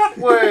went that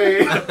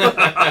way!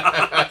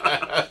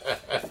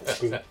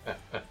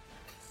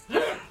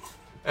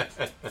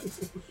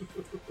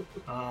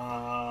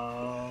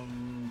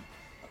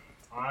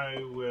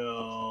 I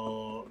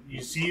will.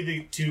 You see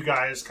the two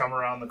guys come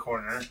around the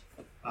corner.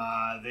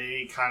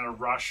 They kind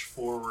of rush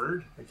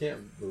forward. I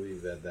can't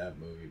believe that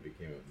movie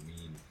became a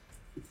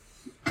meme.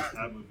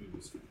 That movie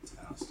was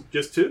fantastic.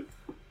 Just two?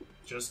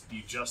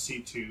 You just see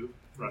two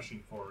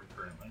rushing forward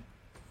currently.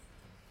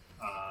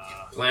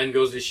 Plan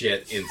goes to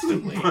shit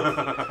instantly.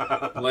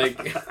 Like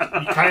You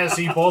kind of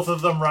see both of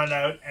them run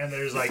out, and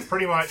there's like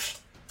pretty much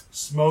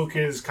Smoke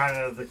is kind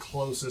of the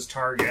closest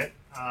target.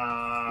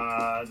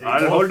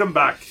 I'll hold them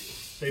back.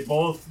 They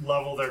both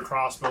level their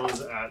crossbows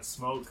at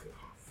Smoke.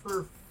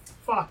 For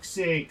fuck's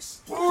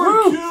sakes.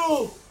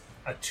 Kill!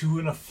 A 2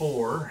 and a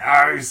 4.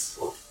 Nice.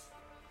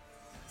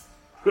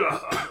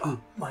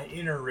 My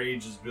inner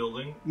rage is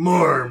building.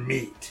 More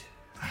meat.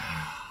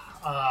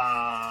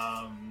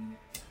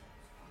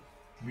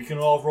 We can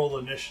all roll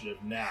initiative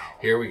now.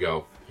 Here we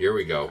go. Here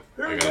we go.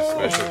 I got a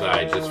special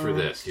die just for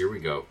this. Here we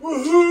go.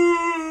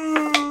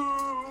 Woohoo!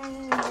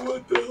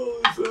 What the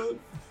hell is that?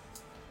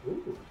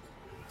 Ooh.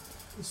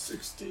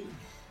 16.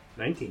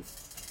 19.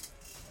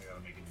 I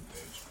gotta make a new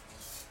page.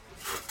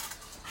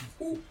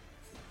 Ooh.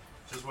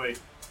 Just wait.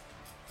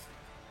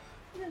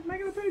 Yeah,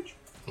 make it a page.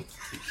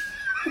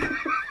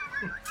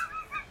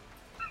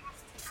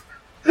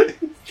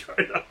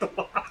 Try not to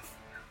laugh.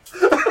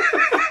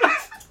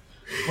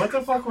 What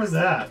the fuck was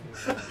that?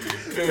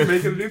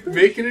 Making a new page.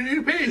 Making a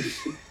new page.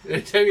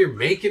 Anytime you're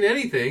making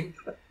anything.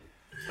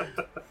 What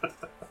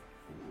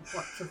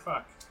the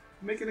fuck?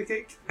 Making a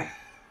cake.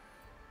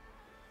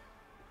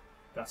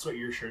 That's what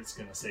your shirt's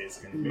gonna say. It's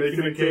gonna be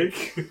Making a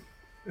cake.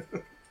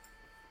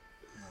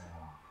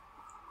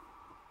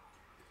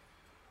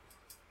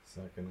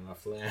 Sucking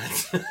off land.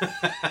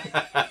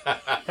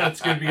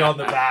 That's gonna be on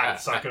the back,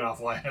 sucking off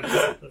land.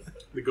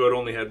 The goat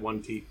only had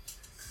one teeth.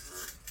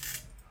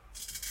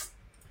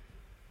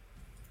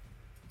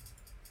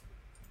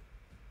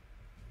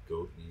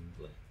 Goat named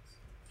Lance.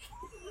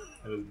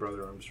 And his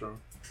brother Armstrong.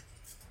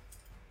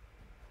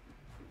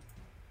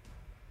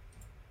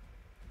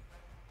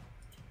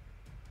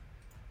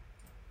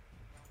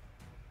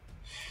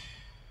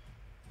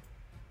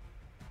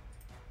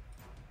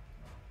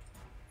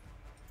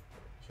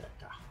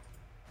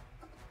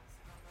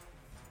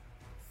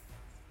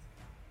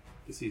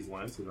 Guess these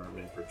lances aren't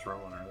made for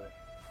throwing, are they?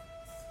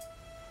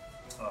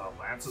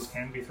 Lances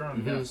can be thrown,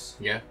 Mm-hmm. yes.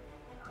 Yeah.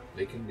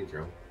 They can be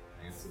thrown.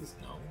 Lances?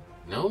 No.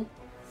 No?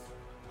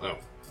 Oh.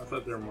 I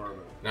thought they were more of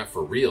a... Not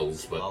for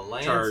reals, but A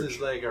lance charge. is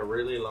like a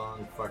really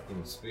long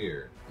fucking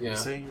spear. You yeah.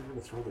 saying you're going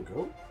to throw the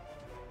goat?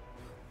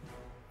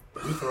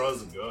 Who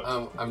throws a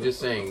goat? I'm just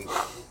saying,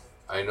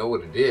 I know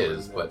what it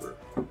is, but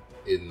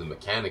in the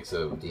mechanics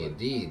of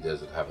D&D,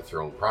 does it have a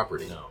thrown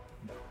property? No.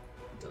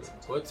 It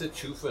doesn't. What's a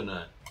chufa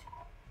nut?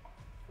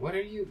 What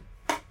are you?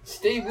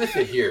 Stay with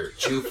it here,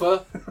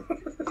 Chufa.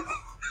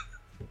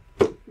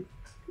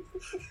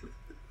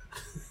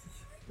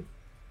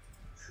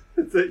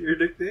 Is that your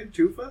nickname,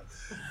 Chufa?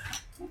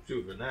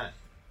 Chufa nut.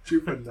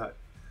 Chufa Nut.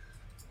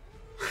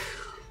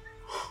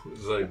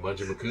 It's like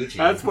Majamakuchi.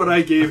 That's what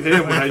I gave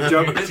him when I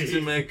jumped.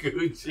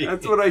 Makuchi.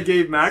 That's what I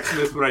gave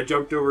Maximus when I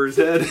jumped over his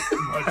head.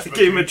 I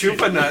gave him a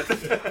Chufa Nut.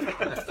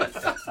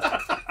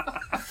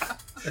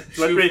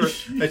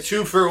 A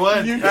chew for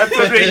one. That's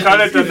what we call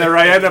it on the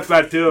Rihanna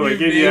Plateau. I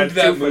gave you a named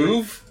that Chufa.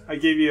 move? I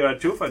gave you a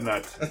Chufa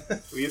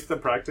Nut. We used to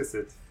practice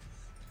it.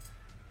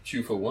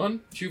 Chufa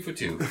 1, Chufa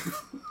 2.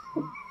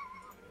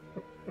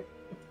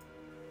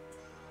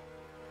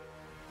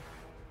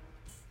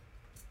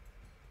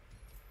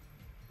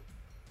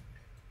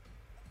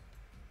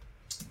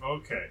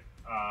 Okay.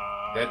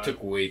 That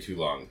took way too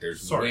long.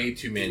 There's Sorry. way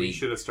too We many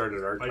should have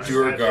started our time.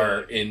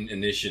 Durgar in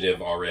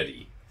initiative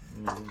already.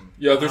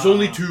 Yeah, there's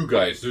only two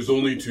guys. There's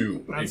only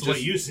two. That's It what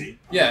just- you see.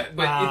 Yeah,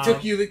 but it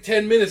took you like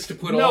 10 minutes to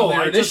put all No,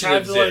 their I just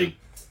had initiatives to in. like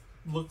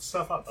look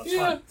stuff up. That's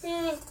Yeah, fine.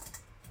 yeah.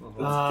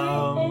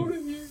 Um,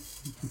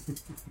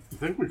 I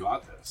think we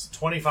got this.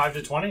 25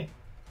 to 20?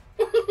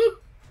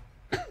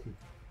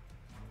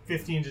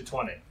 15 to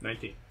 20.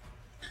 19.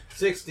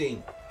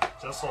 16.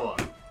 Just hold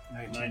on.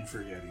 19 for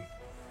Yeti.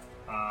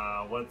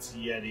 What's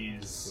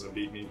Yeti's? Gonna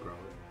beat me,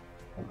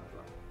 probably.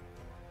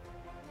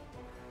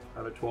 I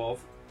have a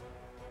 12.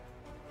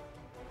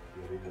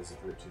 Yeti has a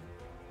 13.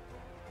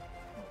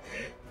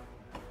 Okay.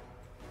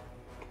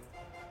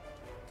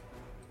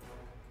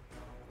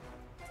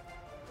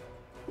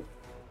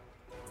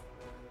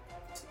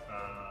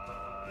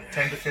 Uh,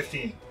 10 to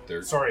 15.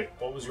 Third. Sorry,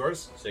 what was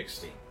yours?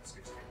 16.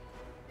 16.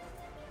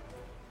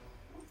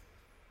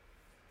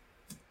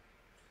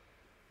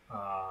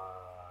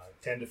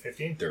 10 to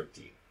 15?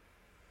 13.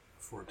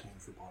 14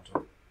 for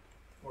Ponto.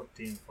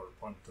 14 for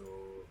Ponto.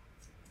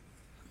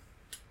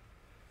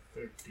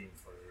 13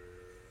 for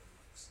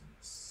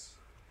Maximus.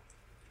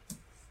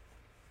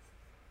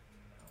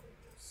 Now we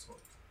will sort.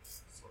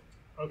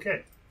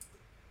 Okay.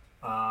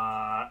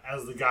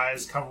 As the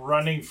guys come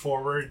running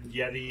forward,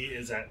 Yeti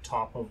is at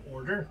top of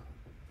order.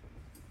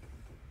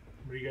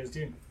 What are you guys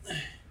doing?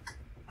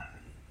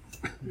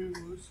 It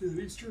was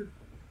Yeti's turn.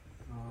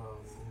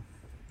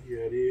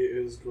 Yeti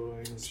is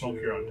going Smoke,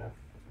 to... you're on deck.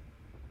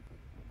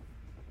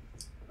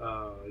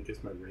 I guess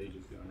my rage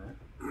is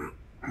gone,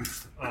 right?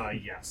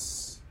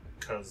 Yes.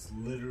 Because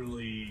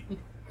literally...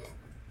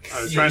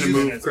 I was trying to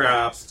move its crap.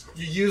 blast.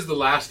 You used the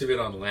last of it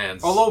on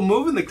Lance. Although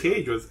moving the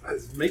cage was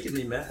making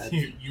me mad.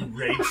 You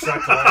rage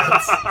suck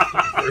Lance.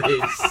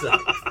 Rage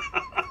suck.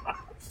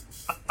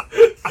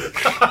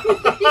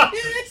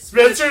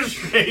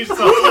 Spencer's rage suck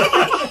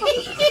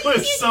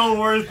was so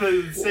worth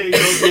it saying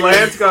those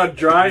Lance got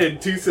dry in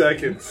 2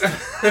 seconds.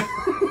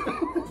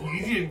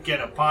 You didn't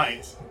get a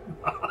pint.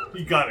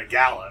 You got a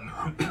gallon.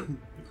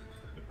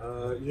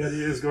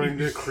 Yeti is going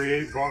to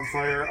create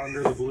bonfire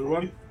under the blue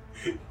one.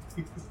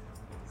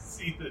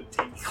 See the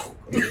teeth.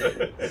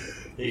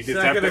 You just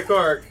Suck have in a to,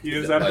 cork.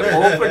 you just have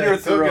to open your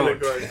throat.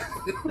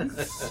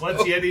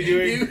 What's Yeti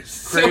doing?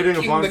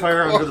 Creating a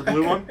bonfire under the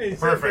blue one.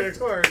 Perfect.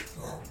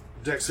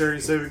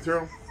 Dexterity saving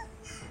throw.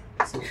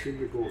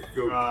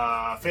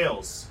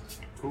 Fails.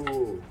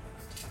 Cool.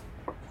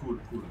 Cool.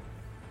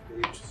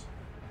 8.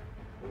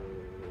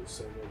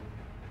 7.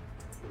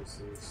 What's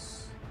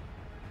this?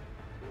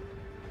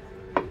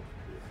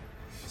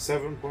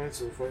 7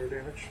 points of fire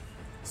damage.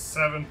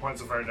 7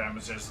 points of fire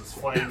damage as this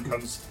flame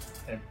comes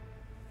and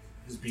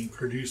is being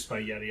produced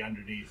by Yeti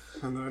underneath.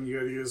 And then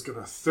Yeti is going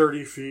to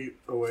 30 feet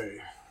away.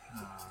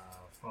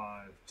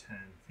 5, 10,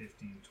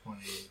 15,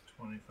 20,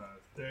 25,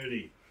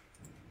 30.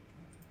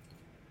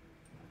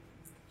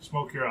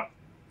 Smoke, you're up.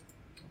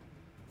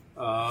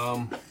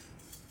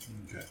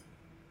 Okay.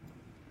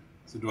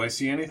 So do I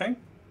see anything?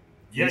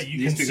 Yeah, These- you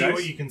these can two see guys?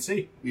 what you can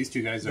see. These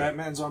two guys are... That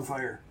man's on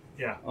fire.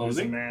 Yeah, Oh, is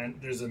he?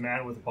 There's a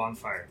man with a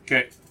bonfire.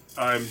 Okay.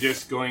 I'm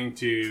just going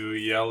to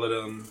yell at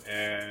him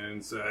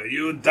and say,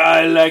 "You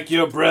die like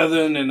your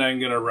brethren," and I'm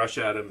going to rush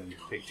at him and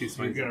take 2 You're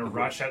swings. gonna at the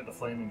rush at the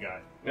flaming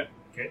guy. Yep.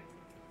 Okay.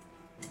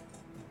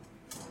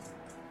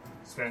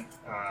 Spent.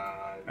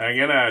 I'm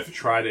going to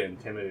try to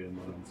intimidate him,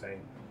 what I'm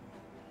saying.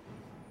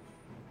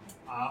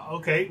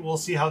 Okay, we'll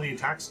see how the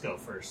attacks go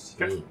first.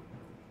 Okay.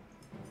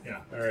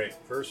 Alright,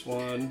 first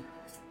one.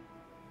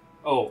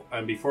 Oh,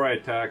 and before I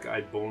attack,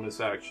 I bonus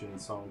action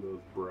Song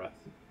Goes Breath.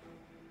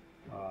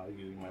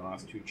 Using my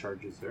last 2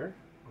 charges there.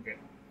 Okay.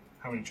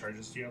 How many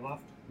charges do you have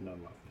left? None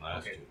left.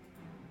 Last Okay. two.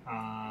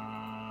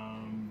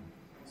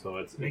 So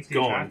it's Make the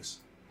going, attacks.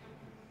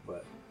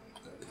 but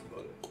that's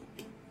about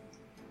it.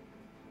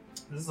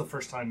 This is the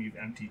first time you've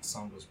emptied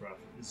Songo's breath,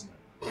 isn't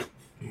it?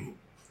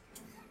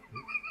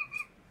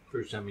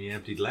 First time he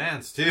emptied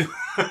Lance, too.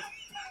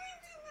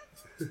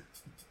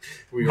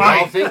 We were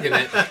all thinking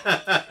it.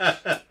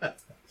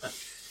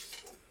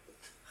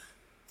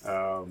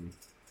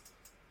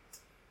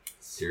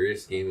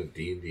 Serious game of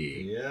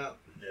D&D. Yeah.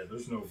 Yeah,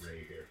 there's no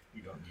Ray here.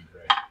 You don't need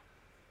Ray.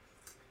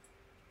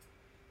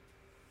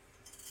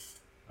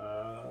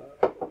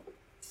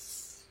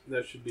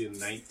 That should be a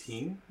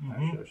 19. Mhm.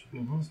 Actually, that should be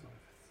a plus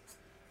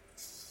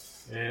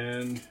 5.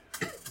 And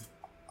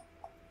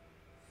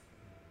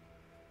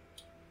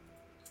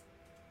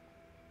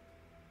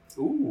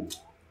ooh,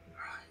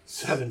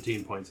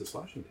 17 points of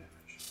slashing damage.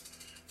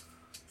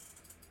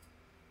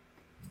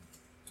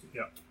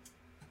 Yep.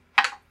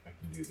 I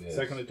can do this.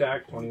 Second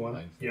attack, 21.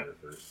 Mine's Yeah. better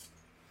first.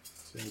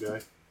 Same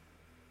guy.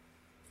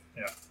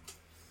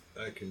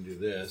 I can do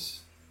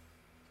this.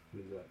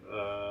 What is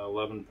that?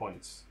 11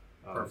 points.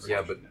 Perfect.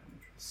 Yeah, but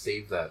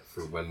save that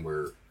for when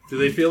we're... do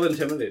they feel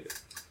intimidated?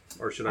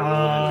 Or should I roll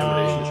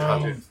an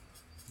intimidation check?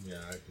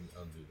 Yeah, I can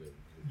undo that.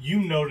 You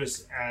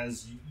notice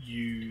as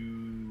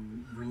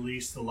you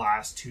release the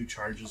last 2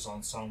 charges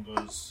on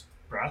Songo's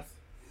breath,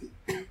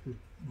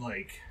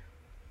 like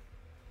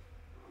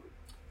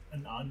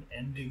an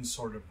unending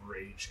sort of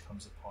rage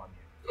comes upon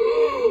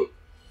you.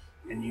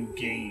 And you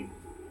gain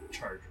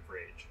charge of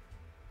rage.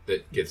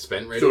 That gets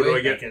spent right So away? do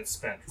I get- That gets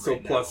spent So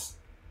right plus...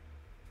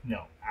 now.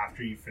 No,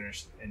 after you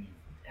finish and you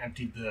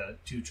emptied the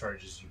 2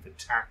 charges, you've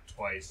attacked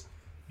twice,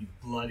 you've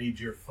bloodied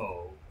your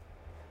foe.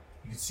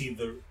 You can see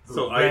the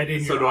red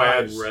in your do I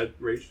add eyes. red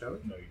rage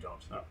damage? No, you don't.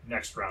 Oh.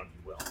 Next round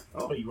you will.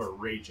 Oh. But you are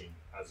raging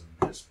as of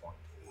this point.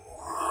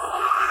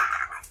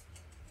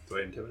 Do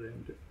I intimidate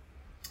him too?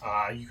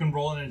 You can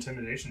roll an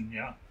intimidation,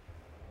 yeah.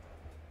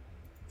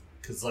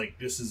 Because, like,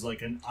 this is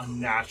like an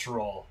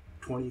unnatural...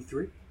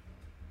 23?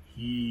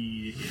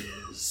 He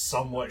is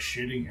somewhat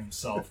shitting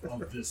himself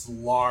of this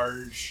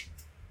large,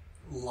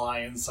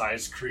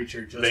 lion-sized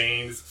creature just...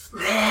 Veins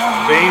roll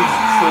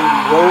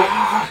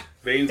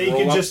You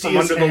can up just from see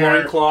his under the hair.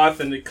 loincloth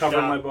and they cover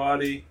Yeah. my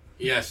body.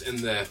 Yes, and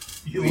the...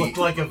 You look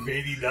like a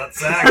baby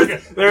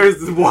nutsack.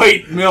 There's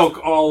white milk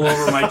all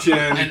over my chin.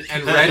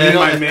 And red And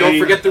my milk. mane. Don't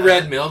forget the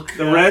red milk.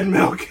 The red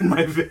milk in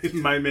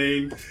my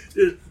mane.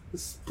 Just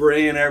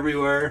spraying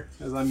everywhere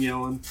as I'm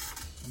yelling.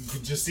 You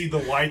can just see the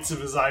whites of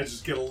his eyes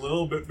just get a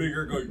little bit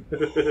bigger going, And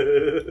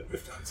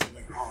 "We've done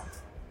something wrong."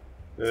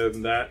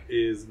 that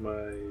is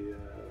my...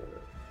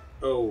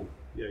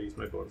 use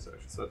my bonus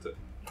action. So that's it.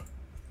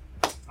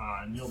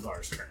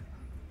 Nildar's turn.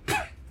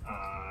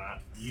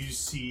 You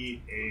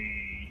see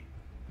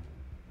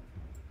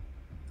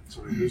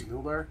Sorry, who's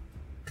Nildar?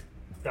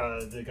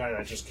 the guy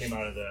that just came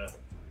out of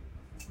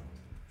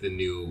The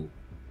new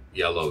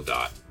yellow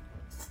dot.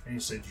 and he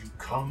said, "You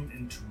come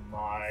into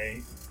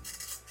my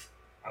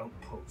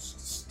outpost.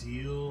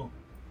 Steal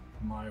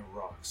my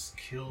rocks.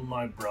 Kill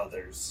my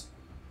brothers.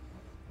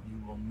 You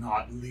will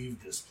not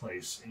leave this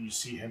place. And you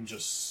see him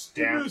just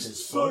stamp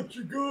his foot. Such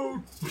a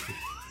goat.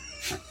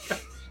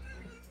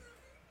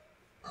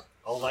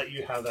 I'll let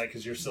you have that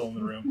because you're still in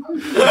the room.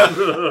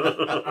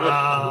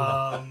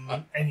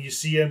 And you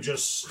see him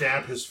just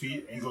stamp his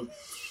feet and go,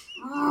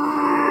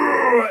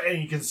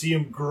 and you can see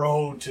him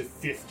grow to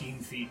 15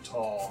 feet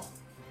tall.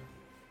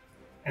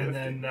 And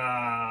then,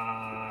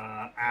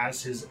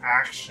 as his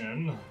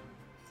action,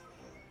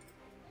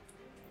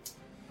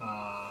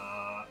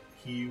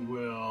 he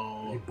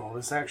will. A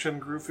bonus action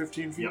grew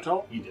 15 feet Yeah,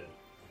 tall? he did.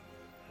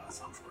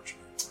 That's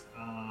unfortunate.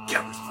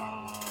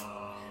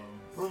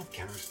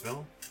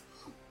 Counterspell.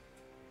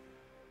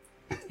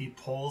 He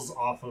pulls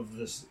off of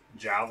this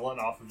javelin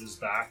off of his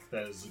back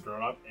that is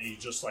grown up, and he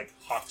just like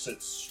hucks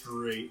it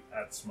straight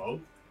at Smoke.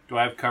 Do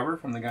I have cover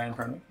from the guy in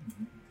front of me?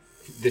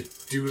 The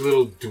two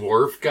little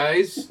dwarf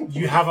guys?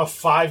 You have a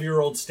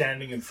 5-year-old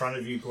standing in front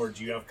of you, Gord.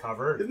 Do you have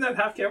cover? Isn't that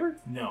half cover?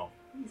 No.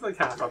 He's like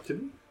half up to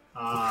me.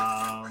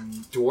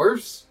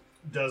 Dwarves?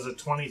 Does a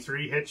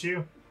 23 hit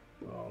you?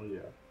 Oh, yeah.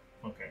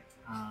 Okay.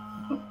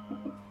 You're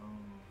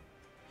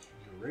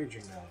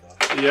raging now, though.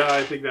 Yeah,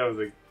 I think that was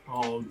a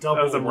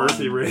Double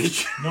mercy one.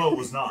 rage. No, it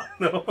was not.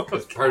 No.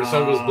 That's part of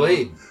Sungo's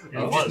blade. It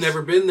You've was. just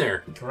never been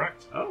there.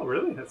 Correct. Oh,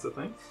 really? That's the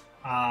thing?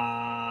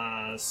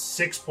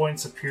 6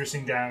 points of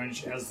piercing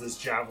damage as this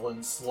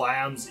javelin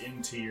slams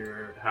into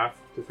your Half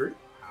to 3?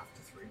 half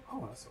to 3.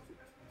 Oh, that's not too Do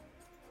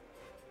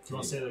you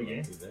want to say that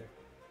again? bad.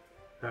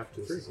 Half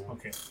to 3.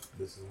 Okay.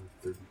 This is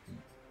 30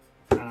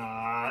 feet.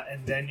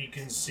 And then you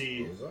can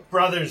see,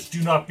 brothers,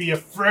 do not be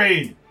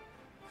afraid.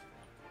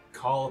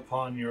 Call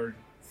upon your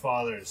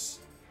fathers.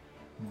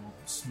 who will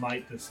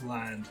smite this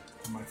land,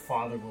 and my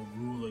father will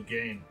rule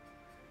again.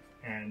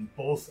 And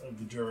both of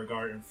the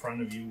Duragard in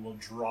front of you will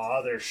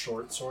draw their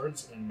short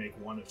swords and make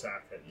one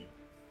attack at you.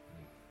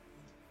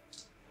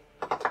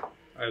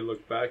 I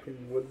look back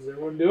and what is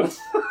everyone doing?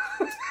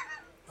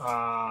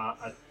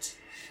 A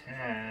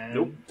 10.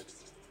 Nope.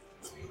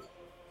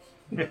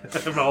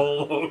 I'm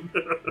all alone.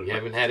 We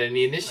haven't had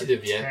any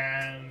initiative yet.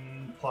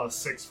 10 plus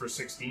 6 for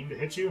 16 to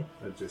hit you.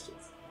 That just is.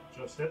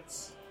 Just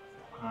hits.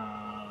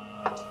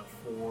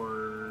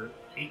 For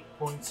 8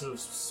 points of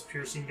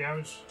piercing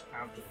damage,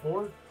 half to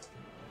 4.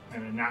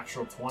 And a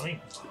natural 20.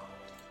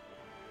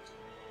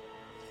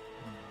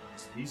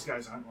 These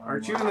guys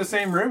Aren't you in the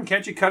same room?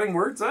 Can't you cutting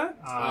words at?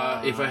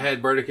 If I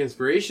had Bardic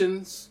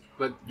Inspirations,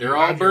 but they're You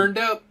all have burned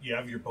up. You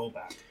have your bow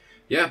back.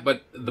 Yeah,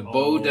 but the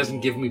bow doesn't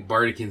give me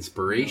Bardic No,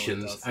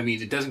 Inspirations. it doesn't. I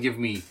mean, it doesn't give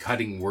me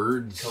cutting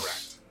words.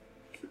 Correct.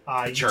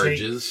 You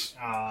Charges. Take,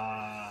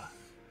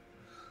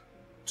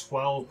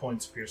 12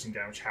 points of piercing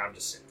damage, half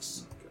to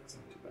 6. Okay, that's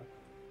not too bad.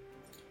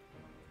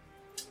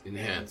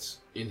 Enhance.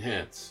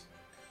 Enhance.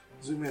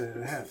 Zoom in and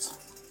enhance.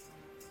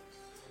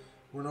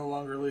 We're no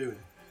longer leaving.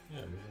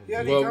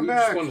 Yeah, Well, come we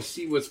back. just want to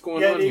see what's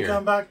going Yeah, on you here.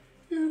 come back.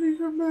 Yeti,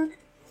 come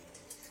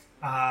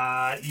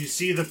back. You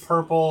see the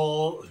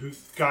purple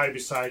guy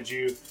beside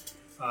you. Is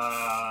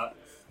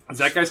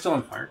that guy still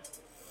on fire?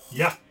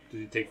 Yeah. Did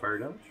he take fire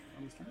damage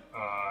on his turn?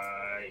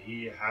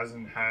 He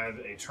hasn't had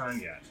a turn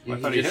yet. Yeah, I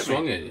thought he he just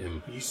hit me. swung at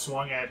him. He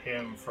swung at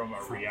him from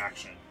a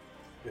reaction.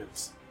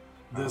 It's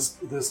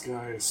this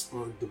guy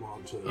spurred them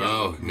on to.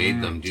 Oh,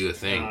 made them do a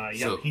thing. Yeah,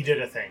 So he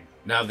did a thing.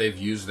 now they've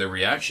used their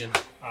reaction.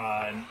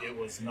 And it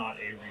was not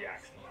a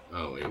reaction.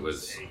 Oh, it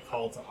was. a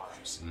call to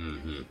arms.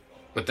 Mm-hmm.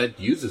 But that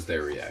uses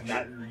their reaction.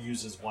 That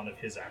uses one of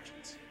his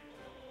actions.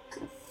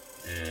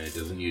 And it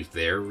doesn't use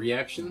their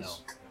reactions? No.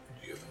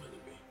 You have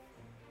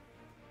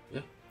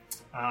another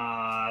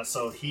bee.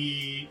 So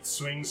he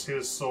swings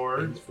his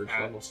sword Thanks for at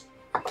trouble.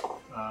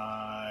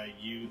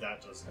 you.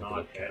 That does I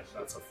not could hit. have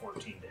That's a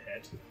 14 to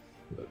hit.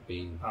 But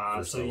being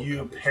So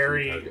you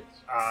parry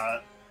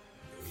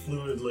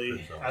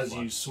fluidly as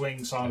you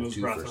swing Songo's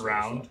breath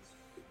around.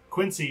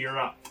 Quincy, you're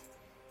up.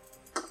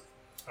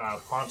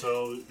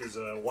 Ponto, there's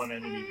one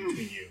enemy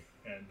between you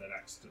and the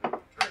next turn.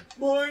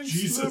 Mine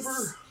Jesus.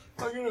 sliver.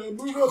 I'm gonna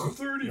move up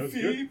 30 That's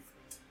feet. good.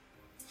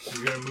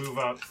 You're going to move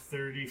up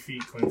 30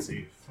 feet,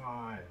 Quincy.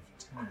 5,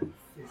 10,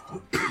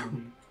 15,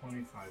 20,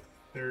 25,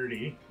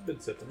 30. Been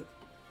sipping it.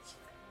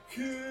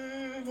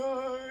 Can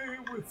I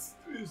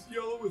is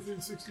yellow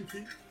within 60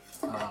 feet?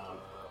 5, 10,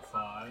 15,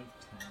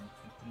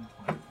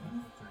 20, 25, 30, 35.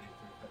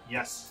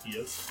 Yes, he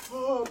is.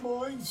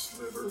 Mine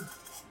sliver.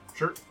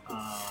 Sure.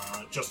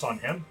 Just on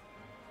him.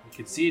 You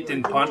could see it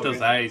in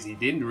Ponto's eyes. He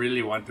didn't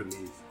really want to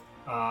leave.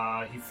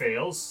 He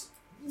fails.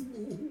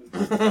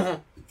 Oh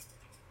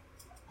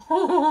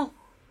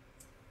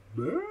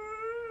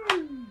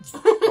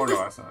no,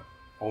 that's not.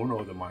 Oh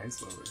no, the mind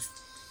sliver.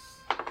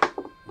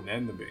 And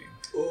then the bane.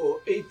 Oh,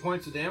 8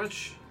 points of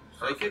damage.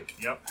 Psychic.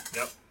 Yep.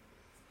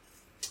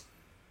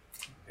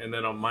 And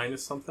then I'll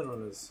minus something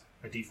on his.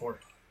 A d4.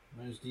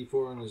 Minus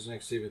D4 on his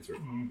next saving throw.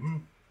 Mm-hmm.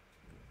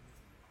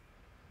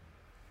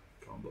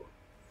 combo.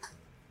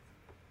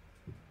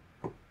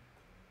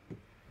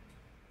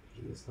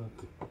 It's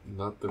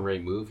not the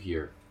right move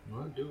here.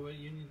 Well, do what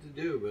you need to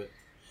do, but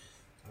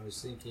I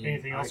was thinking.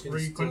 Anything else I can for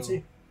you, still-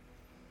 Quincy?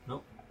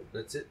 Nope.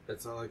 That's it.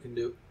 That's all I can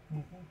do.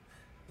 Mm-hmm.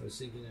 I was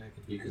thinking I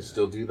could. You do can that.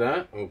 still do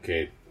that?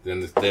 Okay.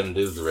 Then it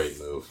is the right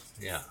move.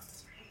 Yeah.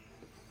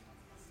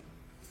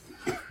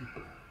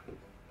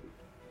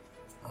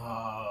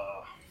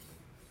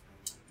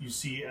 You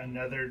see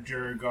another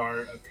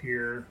Durgar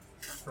appear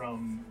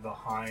from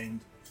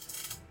behind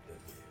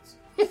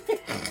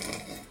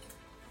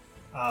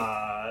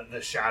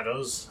the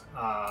shadows,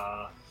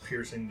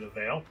 piercing the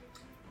veil,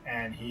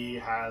 and he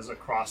has a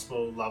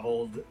crossbow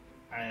leveled,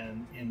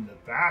 and in the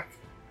back,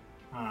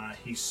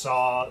 he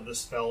saw the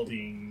spell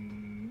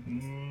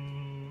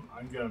being.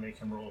 I'm gonna make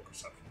him roll a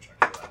perception check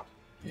for that.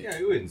 Yeah,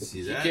 you wouldn't see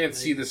You that. can't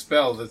see the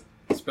spell. The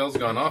spell's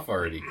gone off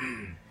already.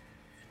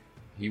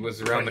 He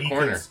was around But the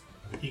corner.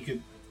 He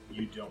could.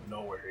 You don't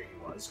know where he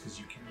was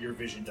because your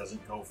vision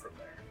doesn't go from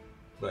there.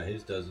 But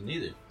his doesn't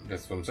either.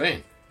 That's what I'm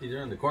saying. He's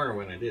around the corner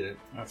when I did it.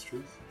 That's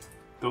true.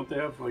 Don't they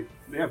have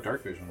they have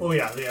dark vision? Oh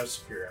yeah, they have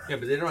superior. Yeah,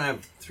 but they don't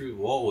have through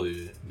wall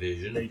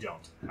vision. They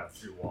don't have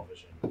through wall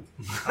vision.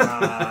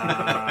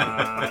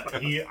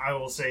 I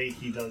will say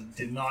he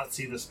did not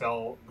see the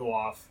spell go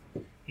off.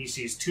 He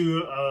sees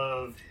two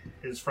of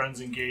his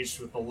friends engaged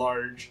with the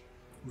large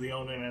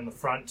Leonin in the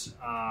front.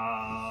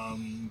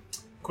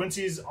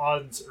 Quincy's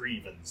odds are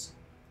evens.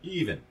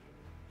 Even.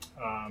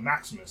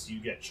 Maximus, you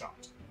get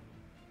shot.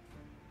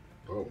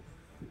 Oh.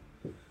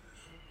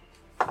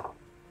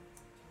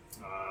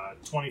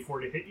 24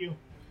 to hit you.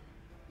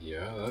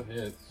 Yeah, that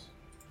hits.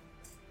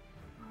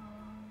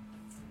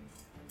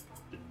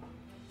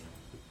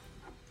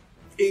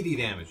 80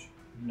 damage.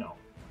 No.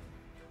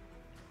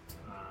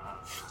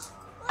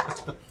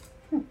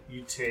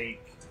 You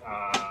take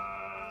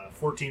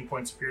 14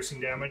 points of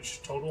piercing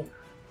damage total.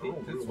 Oh,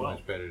 That's real well.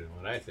 much better than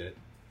what I said.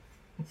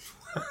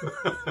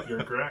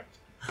 You're correct.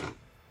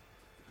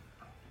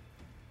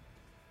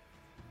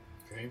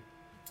 Okay.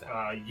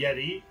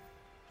 Yeti.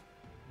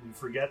 We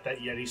forget that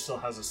Yeti still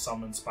has a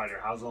summon spider.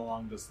 How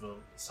long does the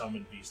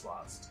summon beast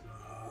last?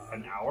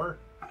 An hour?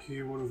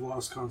 He would have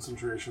lost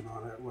concentration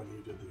on it when he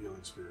did the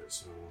healing spirit,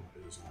 so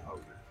it is not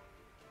okay.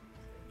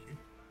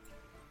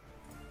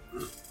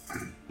 Thank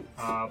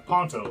you.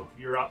 Ponto,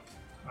 you're up.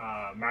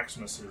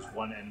 Maximus is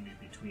one enemy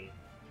between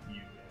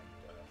you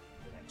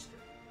and the next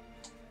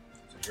turn.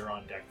 So you're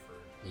on deck for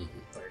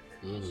third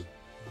turn.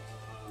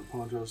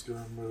 Ponto's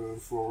gonna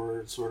move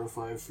forward sort of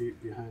 5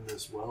 feet behind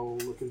this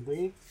well-looking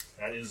thingy.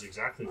 That is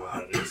exactly what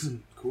that is.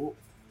 Cool.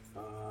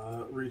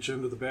 Reach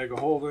into the bag of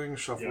holding,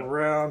 shuffle Yep.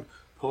 around,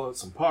 pull out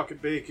some pocket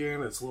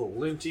bacon. It's a little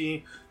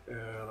linty, and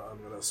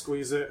I'm gonna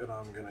squeeze it, and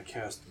I'm gonna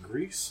cast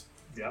grease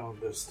Yep. on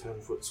this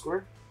 10-foot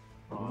square.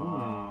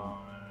 On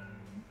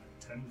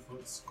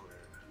 10-foot square.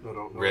 I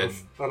don't know. Red,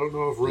 I don't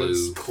know if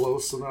red's blue.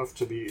 close enough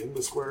to be in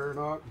the square or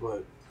not,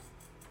 but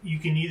You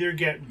can either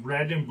get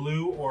red and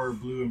blue or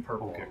blue and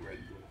purple. Okay, red.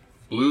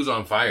 Blue's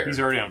on fire. He's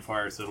already on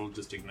fire, so it'll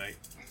just ignite.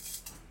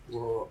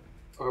 well,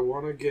 I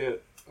want to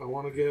get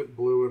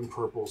blue and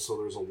purple, so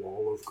there's a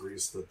wall of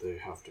grease that they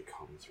have to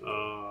come through.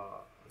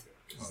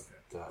 Okay.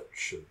 That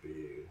should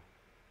be.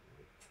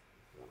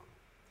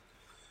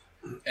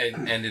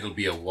 And it'll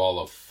be a wall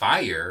of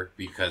fire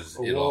because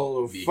A it'll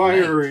wall of be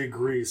fiery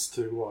grease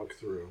to walk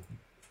through.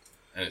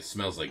 and it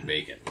smells like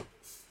bacon.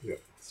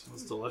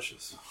 Smells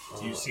delicious.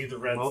 Do you see the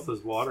red? Mouth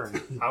is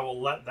watering. I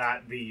will let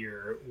that be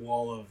your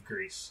wall of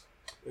grease.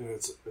 And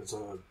it's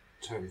a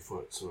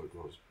 10-foot, so it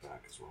goes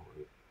back as well,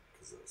 right?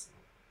 Because that's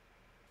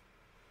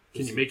not.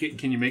 Can you make it?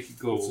 Can you make it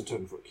go It's a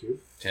 10-foot cube.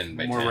 10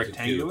 by more 10.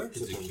 rectangular?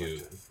 It's a 10 by cube.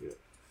 10, yeah.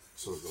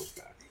 So it goes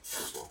back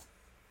as well.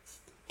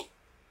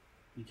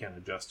 You can't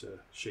adjust a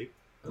shape.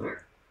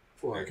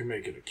 Well, I can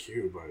make it a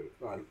cube.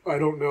 I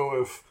don't know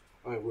if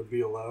I would be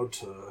allowed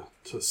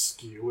to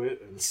skew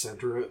it and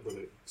center it that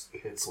it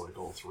hits like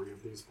all three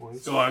of these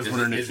points. So I was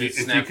wondering Is if it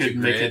you snap to could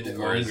make grid it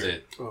or is longer.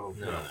 it? Oh,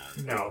 No.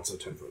 No. it's a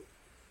 10-foot.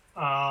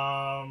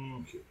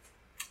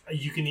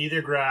 You can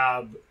either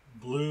grab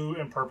blue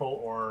and purple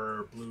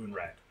or blue and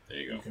red. There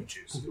you You go. can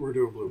choose. We're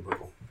doing blue and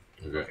purple.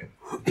 Okay.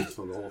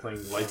 So the whole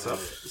thing lights up.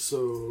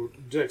 So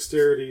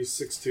dexterity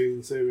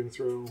 16 saving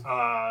throw.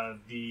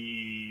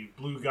 The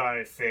blue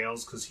guy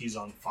fails because he's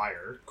on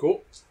fire.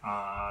 Cool.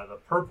 The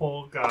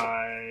purple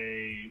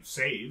guy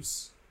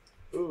saves.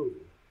 Oh.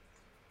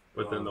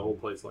 But then the whole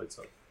place lights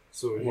up.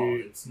 So Well, he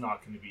it's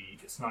not going to be.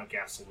 It's not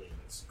gasoline.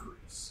 It's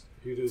grease.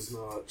 does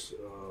not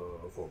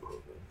fall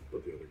prone,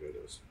 but the other guy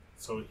does.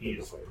 So he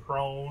is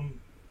prone,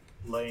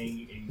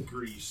 laying in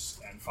grease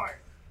and fire.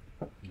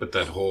 But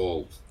that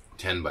whole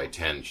 10 by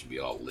 10 should be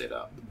all lit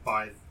up.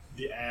 By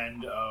the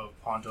end of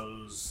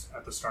Ponto's,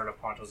 at the start of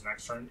Ponto's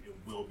next turn, it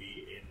will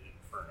be in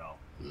Inferno.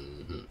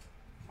 Mm-hmm.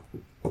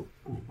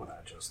 But I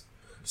just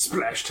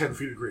splashed 10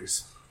 feet of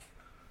grease.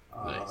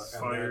 Nice.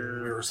 And Fire.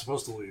 then we were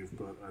supposed to leave,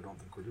 but I don't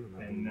think we're doing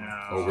that And anymore.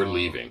 now, Oh, we're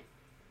leaving.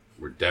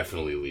 We're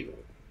definitely leaving.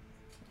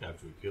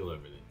 After we kill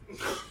everything.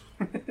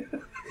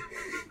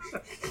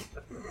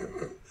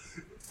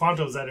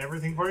 Ponto, is that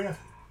everything for you?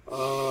 I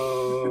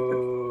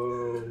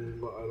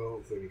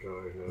don't think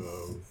I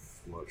have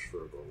much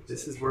for a bonus.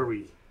 This is where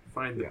we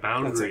find the Yeah,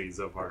 boundaries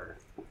of our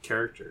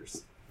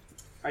characters.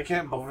 I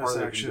can't How bonus far they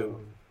can action. go.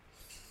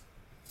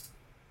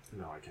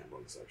 No, I can't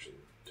bonus action.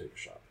 Take a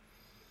shot.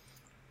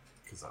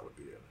 Because that would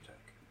be an attack.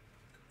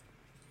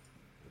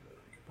 And then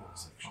I can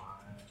bonus action.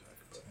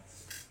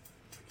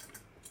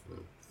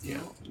 Yeah,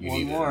 you One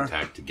need more. an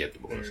attack to get the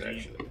bonus 30.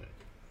 action.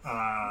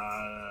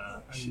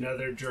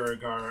 Another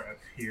Duragar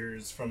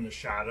appears from the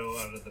shadow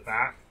out of the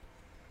back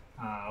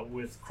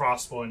with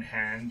crossbow in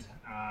hand.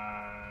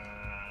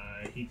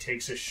 He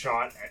takes a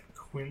shot at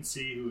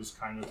Quincy, who's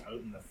kind of out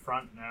in the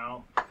front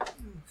now.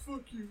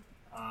 Fuck you.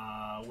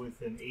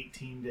 With an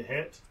 18 to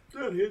hit.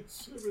 That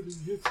hits.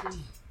 Everything hits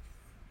me.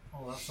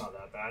 Oh, that's not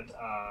that bad.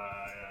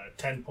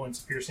 10 points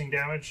of piercing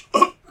damage.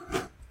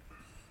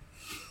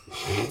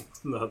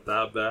 Not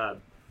that bad.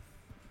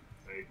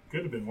 It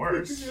could have been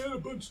worse. You had a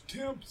bunch of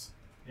temps.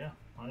 Yeah,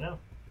 I know.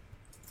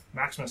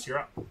 Maximus, you're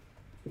up.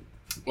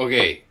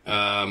 Okay,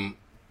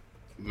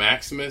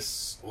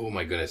 Maximus. Oh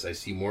my goodness, I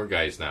see more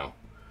guys now.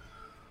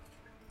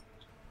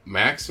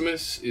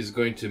 Maximus is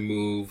going to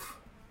move,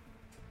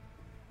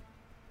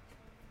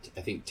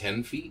 I think,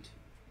 10 feet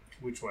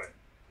Which way?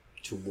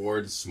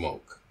 towards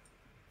smoke.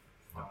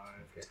 5,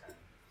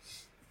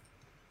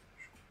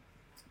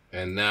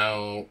 And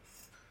now,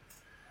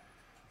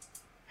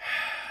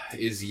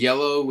 is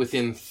yellow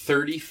within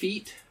 30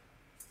 feet?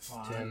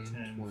 5, 10,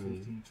 10, 20.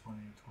 15, 20,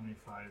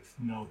 25.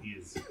 No, he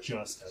is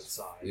just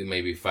outside. It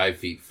may be 5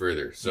 feet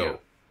further. So Yeah.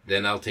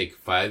 then I'll take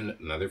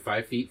another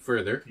 5 feet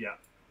further. Yeah.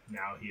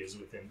 Now he is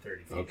within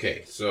 30 feet.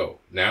 Okay, so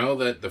now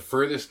that the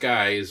furthest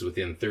guy is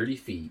within 30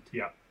 feet,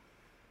 Yeah.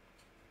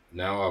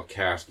 now I'll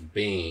cast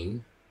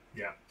Bane.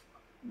 Yeah.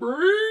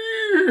 Purple,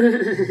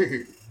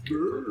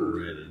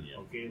 red, and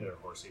yellow. Okay there,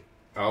 horsey.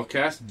 I'll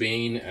cast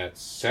Bane at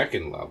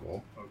second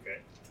level,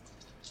 Okay.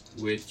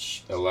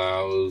 which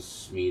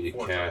allows me to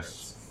 4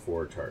 cast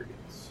 4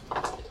 targets.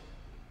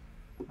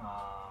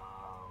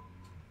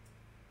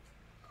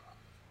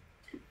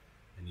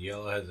 And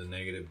yellow has a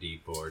negative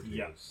D4 to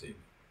Yeah. save.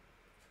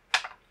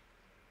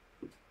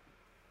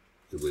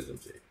 The wisdom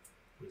save.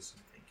 Wisdom,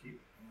 thank you.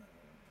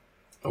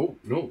 Oh,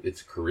 no,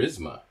 it's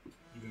charisma.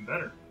 Even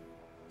better.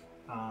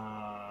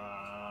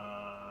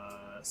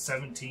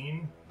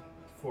 17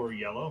 for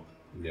yellow.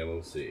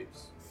 Yellow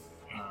saves.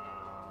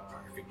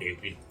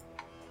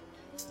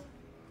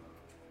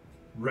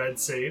 Red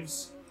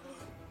saves.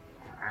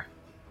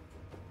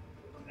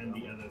 And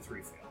the other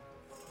 3 fail.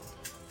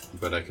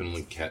 But I can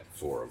only get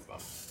 4 of them.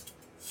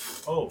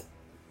 Oh,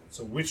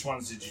 so which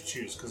ones did you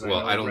choose? Because Well,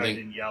 I know I don't red think-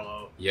 and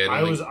yellow. Yeah,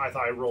 I don't thought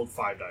I rolled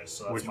 5 dice.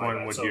 So that's Which my one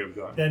bad. would So you have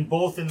gone? Then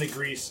both in the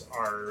grease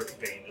are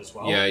baned as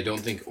well. Yeah, I don't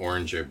think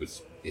orange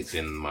it's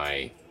in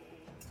my...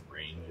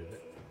 Range of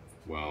it.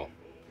 Well,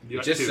 You it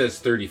got just 2. says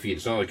 30 feet.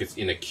 It's not like it's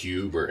in a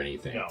cube or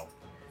anything. No,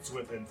 it's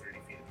within 30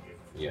 feet of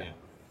you. Yeah.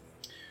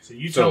 So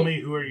you So- tell me,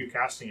 who are you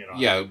casting it on?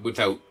 Yeah,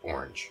 without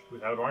orange.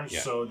 Without orange.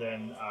 Yeah. So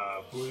then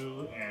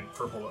blue and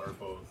purple are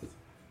both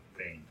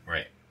bane.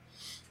 Right.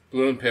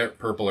 Blue and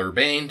purple are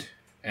baned,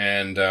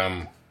 and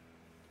I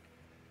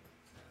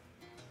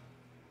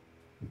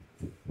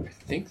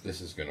think this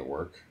is going to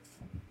work.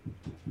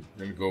 I'm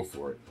going to go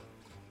for it.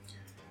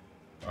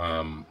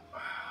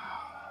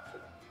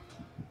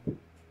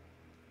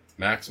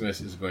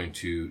 Maximus is going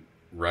to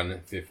run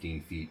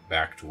 15 feet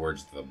back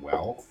towards the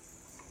well.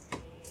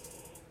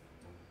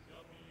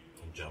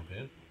 Jump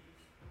in.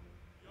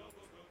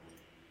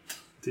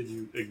 Did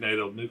you ignite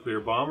a nuclear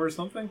bomb or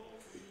something?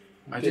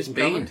 I just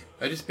baned.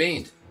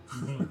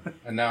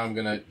 And now I'm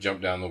going to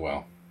jump down the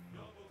well.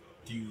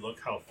 Do you look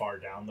how far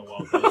down the well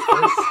goes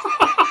first?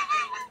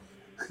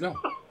 No.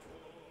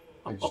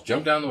 I just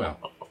jump down the well.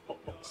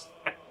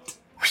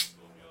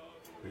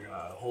 You're gonna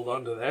hold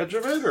on to the edge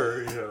of it,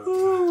 or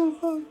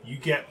You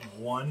get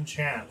one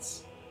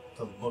chance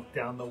to look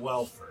down the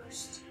well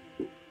first.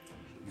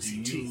 Do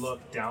you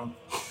look down?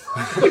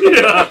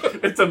 Yeah,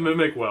 it's a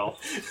mimic well.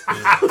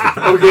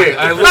 Okay,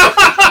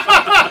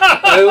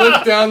 I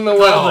look down the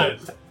well.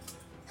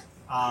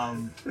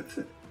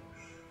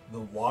 The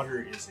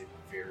water is a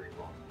very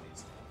long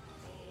ways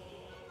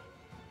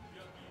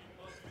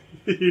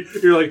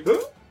down. You're like, huh?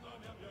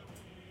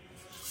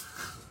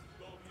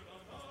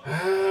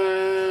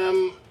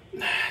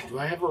 Do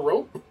I have a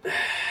rope?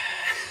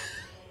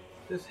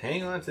 Just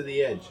hang on to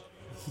the edge.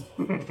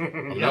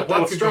 I'm not that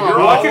Rock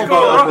strong. and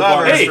go.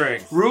 Rubber Hey,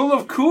 strength. rule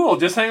of cool.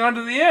 Just hang on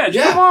to the edge.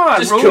 Yeah, Come on,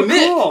 just rule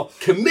commit. of cool.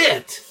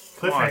 Commit.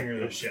 Cliffhanger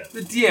this shit.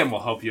 The DM will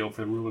help you out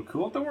for the rule of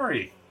cool. Don't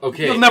worry.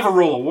 Okay. You'll never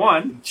roll a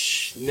 1.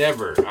 Shh,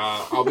 never.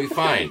 I'll be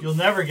fine. You'll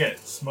never get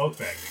smoke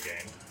bagged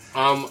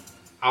again.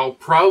 I'll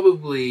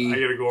probably. I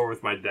gotta go over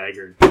with my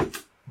dagger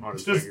on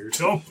his Just fingers.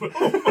 don't.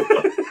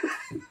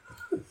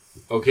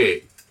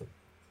 Okay.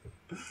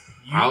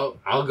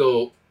 I'll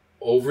go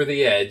over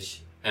the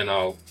edge and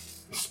I'll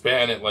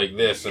span it like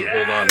this and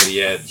hold on to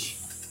the edge.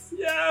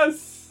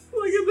 Yes!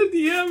 Look at the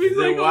DM. He's Is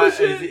like, it oh wide?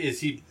 shit. Is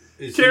he?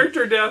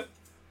 Character death.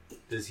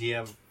 Does he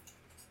have?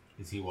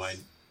 Is he wide?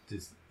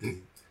 Is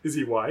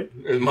he wide?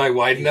 Am I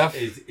wide enough?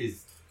 Can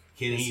Is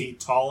he? he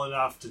tall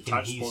enough to Can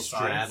touch he both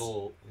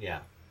straddle? Yeah.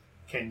 sides?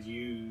 Can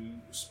you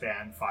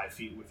span 5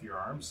 feet with your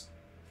arms?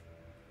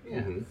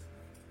 Mm-hmm.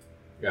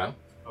 Yeah.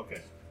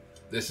 Okay.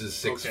 This is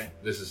 6. Okay.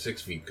 This is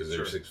 6 feet because they're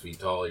Sure. 6 feet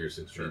tall. You're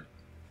 6 Sure. feet.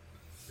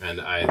 And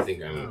I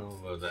think I I'm don't know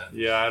about that.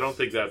 Yeah, I don't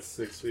think that's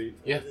 6 feet.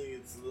 Yeah. I think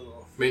it's a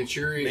little.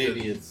 Manchurian.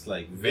 Maybe it's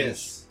like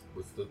Vince.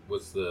 this.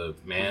 What's the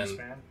man?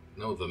 Wingspan?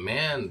 No, the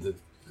man.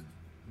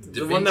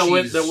 The one that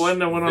went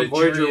on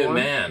Voyager Manchurian 1?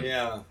 Man.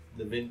 Yeah,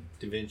 the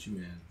Da Vinci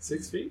Man.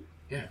 6 feet?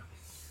 Yeah.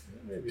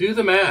 Maybe. Do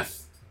the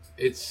math.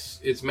 It's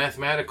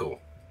mathematical.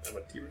 I'm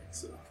a T-Rex,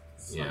 so.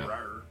 Yeah.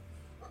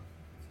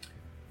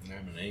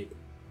 I'm an ape.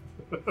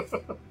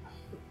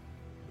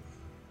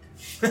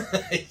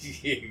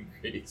 You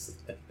agrees.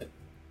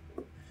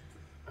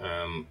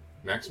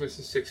 Maximus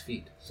is 6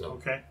 feet, so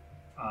Okay.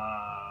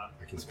 I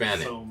can span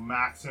So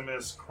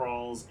Maximus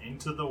crawls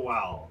into the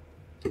well.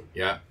 it.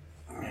 Yeah.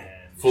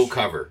 And Full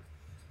cover.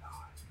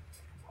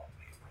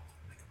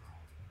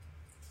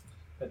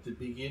 At the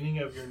beginning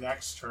of your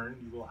next turn,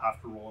 you will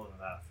have to roll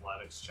an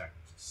athletics check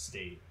to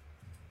stay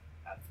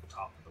at the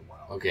top of the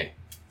well. Okay.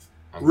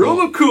 I'm Rule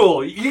going. of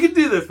cool. You can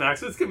do this,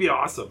 Max. It's gonna be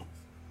awesome.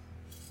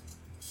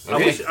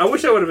 Okay. I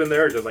wish I would have been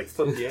there to like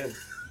flip the end.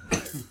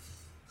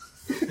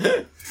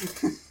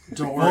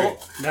 Don't worry.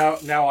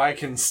 Now I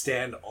can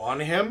stand on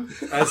him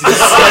as he's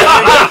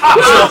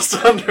standing just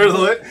under the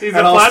lid, He's and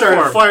a I'll platform.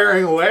 start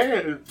firing away.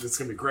 And it's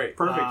gonna be great.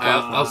 Perfect.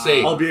 I'll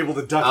say. I'll be able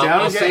to duck I'll, down.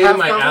 I'll and get say to half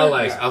my cover.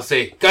 allies, Yeah. I'll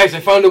say, guys, I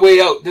found a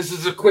way out. This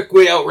is a quick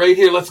way out right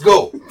here. Let's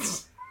go.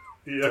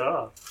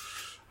 Yeah.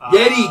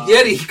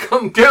 Yeti,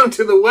 come down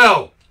to the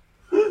well.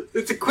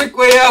 It's a quick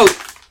way out.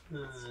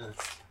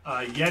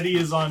 Yeti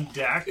is on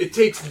deck. It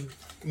takes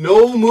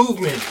no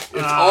movement.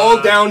 It's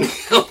all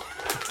downhill.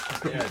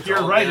 Yeah, it's You're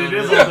all right, it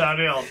is all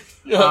downhill.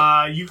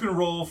 downhill. You can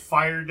roll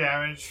fire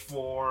damage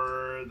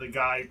for the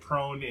guy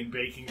prone in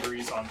baking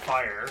grease on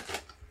fire.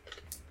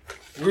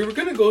 We were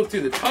going to go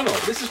through the tunnel.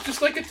 This is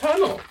just like a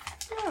tunnel.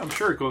 Yeah, I'm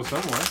sure it goes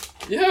somewhere.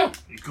 Yeah.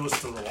 It goes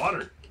to the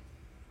water.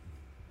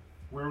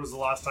 Where was the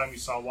last time you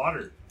saw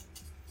water?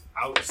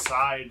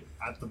 Outside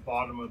at the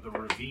bottom of the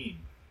ravine.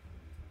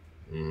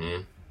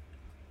 Mm-hmm.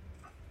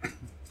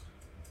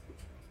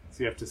 So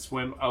you have to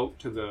swim out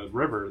to the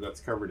river that's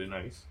covered in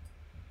ice.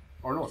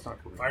 Or no, it's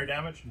not covered. Fire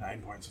damage?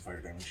 9 points of fire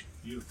damage.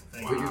 Beautiful.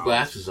 Thank Put you. your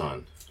glasses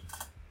on.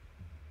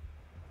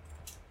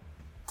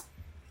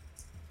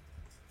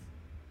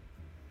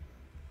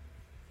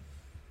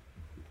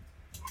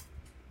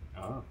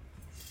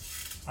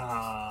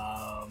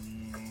 Ah.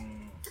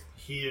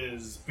 He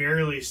is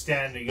barely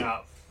standing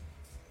up,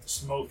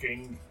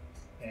 smoking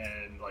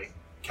and like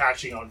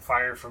catching on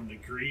fire from the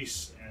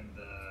grease and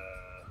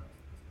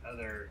the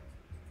other.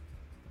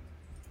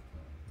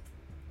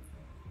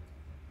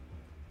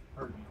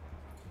 Pardon me.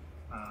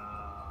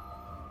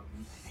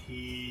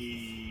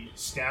 He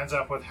stands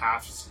up with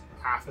half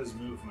his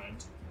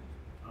movement.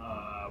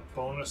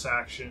 Bonus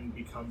action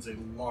becomes a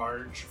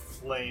large,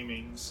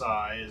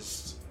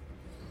 flaming-sized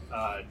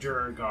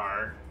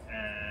Duragar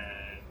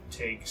and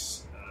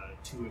takes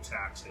 2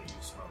 attacks at you,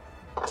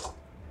 Smoke.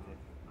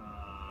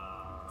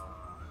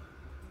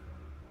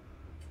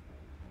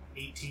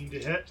 18 to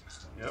hit.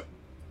 Yep.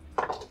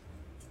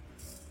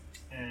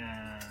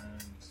 And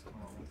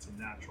that's a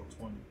natural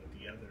 20, but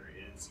the other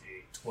is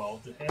a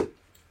 12 to hit.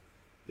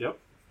 Yep.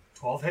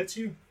 12 hits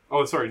you?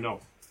 Oh, sorry, no.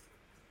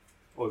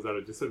 Oh, is that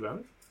a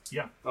disadvantage?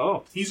 Yeah.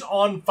 Oh. He's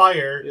on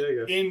fire Yeah, I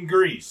guess. in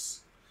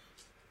grease.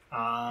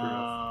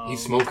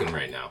 He's smoking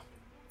right now.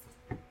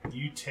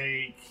 You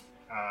take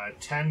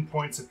 10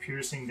 points of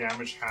piercing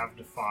damage, halved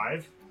to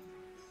 5.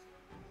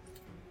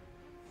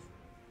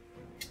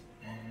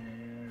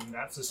 And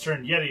that's his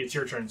turn. Yeti, it's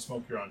your turn.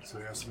 Smoke, you're on deck. So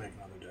he has to make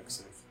another deck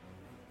save.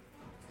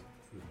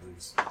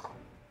 Please.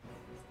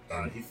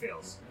 He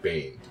fails.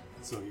 Bane.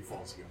 So he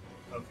falls again.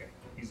 Okay.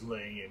 He's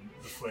laying in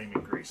the flaming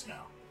grease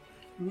now.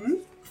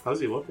 How's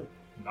he looking?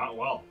 Not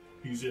well.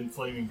 He's in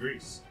flaming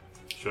grease.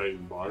 Should I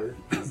even bother?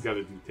 He's got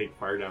to take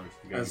fire damage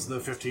to get As him.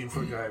 the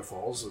 15-foot guy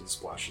falls and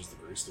splashes the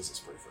grease, does it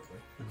spray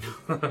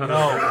friendly?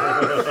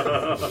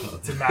 No.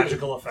 It's a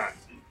magical effect.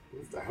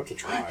 I have to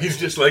try. He's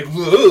just like,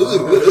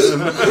 whoa.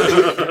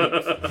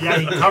 Yeah,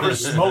 he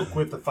covers smoke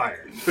with the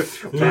fire.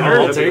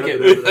 I'll take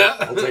it.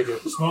 I'll take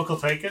it. Smoke will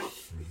take it.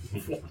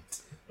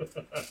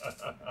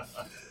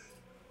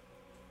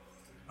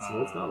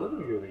 So it's not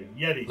looking good again.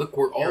 Yeti. Look,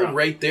 we're all You're up.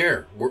 right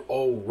there. We're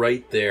all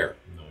right there.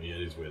 No,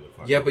 Yeti's way the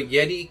fuck. Yeah, but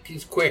Yeti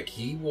is quick.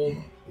 He will...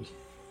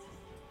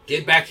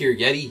 Get back here,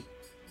 Yeti.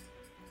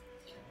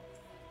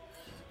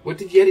 What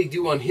did Yeti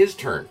do on his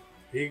turn?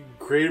 He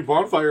created a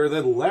bonfire and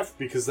then left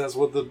because that's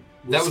what the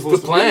That was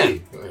supposed the to plan.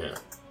 be. Yeah.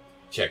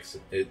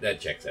 That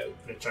checks out.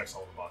 It checks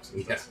all the boxes,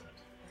 Yeah. doesn't it?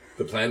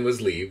 The plan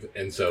was leave,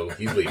 and so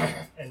he's leaving.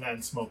 And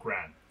then smoke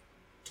ran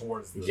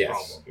towards the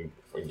Yes. problem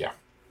Yeah.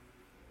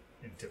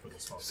 in typical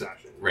smoke So,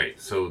 fashion. right.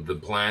 So the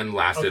plan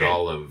lasted Okay,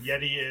 all of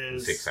Yeti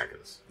is 6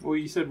 seconds. Well,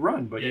 you said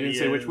run, but you Yeti didn't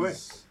say which way.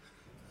 is-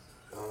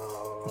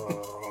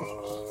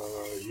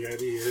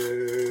 Yeti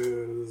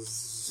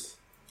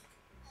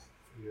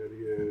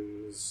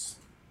is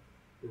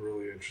a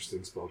really interesting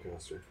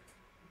spellcaster.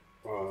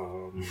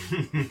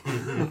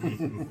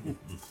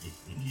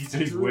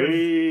 He's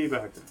way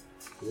back there.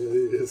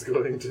 Yeti is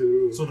going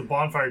to. So the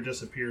bonfire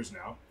disappears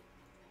now.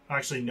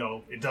 Actually,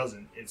 no, it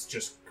doesn't. It's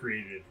just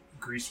created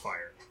grease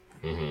fire.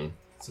 Mm-hmm.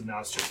 So now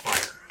it's just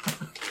fire.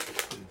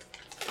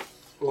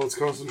 Well, it's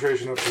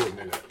concentration up to a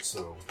minute,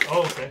 so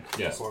Oh, okay.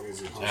 Yeah. as long as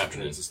he Happening.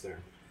 concentrates, it's there.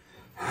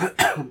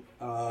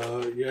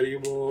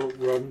 Yeti will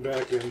run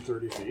back in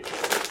 30 feet.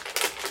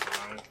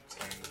 5,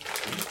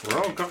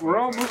 10. We're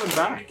all moving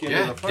back. Into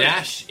Yeah, the fight.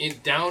 dash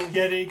it down.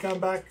 Yeti, come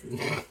back.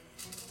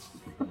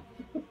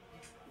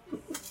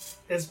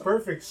 It's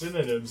perfect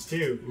synonyms,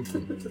 too.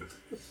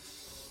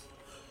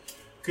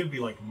 Could be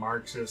like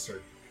Marxist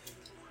or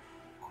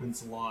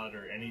Quincelot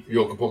or anything.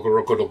 Yokopoko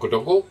roko doko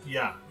doko.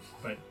 Yeah,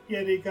 but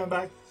Yeti, come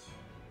back.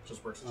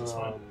 Just works just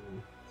fine.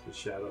 The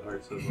Shadow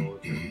Heart says all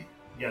the time.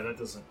 Yeah, that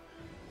doesn't.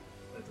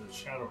 That does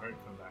Shadowheart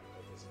come back?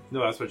 That doesn't.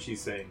 No, that's what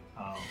she's saying.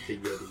 Oh. The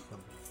Yeti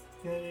come.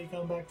 Yeti,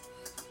 come back.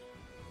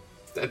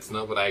 That's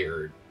not what I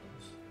heard.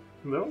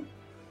 No?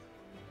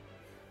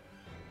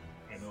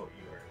 I know what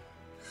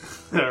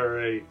you heard.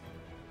 Alright.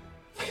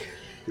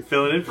 You're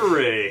filling in for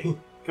Ray.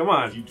 Come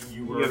on. You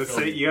You were gotta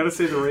filming.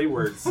 say the Ray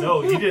words.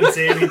 No, he didn't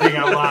say anything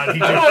out loud.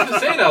 He I don't just have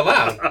to say it out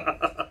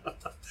loud.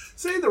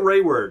 Say the Ray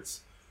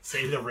words.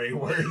 say the Ray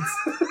words.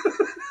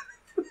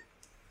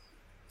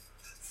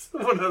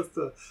 Someone has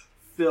to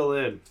fill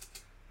in.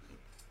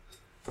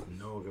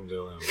 No one can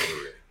do that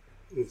for it.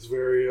 It's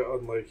very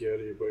unlike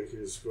Yeti, but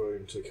he's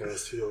going to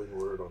cast Healing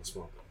Word on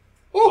Smoke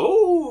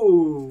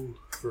Oh!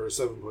 for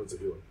 7 points of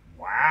healing.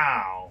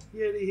 Wow.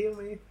 Yeti, heal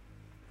me.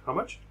 How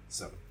much?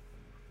 7.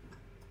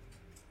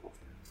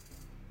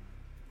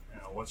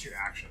 Now, what's your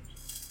action?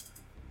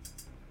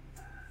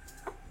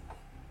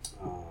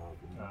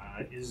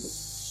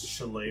 Is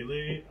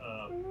Shillelagh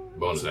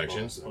Bonus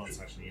action.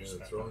 bonus action? You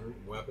spent Throwing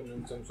weapon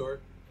of some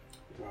sort?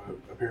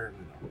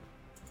 Apparently no.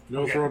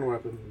 No Okay. thrown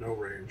weapon, no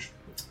range.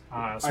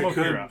 I I could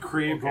could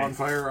create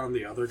bonfire on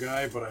the other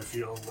guy, but I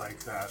feel like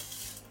that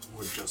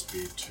would just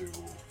be too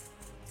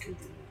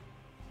convenient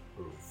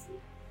of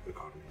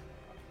economy.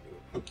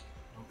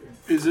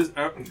 Is this...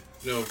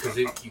 No, because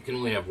you can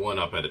only have one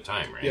up at a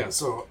time, right? Yeah,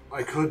 so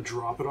I could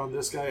drop it on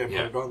this guy and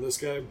Yeah. put it on this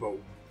guy, but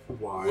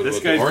why? Well, this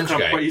the guy's orange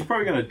become guy. quite- he's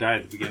probably going to die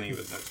at the beginning of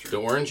his next The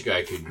turn. orange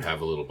guy could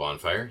have a little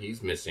bonfire.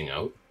 He's missing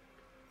out.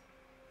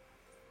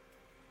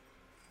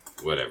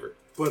 Whatever.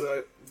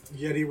 But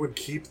Yeti would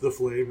keep the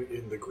flame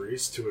in the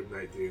grease to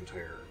ignite the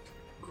entire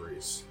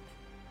grease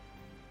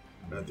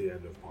at the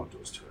end of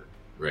Ponto's turn.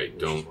 Right.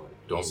 Which is why-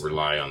 Don't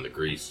rely on the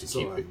grease to So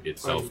keep I'm-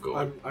 itself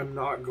going. I'm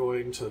not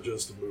going to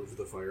just move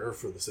the fire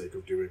for the sake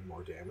of doing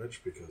more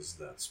damage, because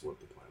that's what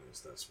the plan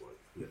is. That's what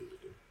Yeti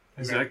would do.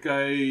 Is that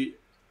guy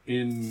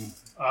in...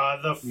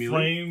 The Melee?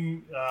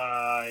 flame,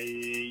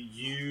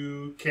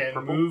 you can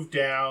Purple? move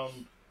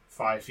down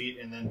 5 feet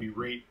and then be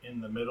right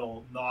in the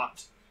middle,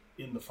 not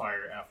in the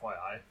fire,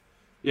 FYI.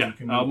 Yeah, You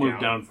can I'll move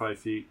move down 5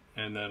 feet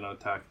and then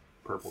attack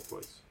purple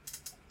twice.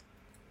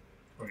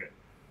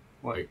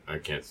 Okay. I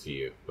can't see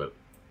you, but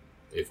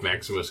if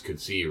Maximus could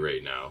see you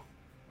right now,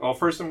 Well,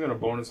 first I'm going to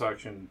bonus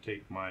action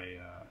take my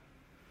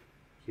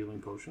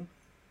healing potion.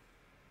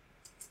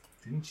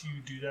 Didn't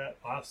you do that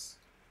last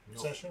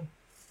session?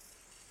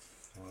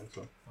 I think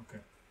so. Okay.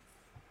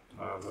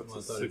 That's I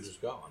a thought he 6,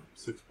 just got one.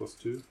 6 plus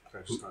 2. I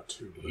just got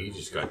 2. he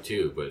just got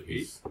 2, but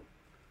he's...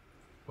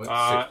 What,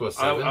 6 plus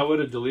I 7? would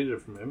have deleted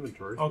it from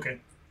inventory. Okay.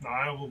 No,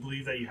 I will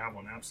believe that you have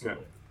one,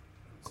 absolutely.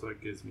 So that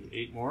gives me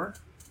 8 more.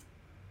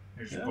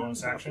 Here's your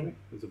bonus action.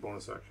 It's a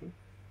bonus action.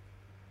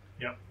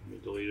 Yep. Let me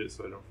delete it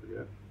so I don't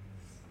forget.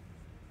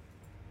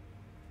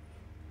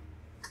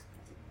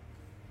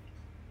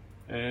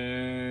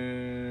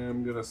 And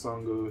I'm gonna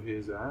Songo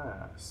his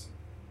ass.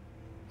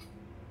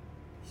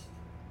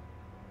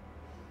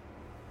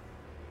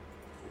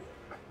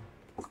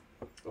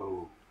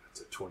 Oh,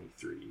 that's a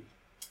 23.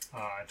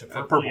 To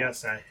purple, purple.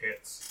 yes, that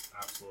hits.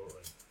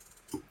 Absolutely.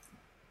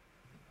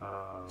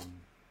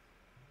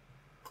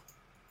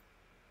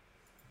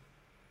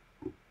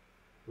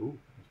 Ooh,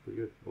 that's pretty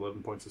good.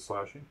 11 points of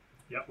slashing.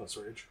 Yep. Let's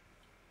rage.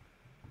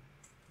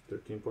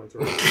 13 points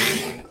of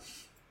rage.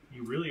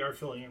 You really are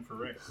filling in for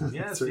Ray.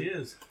 Yes, he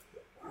is.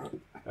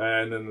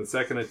 And then the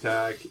second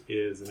attack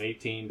is an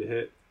 18 to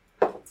hit.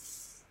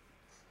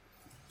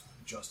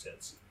 Just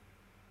hits.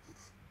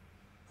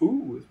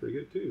 Ooh, that's pretty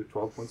good too.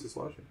 12 points of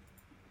slashing.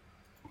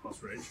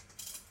 Plus rage.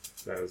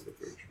 That is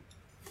with rage.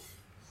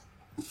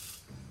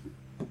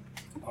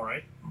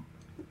 Alright.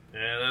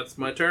 And that's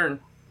my turn.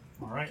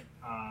 Alright.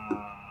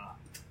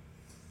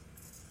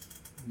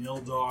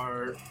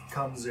 Nildar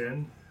comes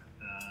in,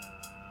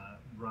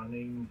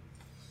 running.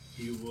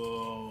 He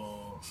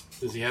will.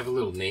 Does he have a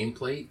little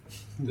nameplate?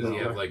 Does he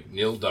have like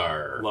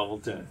Nildar? Level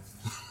 10.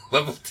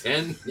 Level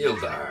 10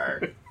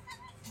 Nildar.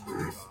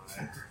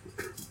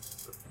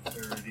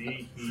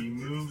 30. He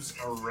moves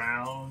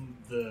around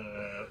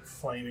the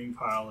flaming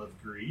pile of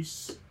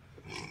grease.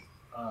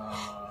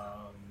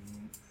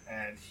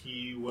 And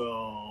he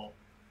will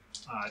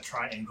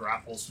try and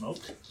grapple Smoke.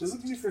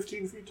 Isn't he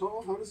 15 feet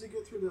tall? How does he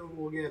get through that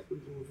little gap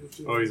between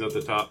 15 Oh, he's at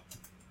the top.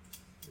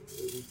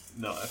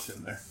 No, that's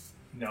in there.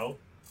 No.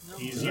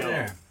 He's There.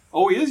 yellow.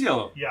 Oh, he is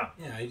yellow. Yeah.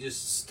 Yeah, I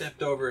just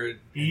stepped over it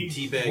and He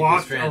teabagged his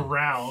walked friend.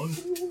 around.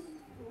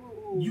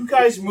 You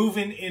guys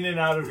moving in and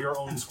out of your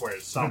own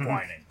squares. Stop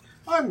whining.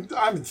 I'm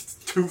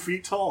 2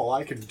 feet tall.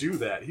 I can do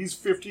that. He's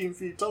 15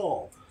 feet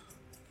tall.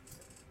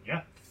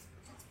 Yeah.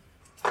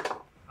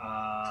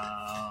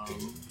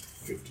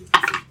 15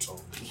 feet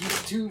tall.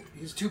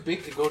 He's too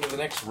big to go to the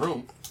next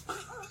room.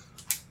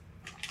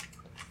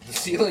 The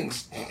ceiling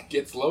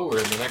gets lower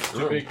in the next Too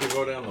room. big to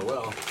go down the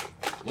well.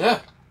 Yeah.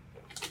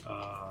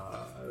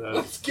 That's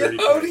Let's get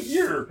 30 out of points.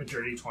 here. A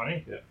dirty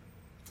 20? Yeah.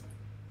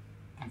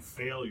 You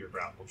fail your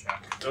grapple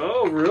check.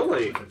 Oh,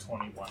 really? With a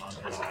 21 on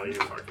his value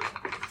card.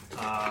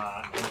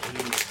 And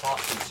he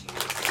tosses you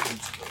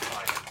into the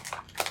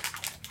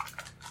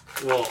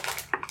fire. Well,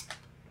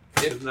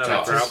 Hip Isn't that a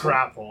toss. grapple?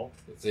 Grapple.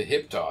 It's a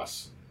hip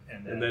toss.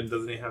 And and then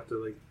doesn't he have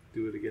to like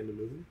do it again to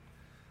move him?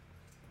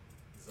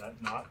 is that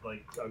not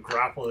like a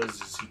grapple is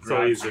he grabs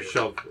So he's you. a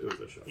shove. It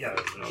was a shove. Yeah, it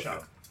was a Okay.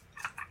 shove.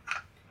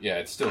 Yeah,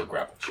 it's still a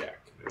grapple check.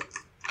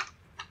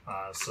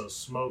 So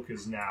smoke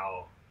is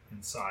now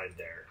inside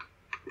there.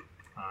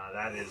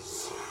 That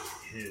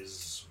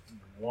is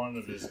one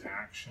of his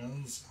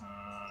actions.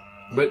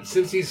 But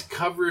since he's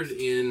covered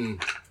in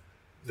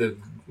the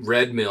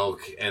red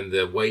milk and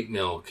the white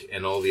milk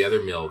and all the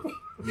other milk,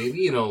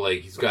 maybe,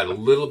 like he's got a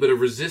little bit of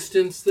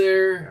resistance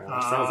there.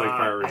 Sounds like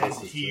fire and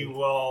resistance. he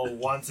will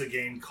once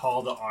again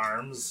call to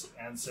arms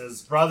and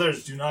says,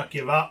 "Brothers, do not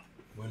give up."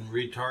 When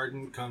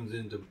retardant comes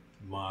into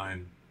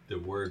mind, the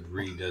word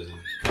 "re" doesn't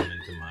come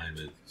into mind,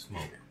 but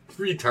smoke.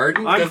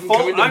 Retardant I'm doesn't come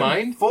full. into I'm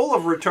mind? full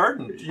of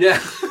retardant. Yeah.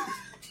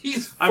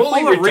 He's I'm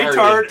fully full of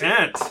retarded.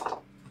 retardant.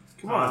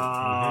 Come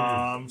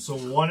on. So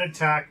one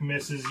attack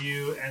misses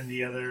you, and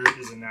the other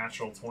is a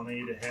natural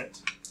 20 to hit.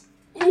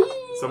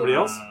 Somebody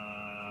else?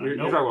 You're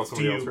Nope, talking about to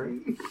somebody you. else,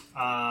 right?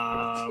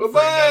 For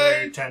Bye-bye.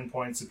 another 10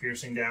 points of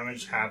piercing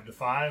damage, half to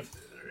 5.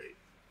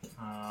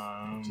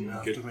 Do you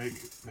have Good. to make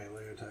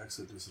melee attacks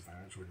at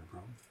disadvantage when you're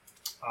prone?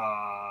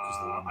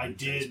 I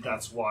did.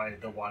 That's why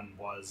the one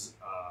was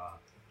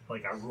I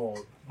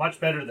rolled much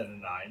better than a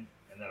 9,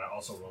 and then I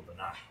also rolled a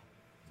 9.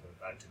 So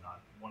that did not.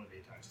 One of the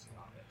attacks did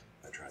not hit.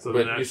 I tried. So the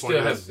But nat you 20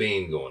 still have was-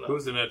 Bane going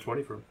Who's up. the net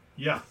 20 from?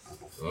 Yeah,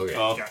 Okay.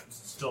 Oh. yeah,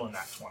 it's still in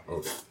that 20.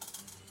 Okay.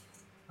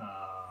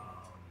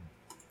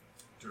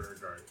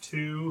 Durgar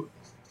 2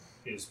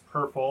 is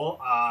purple.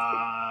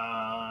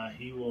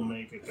 He will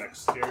make a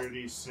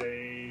dexterity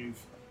save.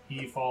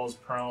 He falls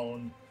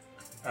prone.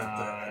 At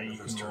the end you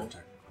of his can turn, roll.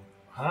 technically.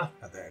 Huh?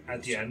 At the end. At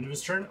of the his end turn. of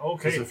his turn?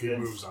 Because Okay. if he then,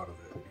 moves out of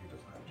it, he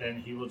doesn't have to.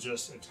 then he will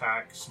just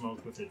attack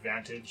Smoke with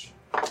advantage.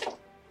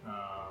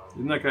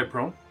 Isn't that guy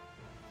prone?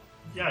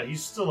 Yeah,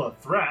 he's still a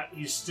threat.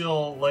 He's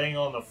still laying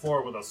on the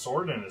floor with a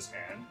sword in his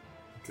hand.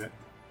 Okay.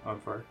 On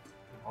fire.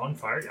 On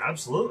fire,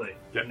 absolutely.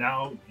 Yep.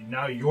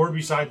 Now you're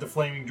beside the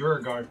flaming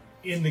Duragard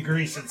in the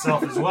grease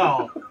itself as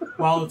well,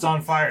 while it's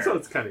on fire. So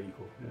it's kind of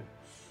equal.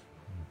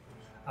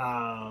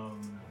 Yeah.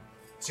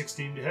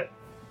 16 to hit.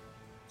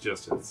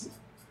 Just hits.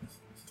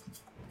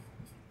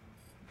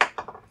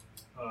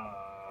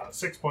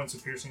 6 points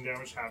of piercing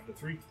damage, half to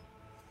 3.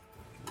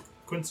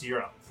 Quincy,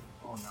 you're up.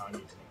 Oh, now I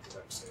need to make the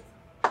dex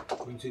save.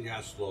 Quincy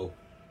got slow.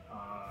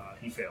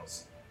 He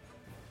fails.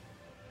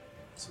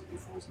 So he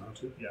falls now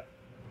too? Yeah.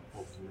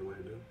 Both of them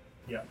related.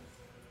 Yeah.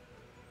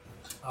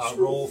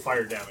 Roll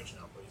fire damage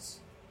now, please.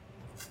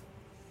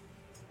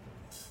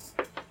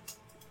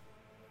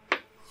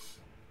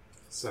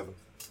 Seven.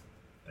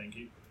 Thank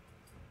you.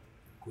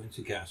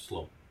 Quincy cast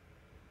slow.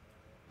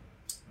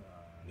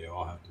 They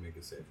all have to make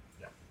a save.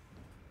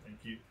 Thank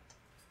you.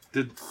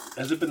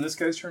 Has it been this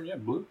guy's turn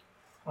yet? Blue?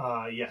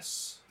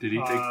 Yes. Did he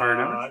take fire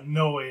damage?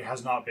 No, it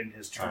has not been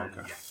his turn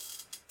okay. yet.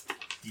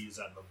 He's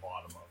at the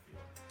bottom of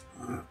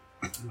the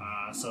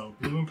so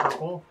blue and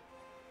purple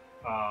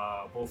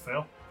both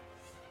fail.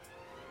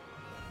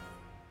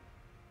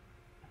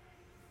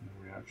 No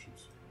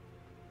reactions.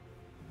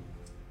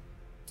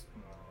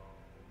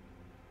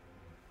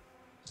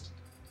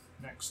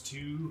 Next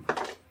two.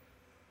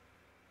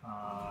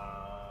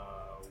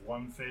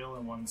 One fail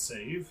and one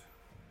save.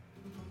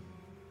 And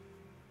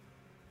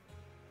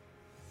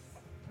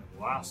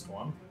the last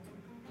one.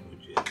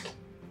 Which is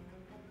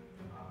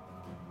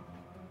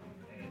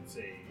And it's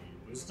a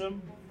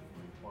wisdom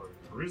or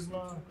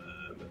charisma.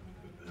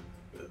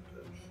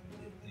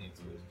 it's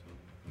wisdom.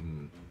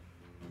 Mm.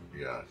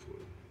 Yeah, it's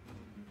wood.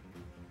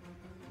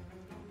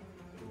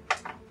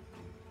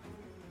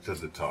 It's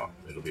at the top.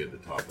 It'll be at the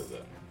top of the.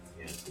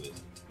 Yeah, it's wisdom.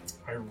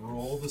 I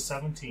rolled a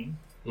 17.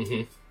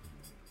 Mm-hmm.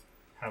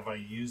 Have I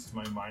used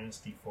my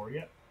minus D4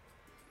 yet?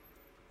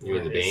 You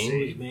had the It's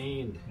Bane?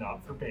 Bane.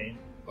 Not for Bane.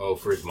 Oh,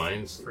 for his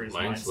mind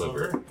Mind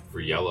sliver. Sliver? For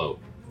yellow.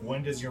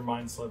 When does your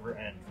mind sliver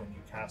end? When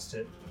you cast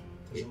it?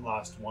 Does it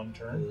last one It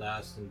turn?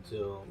 lasts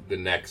until The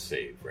next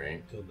save,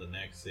 right? the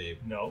next save.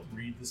 No,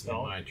 read the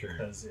spell. my turn.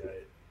 Because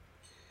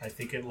I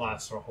think it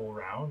lasts a whole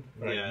round.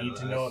 But Yeah, I it need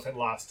to know lasts- if it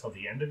lasts till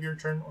the end of your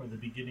turn or the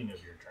beginning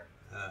of your turn.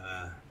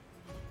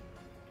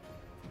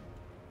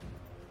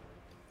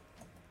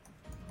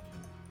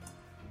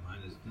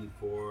 Minus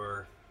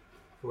D4.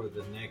 for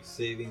the next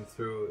saving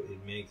throw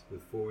it makes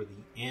before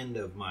the end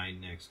of my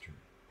next turn.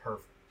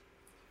 Perfect.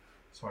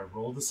 So I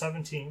rolled a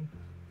 17,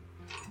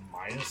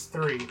 minus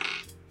 3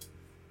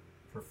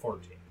 for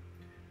 14.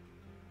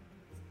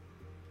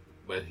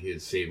 But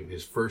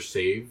his first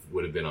save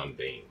would have been on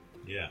Bane,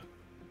 Yeah.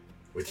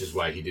 which is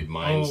why he did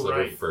Mindsliver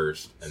right.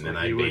 first, and So then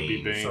he I would be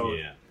Bane. Bane. So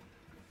Yeah.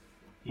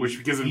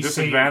 Which gives him he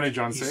disadvantage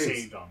on he saves.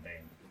 saved on Bane.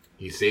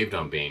 He saved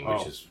on Bane,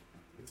 which Oh. is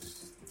the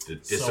So it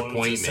was a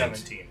disappointment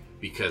 17.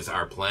 because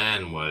our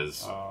plan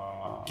was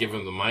give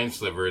him the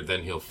Mindsliver,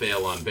 then he'll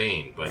fail on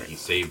Bane, but he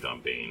saved on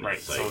Bane. Right,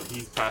 It's so like,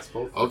 he's passed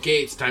both.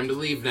 okay, it's time to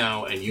leave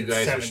now, and you It's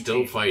guys are 17.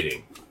 still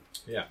fighting.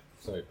 Yeah.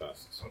 So he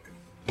passes. Okay.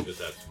 But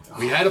that's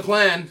We had a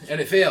plan, and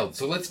it failed,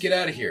 so let's get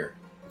out of here.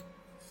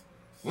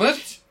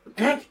 Let's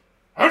get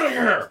out of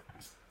here!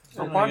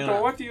 So, I'm Ponto,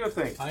 gonna- what do you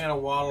think? I'm gonna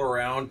waddle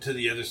around to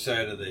the other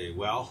side of the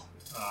well.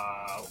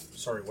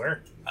 Sorry,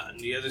 where? On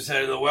the other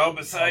side of the well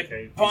beside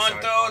Okay, beside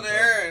Ponto Ponto.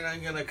 there, and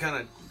I'm gonna kind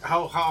of...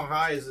 How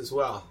high is this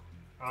well?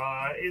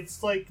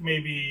 It's like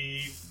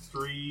maybe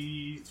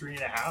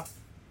 3.5.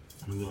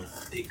 I'm gonna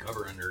take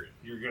cover under it.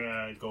 You're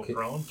gonna go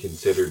prone.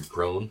 Considered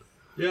prone.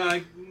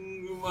 Yeah,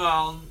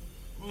 well...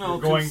 No,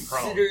 You're going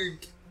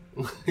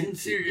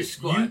Consider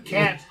squat. You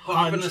can't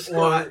hop in a hunch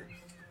squat. or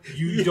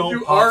you don't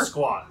You pop are-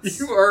 squats.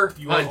 You are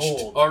You are hunched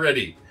old.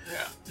 already.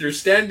 Yeah. Your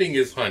standing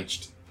is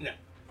hunched.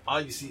 All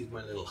you see is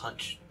my little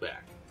hunch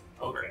back.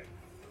 Okay.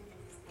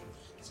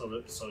 So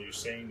you're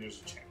saying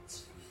there's a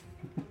chance.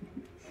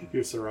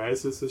 Your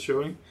psoriasis is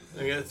showing?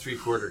 I got a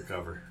 3/4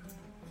 cover.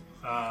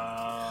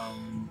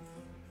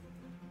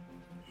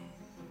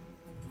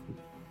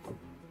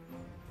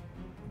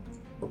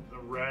 The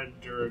red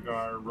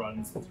Duragar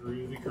runs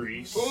through the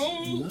grease.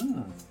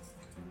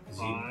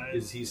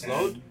 Is he 5,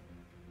 slowed? 10.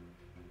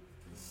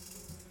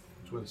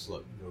 Which one's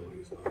slowed? No,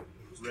 he's not.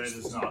 Red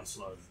is not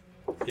slowed.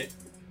 Okay.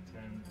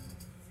 10,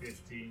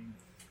 15.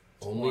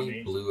 Only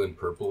 20. blue and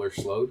purple are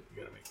slowed.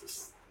 You gotta make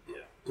this.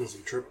 Does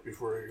he trip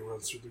before he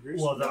runs through the grease?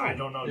 Well, I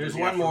don't know. There's Does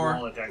he one have to more.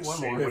 roll a dex One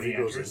save more. when if he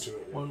goes enters? into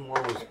it. One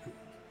more was...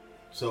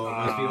 So it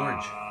must be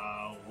orange.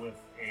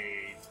 With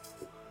a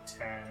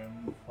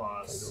 10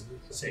 plus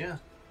 6. Yeah.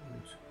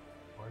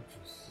 Orange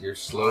is... You're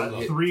slowed.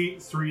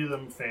 hit- Three of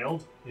them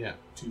failed. Yeah.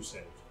 2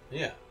 saved.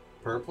 Yeah.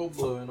 Purple,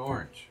 blue, and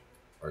orange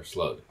Are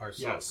slowed. are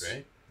slowed, Yes.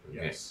 right?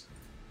 Okay. Yes.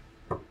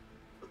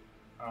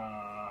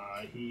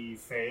 He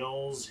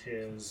fails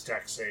his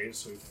dex save,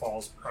 so he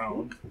falls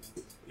prone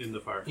In the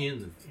fire.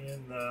 In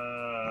in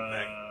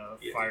the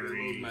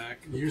fiery.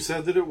 You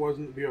said that it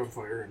wasn't be on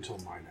fire until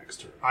my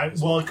next turn.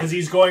 Because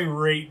he's going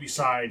right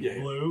beside Yeah, yeah.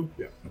 blue.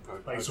 Yeah.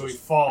 Like so, he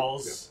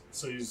falls.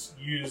 So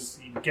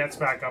he gets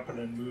back up and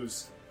then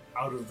moves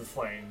out of the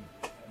flame,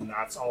 and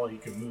that's all he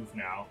can move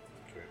now.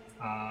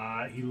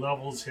 Okay. He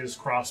levels his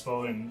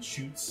crossbow and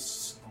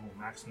shoots. Oh,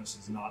 Maximus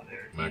is not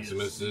there. He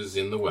Maximus is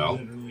in the well.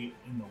 literally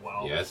in the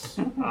well. Yes.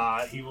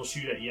 He will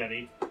shoot at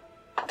Yeti.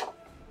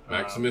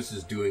 Maximus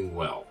is doing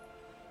well.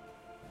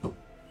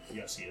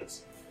 Yes, he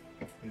is.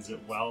 Is it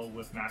well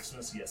with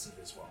Maximus? Yes, it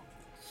is well.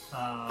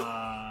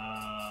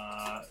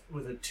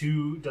 With a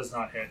 2, does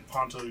not hit.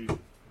 Ponto,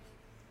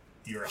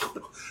 you're out.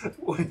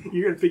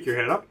 You're going to pick your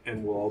head up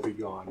and we'll all be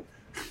gone.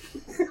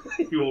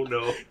 You won't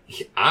know.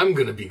 I'm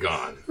gonna be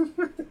gone.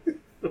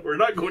 We're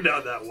not going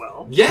down that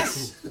well.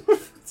 Yes.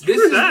 This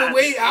is that. the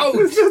way out.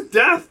 It's just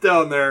death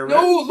down there, man.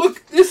 No,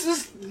 look. This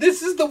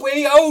is the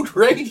way out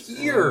right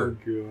here.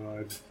 Oh,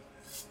 God.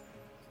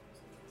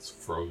 It's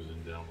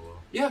frozen down below.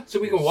 Yeah, so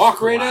we can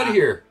walk right out of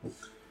here.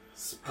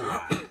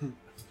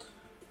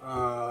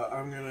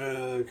 I'm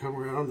gonna come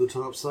around the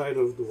top side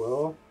of the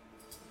well,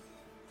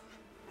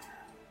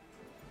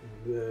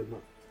 and then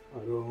I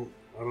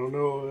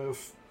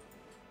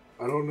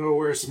don't know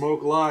where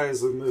smoke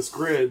lies in this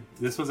grid,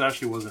 This was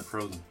actually wasn't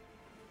frozen.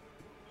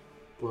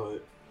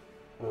 but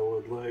I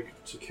would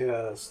like to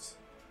cast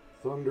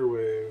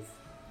Thunderwave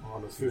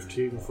on a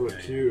 15-foot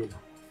cube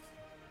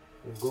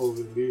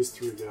involving these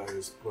 3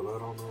 guys, but I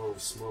don't know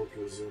if smoke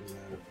is in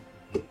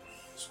that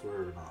square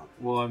or not.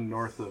 Well, I'm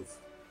north of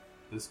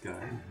this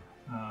guy.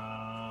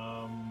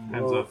 Well,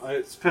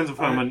 Depends if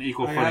I'm on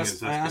equal footing as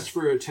this I guy. asked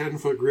for a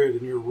 10-foot grid,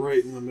 and you're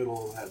right in the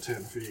middle of that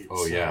 10 feet.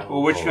 Oh, yeah.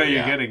 Well, which Oh, guy are you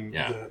yeah. getting?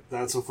 Yeah.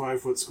 That's a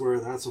 5-foot square.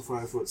 That's a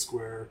 5-foot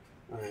square.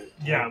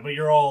 Yeah, but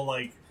you're all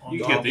like on You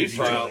top get of these each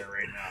trial. other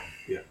right now.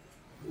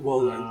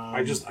 Well,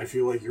 I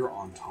feel like you're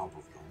on top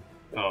of them.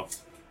 Oh.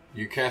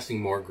 You're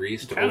casting more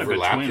grease to Kind of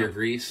overlap between your them.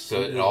 grease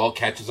so it all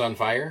catches on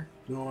fire?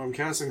 No, I'm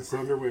casting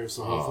Thunderwave,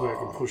 so hopefully I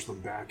can push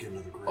them back into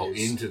the grease. Oh,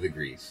 into the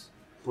grease.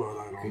 But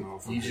I don't know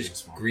if I'm You getting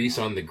just smoke. grease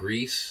on the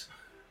grease.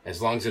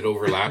 As long as it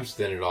overlaps,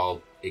 then it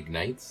all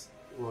ignites.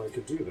 Well, I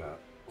could do that,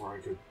 or I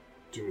could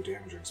do a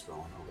damaging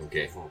spell and hope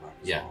Okay. to fall back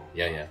as Yeah, well.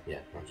 yeah.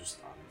 I just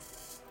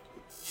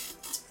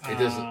It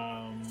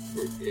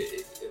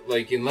doesn't...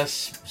 like,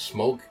 unless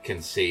smoke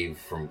can save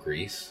from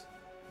grease,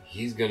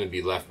 he's going to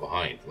be left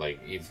behind.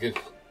 Like, he's going to...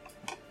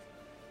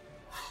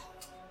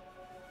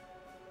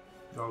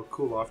 I'll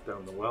cool off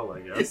down the well,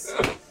 I guess.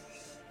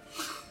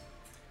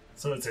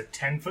 So it's a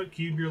 10-foot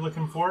cube you're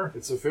looking for?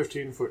 it's a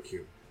 15-foot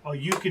cube. Oh,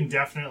 you can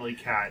definitely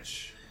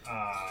catch,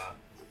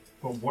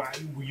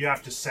 but you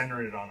have to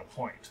center it on a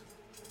point.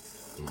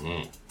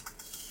 Mm-hmm.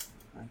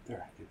 Right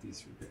there. Get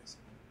these 3 guys.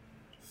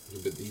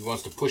 But he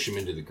wants to push him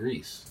into the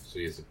grease, so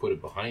he has to put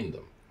it behind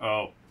them.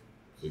 Oh.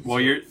 So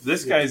Well,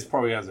 this guy's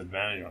probably has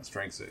advantage on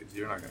strength saves.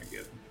 You're not going to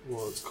get him.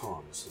 Well, it's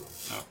con, so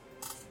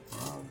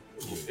Oh.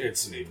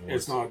 it's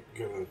not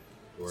gonna.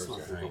 Dwarves It's not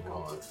are gonna high go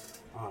well.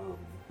 con.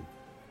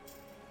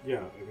 Yeah,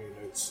 I mean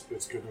it's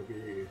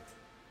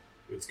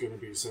gonna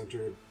be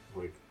centered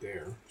like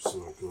there,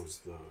 so it goes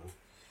the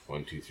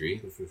 1, 2, 3.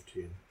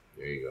 15.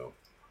 There you go.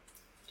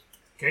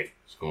 Okay.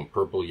 It's going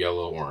purple,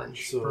 yellow,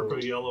 orange. So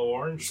Purple, yellow,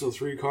 orange. So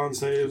 3 con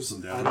saves.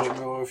 Some I damage. don't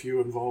know if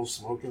you involve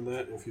smoke in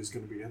that. If he's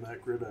going to be in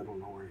that grid, I don't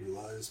know where he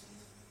lies.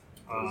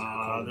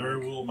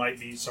 Might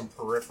be some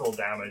peripheral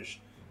damage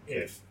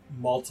if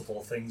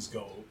multiple things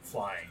go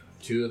flying.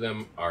 2 of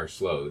them are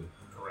slowed,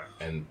 Correct.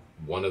 and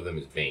 1 of them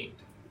is baned.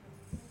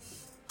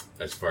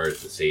 As far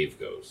as the save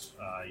goes.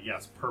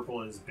 Yes,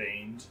 purple is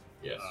baned.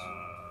 Yes.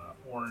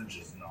 Orange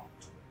is not.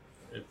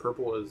 And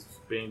purple is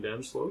baned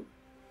and slowed?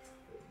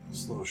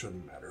 Slow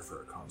shouldn't matter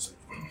for a con save.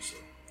 So.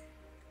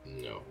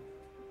 No.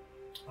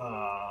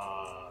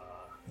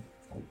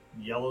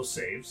 Yellow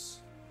saves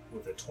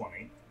with a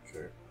 20.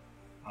 Okay.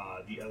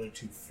 The other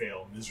 2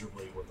 fail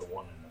miserably with a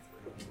 1 and a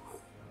 3.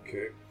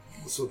 Okay.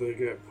 So they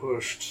get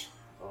pushed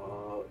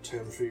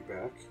 10 feet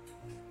back.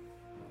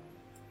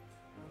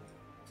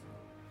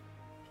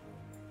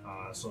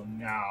 So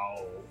now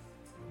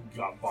you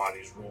got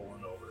bodies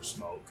rolling over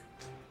smoke.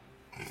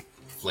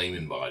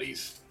 Flaming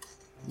bodies.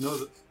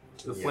 No,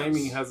 the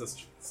flaming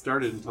hasn't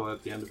started until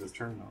at the end of his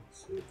turn,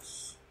 though.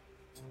 6.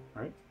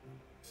 Right?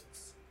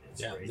 It's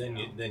Yeah, right then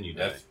now. you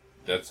die.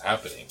 That's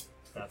happening.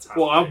 That's how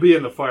Well, I'll be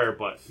in the fire,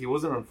 but he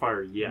wasn't on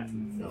fire yet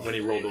No, when he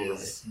rolled it over me.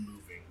 is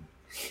moving.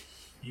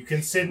 You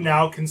can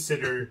now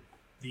consider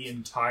the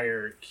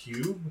entire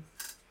cube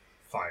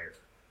fire.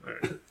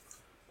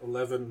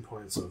 11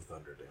 points of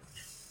thunder damage.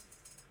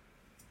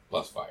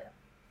 Plus fire.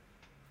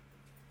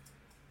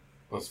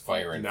 Plus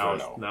fire Now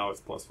inferno. it's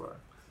plus fire.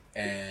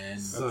 And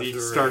At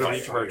the start of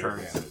each of our Fire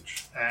turns.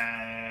 damage.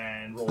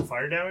 And roll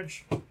fire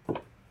damage.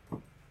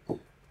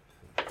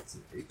 That's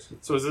an 8.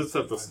 So is this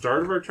at the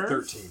start of our turn?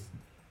 13.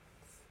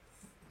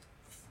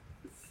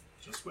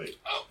 Just wait.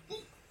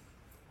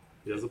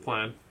 He has a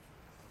plan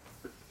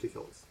to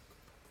kill us.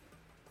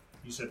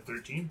 You said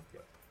 13?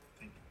 Yep.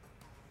 Thank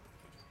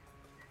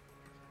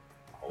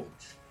you.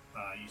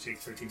 You take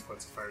 13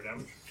 points of fire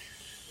damage.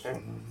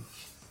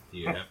 do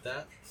you have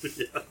that?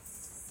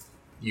 Yes.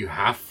 You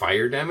have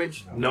fire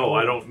damage? No,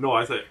 I don't. No,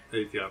 I thought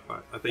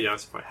you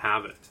asked if I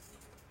have it.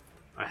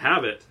 I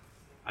have it.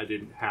 I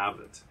didn't have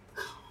it.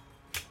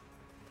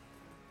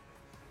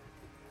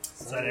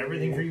 Is that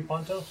everything for you,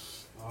 Ponto?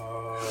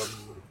 How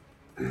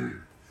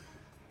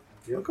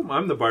come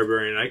I'm the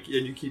barbarian and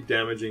you keep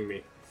damaging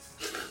me?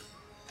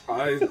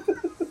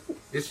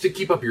 It's to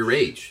keep up your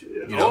rage.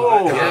 You know?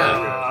 Oh!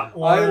 Yeah.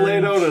 I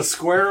laid out a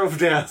square of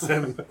death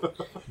and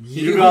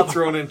you got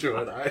thrown into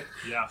it.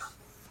 Yeah.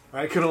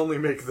 I can only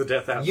make the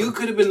death happen. You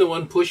could have been the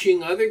one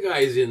pushing other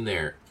guys in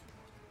there.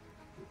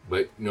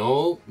 But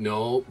no.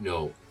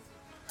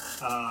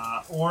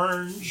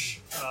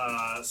 Orange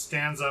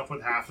stands up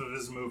with half of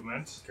his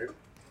movement. Okay.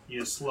 He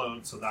is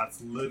slowed, so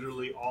that's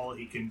literally all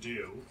he can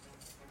do.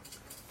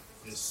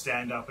 Is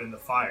stand up in the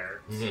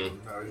fire.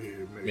 Mhm. Now he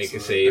makes Make a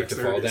save to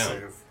fall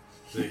dexterity down.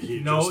 save. He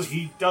No, just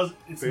he does.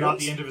 It's not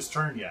fails? the end of his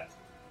turn yet.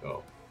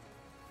 Oh.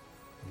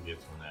 He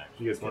gets one action.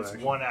 He gets one It's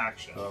action. one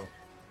action. Oh.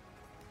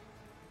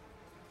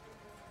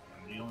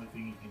 And the only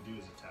thing he can do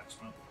is attack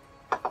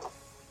smoke.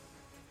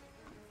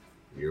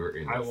 You're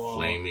in I a will-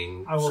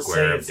 flaming I will square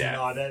say of it's death.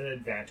 not an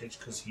advantage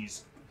because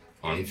he's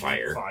On in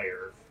fire.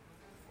 Fire.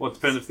 Well, it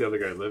depends if the other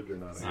guy lived or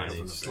not. I And guess.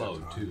 it's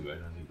slowed too. I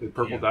don't think Did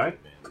Purple die?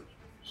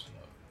 Slow.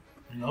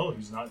 No,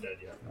 he's not dead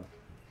yet.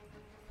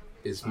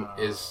 Is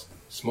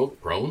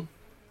Smoke prone?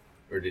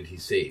 Or did he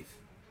save?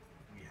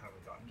 We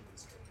haven't gotten to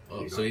this turn.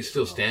 Oh, so he's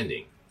still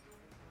standing.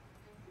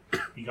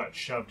 He got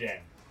shoved in.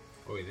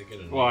 Oh, wait, they get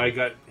a Well, I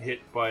got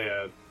hit by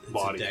a it's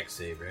body. a dex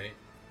save, right?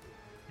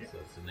 Yeah. So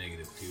it's a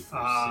 -2 for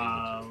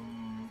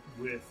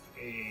With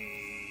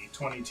a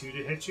 22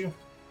 to hit you,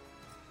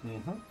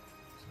 Mm-hmm.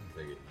 Sounds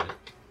like it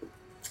hit.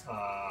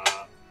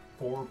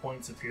 4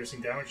 points of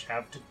piercing damage,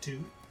 half to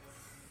 2.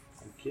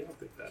 Okay, I'll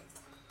take that.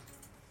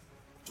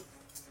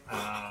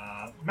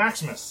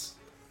 Maximus.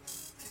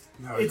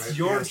 No, It's he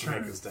your has to turn.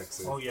 make his dex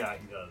save. Oh yeah,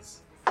 he does.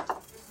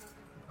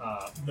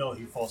 No,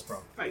 he falls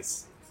prone.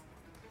 Nice.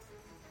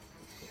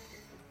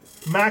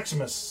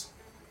 Maximus.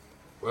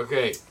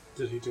 Okay.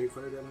 Did he take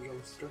fire damage on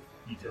this turn?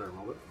 He Did I did.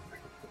 roll it?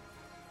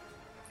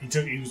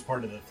 He was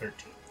part of the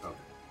 13. Okay.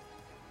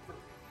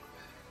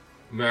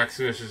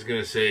 Maximus is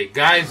gonna say,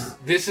 guys,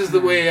 this is the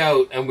way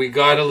out, and we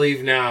gotta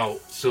leave now.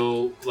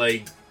 So,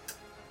 like,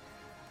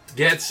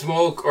 get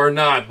Smoke or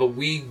not, but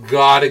we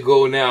gotta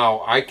go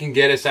now. I can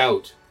get us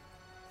out.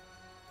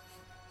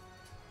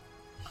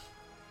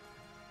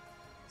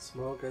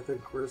 Smoke, I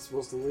think we're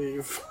supposed to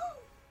leave.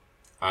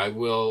 I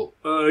will.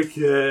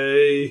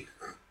 Okay.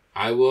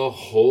 I will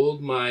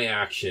hold my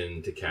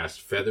action to cast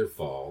Feather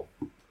Fall.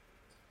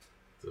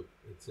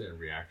 It's a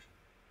reaction.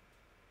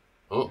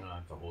 Oh. You don't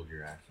have to hold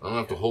your action. I don't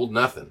have to hold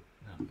nothing.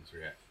 No, it's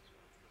reaction.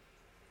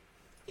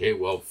 Okay,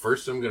 well,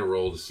 first I'm going to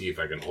roll to see if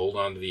I can hold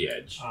on to the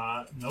edge.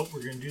 Nope,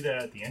 we're going to do that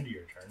at the end of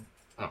your turn.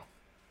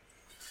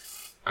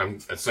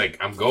 It's like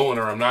I'm going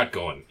or I'm not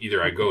going.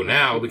 Either I go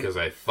now because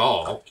I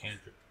fall.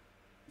 Cantrip.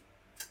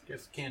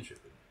 Guess cantrip.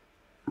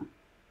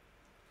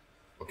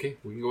 Okay,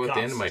 we can go at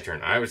the end of my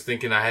turn. I was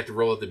thinking I had to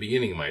roll at the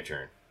beginning of my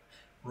turn.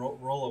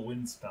 Roll a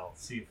wind spell.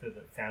 See if it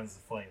fans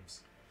the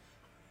flames.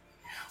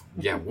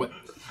 Yeah, what?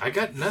 I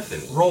got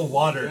nothing. Roll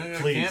water, Yeah,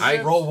 please.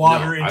 can't- Roll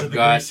water No, into I've the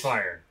got- grease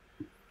fire.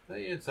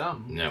 Hey, it's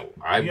something. No,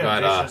 I've You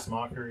got have vicious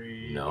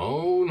mockery.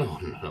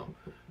 No.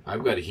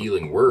 I've got a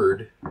healing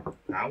word.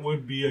 That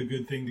would be a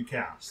good thing to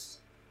cast.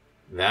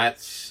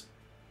 That's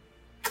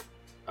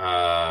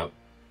my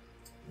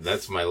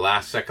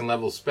last second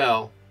level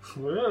spell.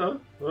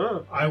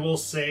 I will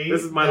say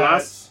This is my that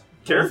last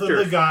character. both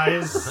of the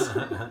guys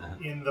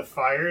in the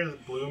fire, the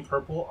blue and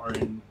purple, are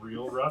in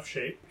real rough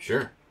shape.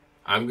 Sure.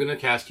 I'm gonna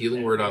cast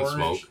healing word on Orange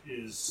smoke.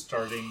 is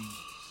starting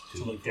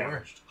to look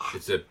damaged.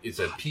 It's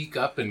a peek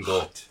up and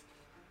go.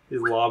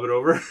 You lob it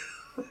over.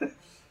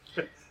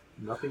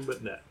 Nothing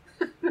but net.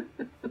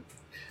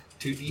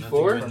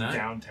 2d4. From nut.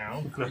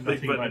 downtown.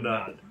 Nothing but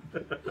nut.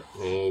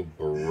 Oh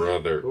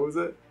brother. What was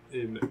it?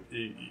 In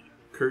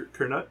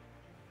Kernut?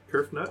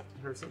 Kerf nut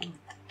or something?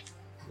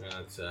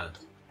 That's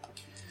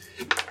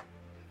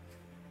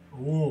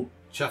Ooh.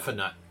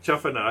 Chuffanut.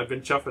 Chuffanut. I've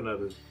been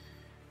chuffanutted.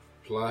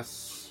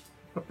 Plus.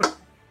 Title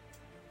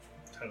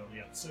of the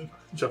episode.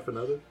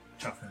 Chuffanutted?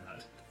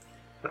 Chuffanut.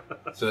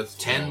 So that's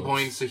 10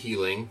 points of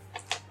healing.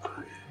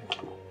 Oh,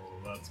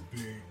 that's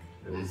big.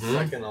 Mhm.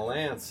 Second a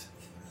lance.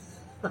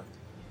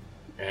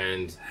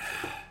 And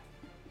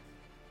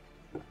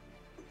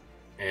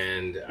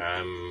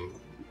I'm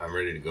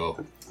ready to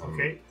go.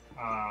 Okay.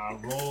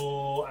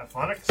 Roll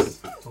athletics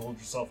to hold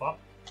yourself up.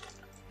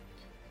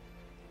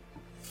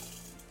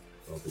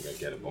 I don't think I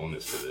get a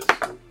bonus for this.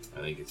 I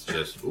think it's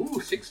just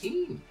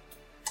 16.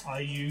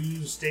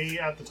 You stay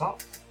at the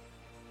top.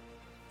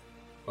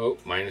 Oh,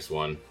 -1.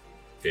 Still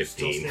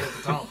 15. stay at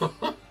the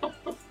top.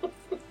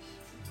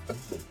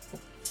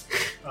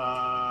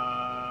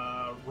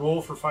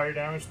 Roll for fire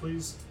damage,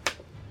 please.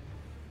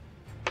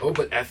 Oh,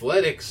 but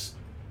athletics.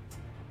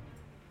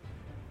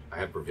 I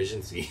have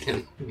proficiency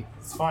in.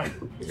 It's fine.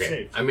 You're Okay,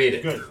 safe. I made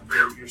it. Good.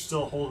 You're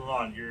still holding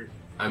on. You're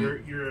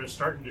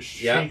starting to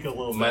Yeah, shake a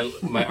little my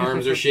bit. my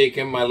arms are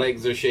shaking, my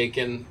legs are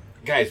shaking.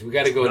 Guys, we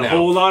got to go A now.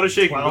 whole lot of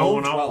shaking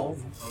 12, going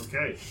on.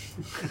 Okay.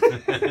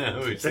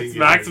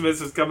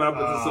 Maximus is coming up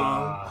with a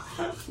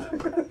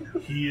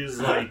song. He is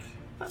like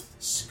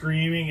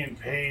screaming in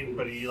pain,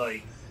 but he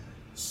like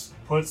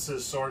puts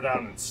his sword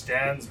down and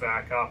stands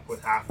back up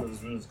with half of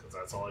his moves because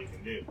that's all he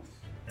can do.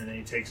 And then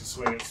he takes a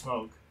swing at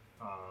smoke.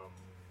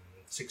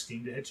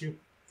 16 to hit you.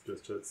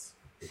 Just hits.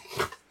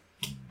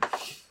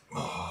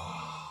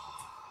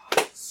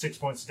 6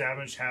 points of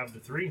damage, halved to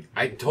 3.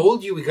 I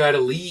told you we got to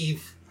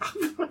leave.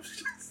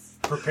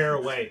 Prepare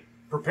away.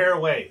 Prepare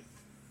away.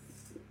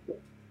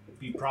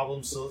 Be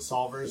problem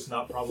solvers,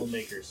 not problem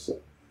makers.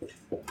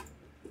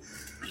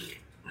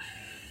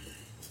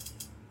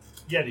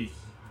 Yeti,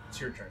 it's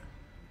your turn.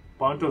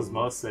 Bonto's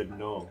mouth said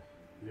no,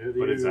 Yeti,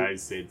 but his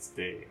eyes said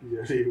stay.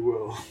 Yeti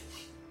will.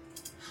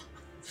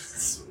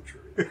 So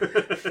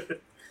true.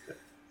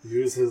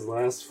 Use his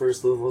last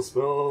first level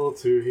spell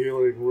to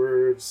healing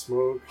word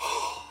smoke.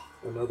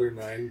 Another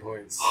 9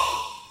 points.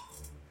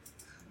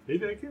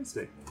 Maybe I can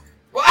stay.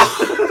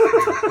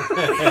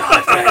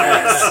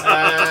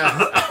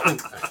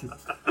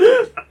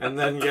 And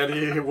then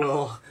Yeti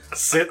will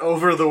sit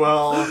over the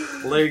well,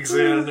 legs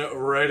in,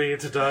 ready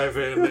to dive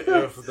in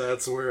if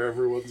that's where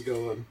everyone's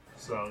going.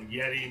 So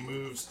Yeti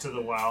moves to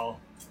the well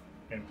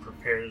and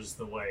prepares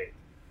the way.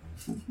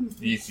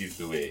 This is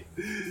the way.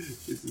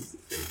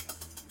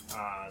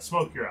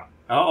 Smoke, you're up.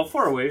 How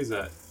far away is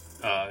that?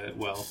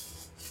 Well,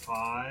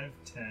 5,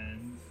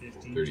 10,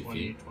 15, 30 20,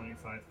 feet.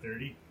 25,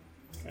 30.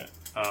 okay.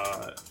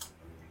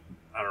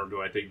 I don't know.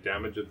 Do I take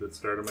damage at the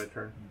start of my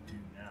turn? You do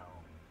now.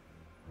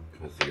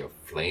 Because you're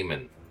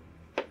flaming.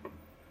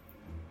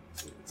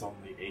 It's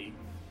only 8.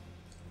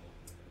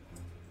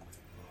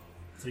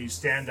 So you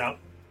stand up.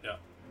 Yeah.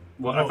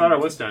 Well, No, I thought I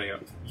was standing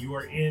up. You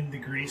are in the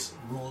grease.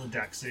 Roll a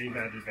dex save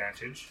at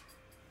advantage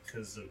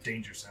because of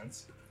danger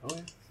sense. Oh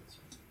yeah.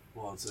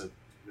 Well, it's if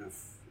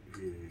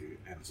he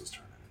ends his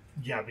turn.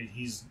 Yeah, but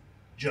he's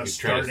just He's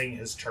trying to- starting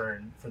his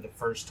turn for the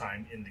first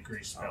time in the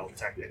grease spell, Okay.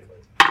 technically.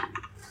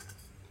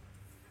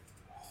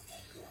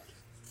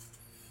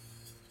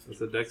 That's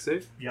a dex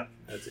save. Yep.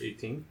 That's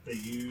 18. That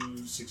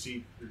you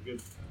succeed. You're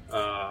good.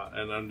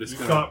 And I'm just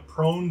You've gonna. got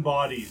prone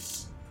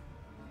bodies.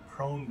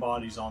 Prone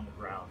bodies on the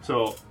ground.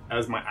 So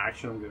as my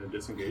action, I'm gonna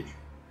disengage,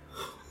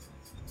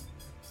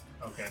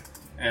 Okay.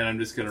 and I'm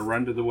just gonna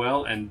run to the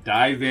well and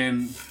dive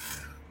in,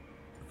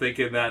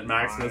 thinking that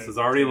Maximus 5, has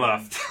already 10,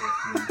 left.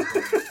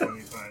 15, 20,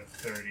 25,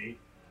 30.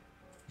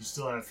 You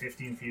still have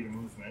 15 feet of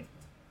movement.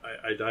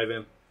 I dive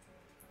in.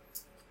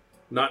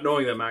 not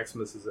knowing that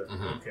Maximus is there.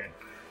 Mhm. Okay.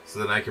 So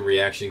then I can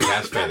reaction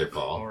cast All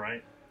Featherfall.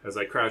 right. As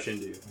I crash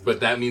into you. But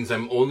that means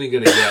I'm only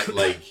going to get,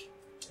 like...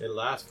 It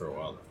lasts for a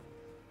while, though.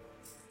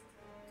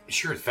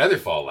 Sure,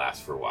 Featherfall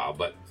lasts for a while,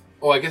 but...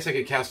 Oh, I guess I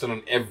could cast it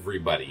on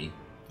everybody.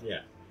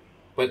 Yeah.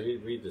 But...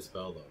 Read the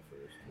spell, though,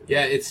 first.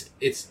 Yeah,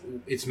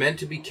 it's meant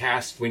to be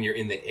cast when you're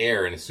in the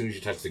air, and as soon as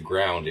you touch the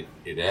ground,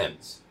 it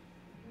ends.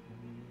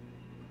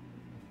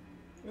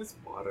 It's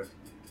water.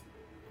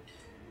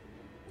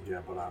 Yeah,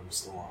 but I'm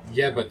still on.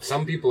 Yeah, but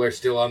some people are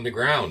still on the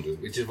ground,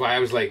 which is why I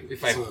was like,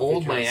 if I So if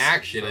hold you my cast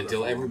action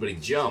until Featherfall. everybody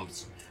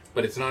jumps,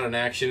 but it's not an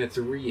action, it's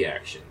a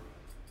reaction.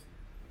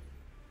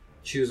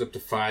 Choose up to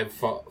 5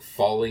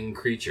 falling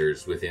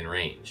creatures within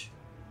range.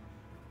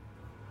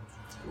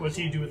 What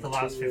do you do with the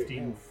last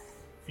 15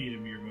 feet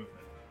of your movement?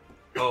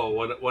 Oh,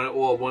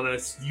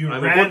 You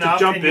I'm ran about to up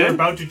jump and you're in.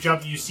 about to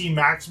jump. You see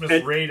Maximus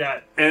And- right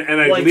at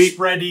and I like leap.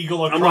 spread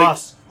eagle I'm like,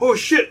 across. oh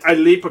shit! I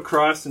leap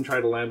across and try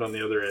to land on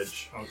the other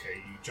edge. Okay,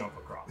 you jump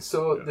across.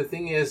 So the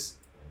thing is,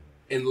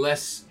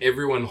 unless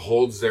everyone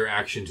holds their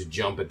action to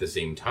jump at the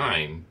same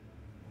time,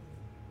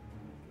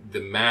 the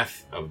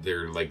math of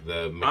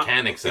the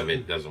mechanics of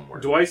it doesn't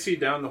work. Do I see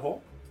down the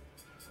hole?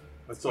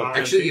 That's all.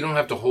 10 Actually, feet. you don't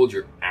have to hold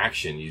your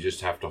action, you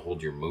just have to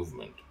hold your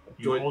movement.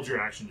 You Do I- hold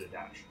your action to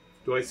dash.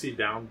 Do I see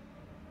down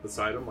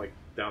beside him, like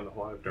down the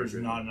hole? I've There's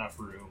darted. not enough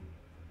room.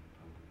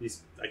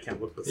 I can't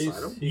look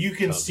beside him. You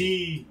can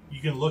see.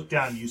 You can look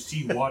down. You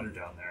see water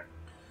down there.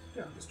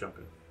 Yeah, just jump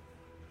in.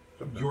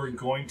 You're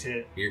going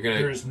to. You're gonna.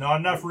 There is not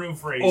enough room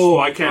for a. Oh,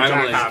 I can't I'm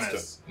jump like-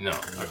 past him. No.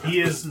 He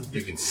is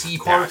You can see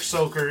cork past.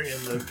 soaker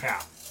in the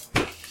cap.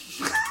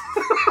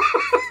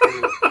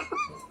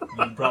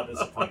 You brought this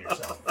upon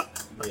yourself.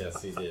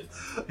 Yes, he did.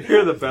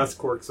 You're the best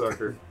cork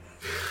sucker.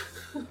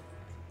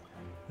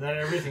 Not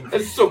everything.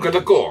 Let's soak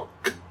the cork.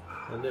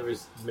 I never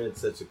met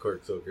such a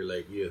cork soaker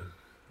like you.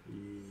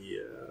 Yeah,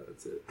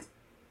 that's it.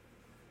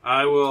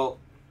 I will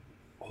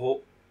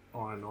hold.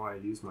 Oh, I know I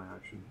used my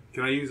action.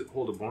 Can I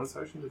hold a bonus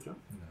action to jump?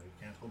 No, you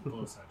can't hold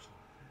close action.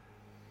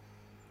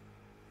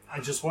 I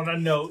just want to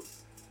note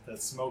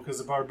that Smoke as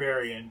a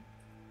barbarian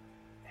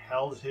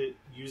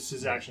used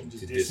his action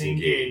to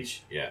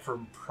disengage Yeah.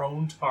 from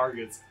prone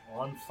targets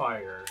on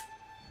fire.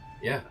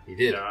 Yeah, he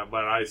did. Yeah,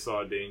 but I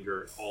saw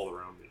danger all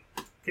around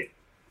me.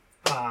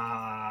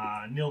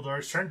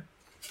 Nildor's turn.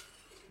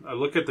 I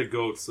look at the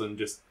goats and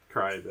just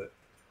cry a bit.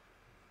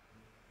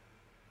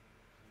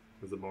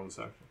 As a bonus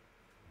action.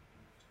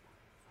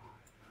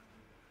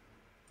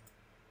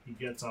 He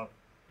gets up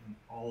in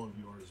all of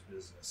yours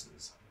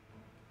businesses.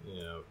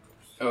 Yeah.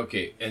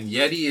 Okay, and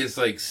Yeti is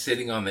like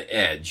sitting on the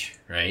edge,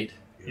 right?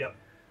 Yep.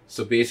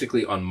 So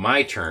basically, on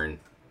my turn,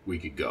 we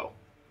could go.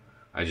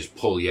 I just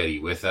pull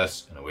Yeti with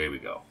us, and away we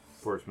go.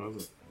 Force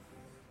movement.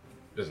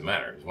 Doesn't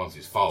matter. Once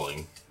he's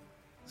falling,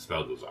 the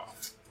spell goes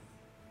off.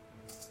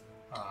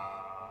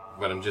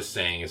 But I'm just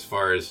saying, as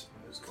far as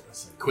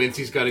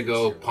Quincy's got to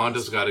go,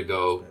 Ponto's got to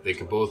go, they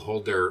can both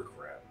hold their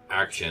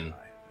action.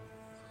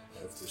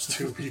 If there's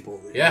two people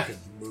that Yeah. you can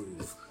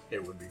move,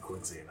 it would be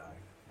Quincy and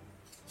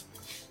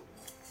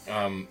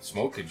I.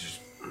 Smoke could just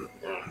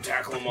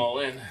tackle them all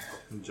in.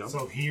 And jump.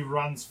 So he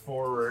runs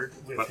forward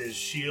with But- his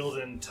shield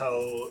in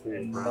tow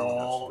and Brown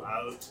maul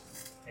has out,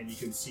 and you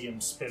can see him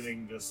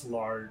spinning this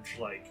large,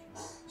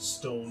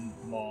 stone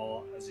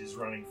maul as he's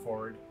running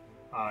forward.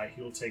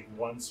 He'll take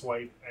one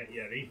swipe at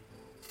Yeti.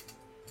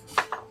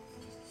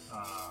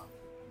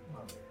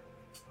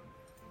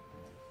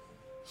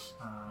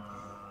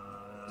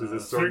 Does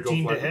this sword go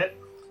 13 to flying? hit.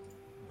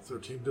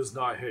 13 does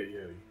not hit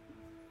Yeti.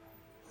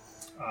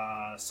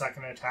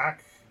 Second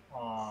attack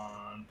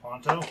on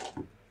Ponto.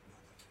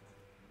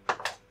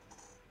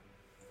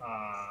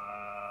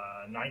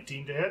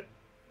 19 to hit.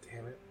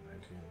 Damn it.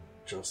 19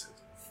 just hit.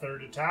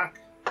 Third attack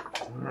It's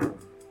a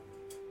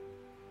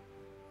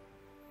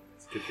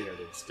good thing I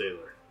didn't stay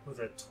there. with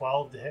a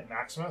 12 to hit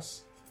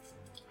Maximus.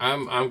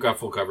 I'm got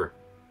full cover.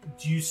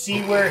 Do you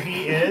see where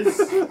he is?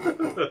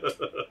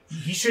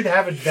 He should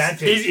have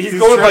advantage. He's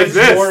going like because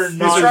this. you're He's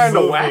not trying to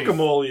moving.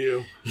 whack-a-mole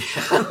you.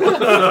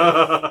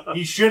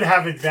 He should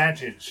have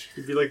advantage.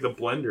 He'd be like the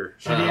blender.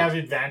 Should he have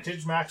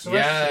advantage,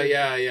 Maximus?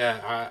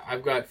 Yeah.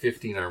 I've got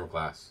 15 armor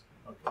class.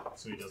 Okay,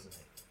 so he doesn't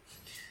hit.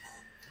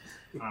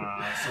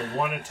 So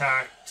one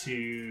attack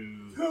to...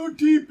 How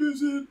deep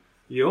is it?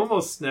 You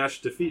almost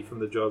snatched defeat from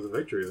the jaws of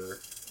victory there.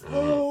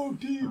 How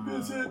deep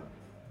is it?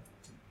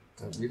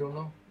 We don't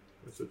know.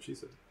 That's what she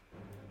said.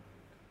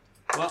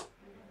 Well,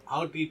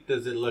 how deep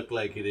does it look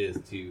like it is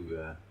to he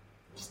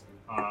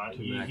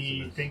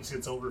Maximus? thinks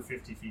it's over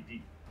 50 feet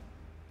deep.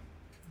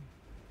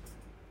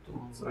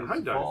 So high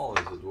dive. fall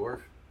as a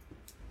dwarf?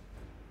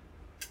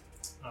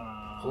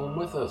 Pull him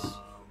with us.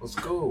 Let's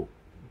go.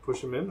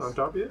 Push him in on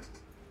top of you?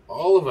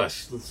 All of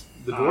us.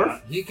 The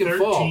dwarf? He can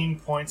 13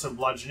 points of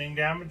bludgeoning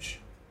damage.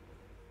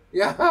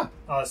 Yeah.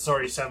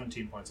 Sorry,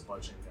 17 points of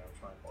bludgeoning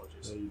damage. My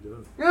apologies. How you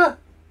doing? Yeah.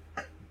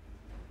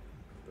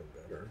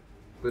 Better.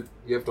 But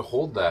you have to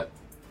hold that.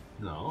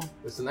 No.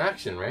 It's an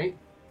action, right?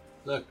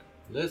 Look,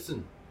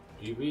 listen.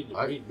 You beat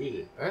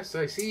it. Yes,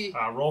 I see.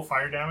 Roll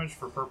fire damage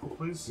for purple,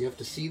 please. You have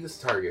to see this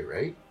target,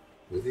 right?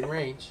 Within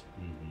range.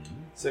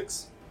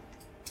 6.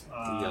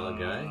 The yellow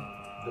guy.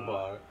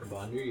 The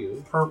bond near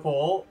you.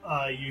 Purple,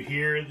 you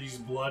hear these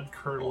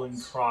blood-curdling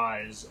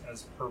cries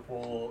as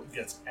Purple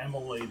gets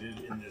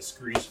immolated in this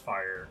grease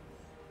fire.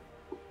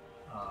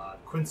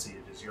 Quincy,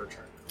 it is your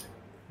turn.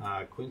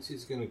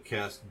 Quincy's going to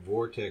cast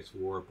Vortex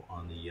Warp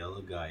on the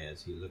yellow guy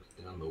as he looks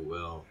down the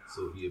well,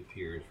 so he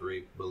appears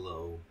right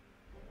below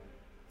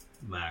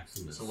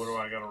Maximus. So what do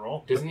I got to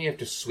roll? Doesn't he have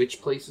to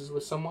switch places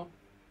with someone?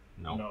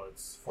 No. No,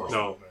 it's force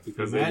No, movement.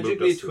 because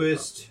Magically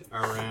twist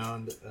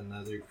around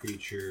another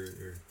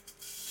creature,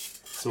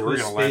 So we're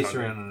twist gonna land space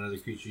on around him. another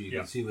creature you Yeah.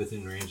 can see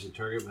within range. The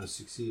target must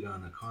succeed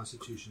on a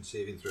Constitution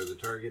saving throw. The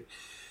target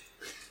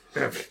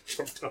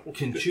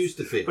can choose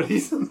to fail. But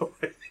he's in the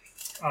way.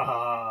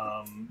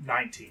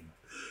 19.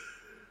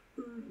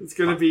 It's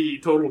gonna be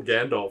total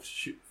Gandalf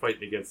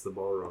fighting against the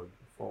Balrog,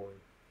 falling.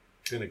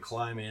 Gonna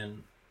climb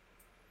in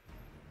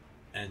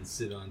and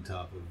sit on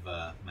top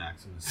of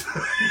Maximus.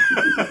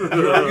 You're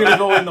going to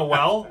go in the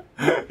well?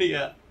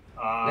 Yeah.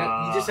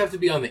 You just have to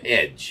be on the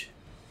edge.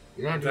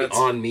 You don't have to be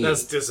on me.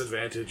 That's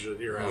disadvantage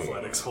of your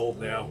athletics hold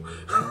now.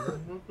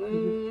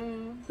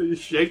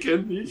 He's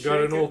shaking. You got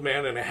an old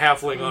man and a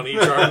halfling on each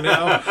arm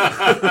now.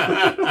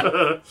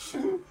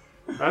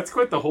 That's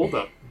quite the hold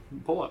up.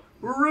 Pull up.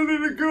 We're ready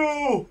to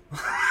go.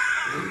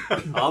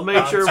 I'll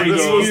make sure so we you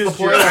go. used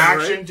your Right?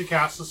 action to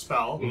cast a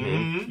spell.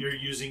 Mm-hmm. You're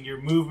using your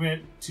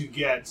movement to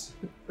get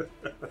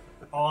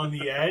on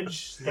the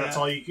edge. That's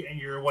all you can. And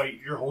you're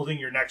holding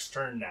your next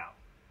turn now.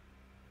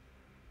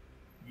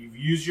 You've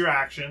used your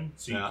action,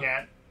 so you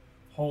can't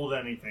hold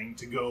anything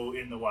to go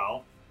in the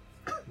well.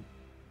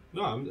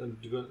 No,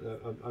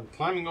 I'm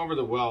climbing over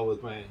the well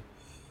with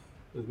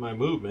my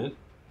movement.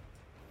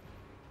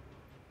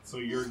 So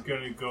you're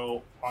going to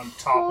go on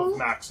top of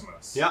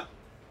Maximus. Yeah.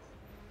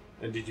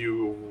 And did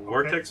you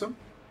vortex him?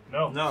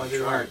 No. No, it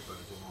didn't work.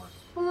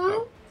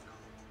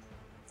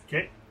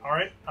 Okay. All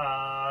right.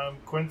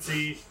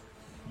 Quincy,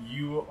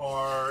 you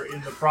are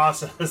in the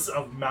process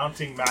of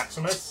mounting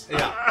Maximus.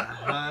 Yeah.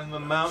 I'm a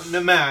mountain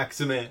of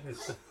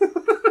Maximus.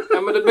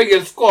 I'm the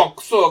biggest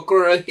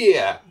cocksucker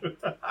here.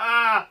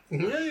 Yeah,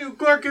 you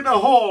clerk in a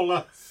hole.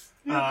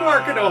 You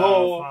clerk in a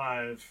hole.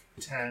 5,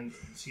 10.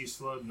 Is he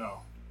slowed?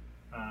 No.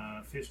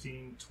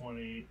 15,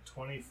 20,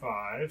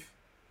 25.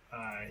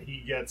 He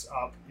gets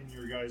up in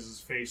your guys'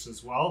 face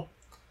as well.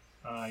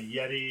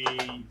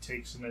 Yeti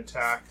takes an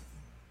attack.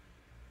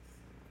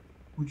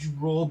 Would you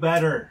roll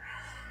better?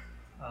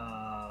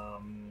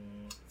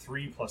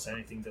 3 plus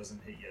anything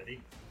doesn't hit Yeti.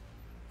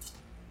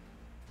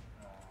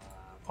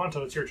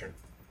 Ponto, it's your turn.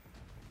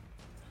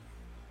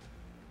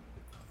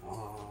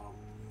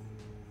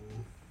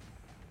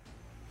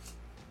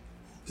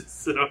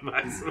 Just sit on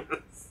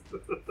Maximus.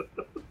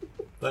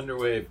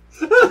 Thunderwave.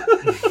 I'm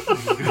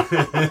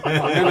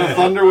gonna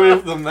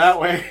thunderwave them that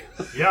way.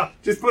 Yeah.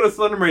 Just put a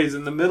thunder raise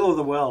in the middle of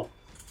the well.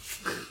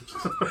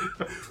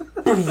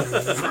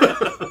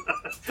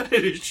 And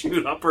you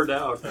shoot up or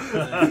down.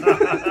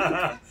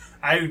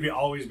 I would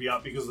always be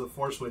up because the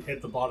force would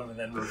hit the bottom and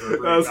then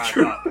reverberate That's back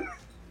true. up.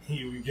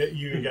 You would get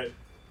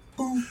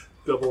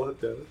Double hit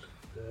damage.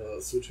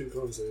 Switching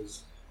con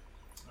saves.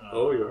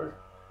 Oh, you are.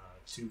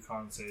 2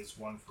 con saves,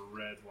 1 for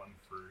red, 1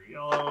 for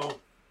yellow.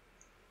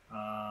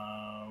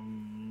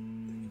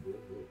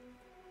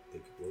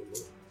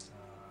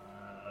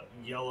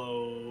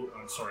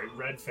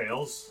 Red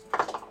fails.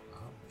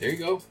 There you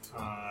go.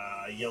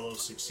 Yellow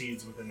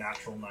succeeds with a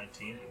natural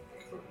 19.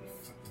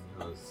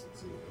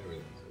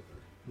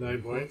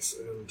 9 points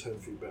and 10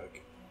 feet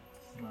back.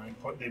 9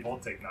 they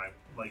both take 9.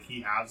 Like,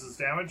 he halves his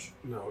damage?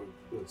 No,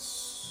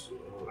 it's...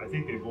 I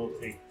think they both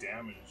take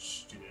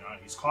damage, do they not?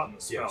 He's caught in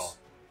the spell. Yes.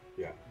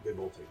 Yeah, they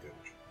both take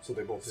damage. So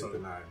they both take So- the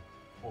 9.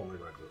 Only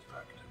red goes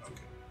back.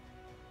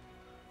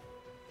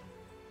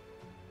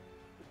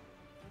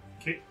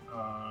 Okay.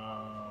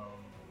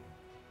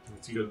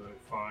 Let's go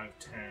like 5,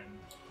 10,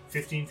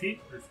 15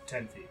 feet or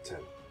 10 feet? 10.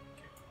 Okay.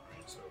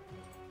 Alright, so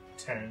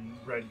 10.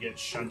 Red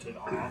gets shunted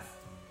off.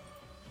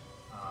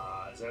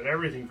 Is that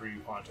everything for you,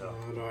 Ponto?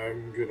 And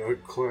I'm gonna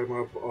climb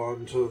up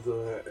onto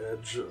the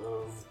edge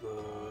of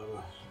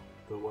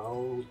the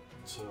well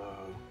to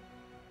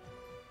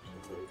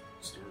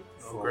start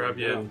I'll falling grab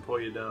you down. and pull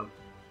you down.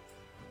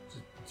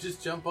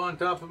 Just jump on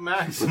top of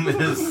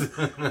Maximus.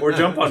 Or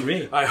jump on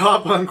me. I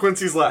hop on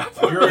Quincy's lap.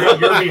 You're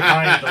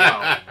behind the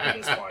well at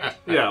this point.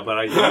 Yeah,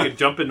 but you can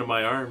jump into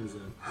my arms.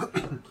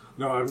 And...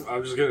 No,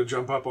 I'm just gonna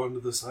jump up onto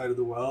the side of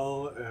the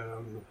well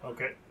and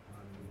Okay.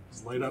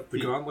 light up the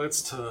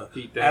gauntlets to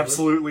Feet downward.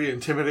 absolutely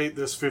intimidate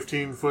this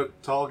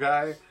 15-foot tall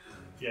guy.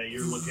 Yeah,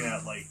 you're looking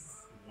at like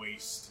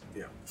waist.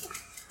 Yeah.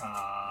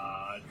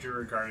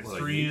 Duragard Well,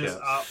 3 is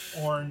kneecaps.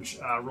 up. Orange,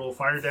 roll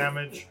fire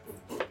damage.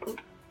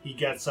 He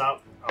gets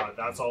up.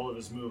 That's all of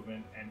his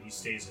movement, and he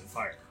stays in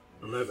fire.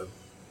 11.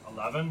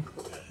 11.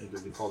 And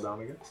did he fall down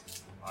again?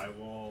 I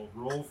will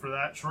roll for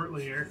that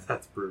shortly here.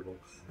 That's brutal.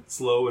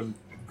 Slow and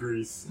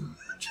grease.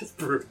 Just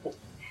brutal.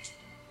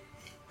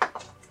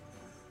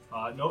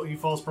 No, he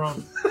falls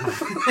prone.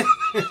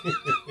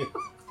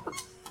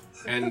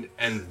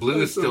 And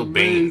blue is still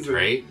banged,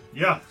 right?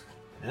 Yeah.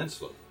 And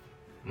slow.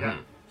 Yeah.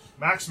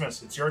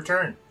 Maximus, it's your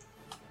turn.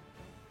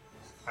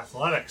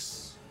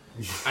 Athletics.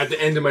 At the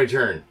end of my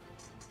turn.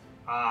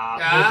 With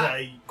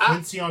a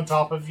Quincy on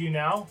top of you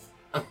now.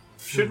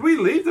 Should we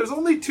leave? There's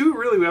only 2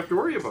 really we have to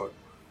worry about.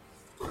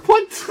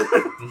 What?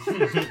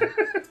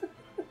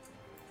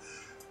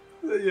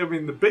 I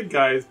mean, the big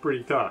guy is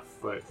pretty tough,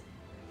 but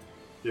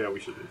yeah, we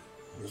should leave.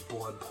 There's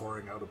blood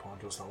pouring out of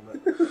Ponto's helmet.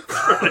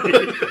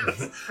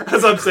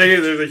 As I'm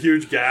saying, there's a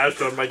huge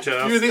gash on my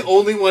chest. You're the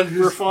only one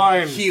who's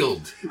fine.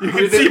 healed. You can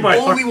You're see the my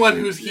only heart. one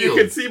who's healed.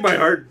 You can see my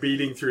heart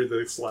beating through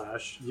the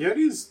slash.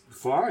 Yeti's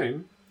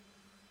fine.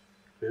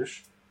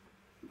 Ish.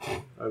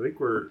 I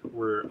think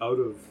we're out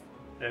of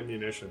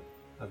ammunition.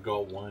 I've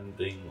got one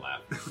thing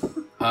left.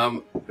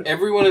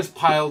 Everyone is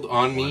piled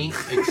on me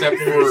except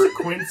for There's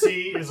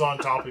Quincy is on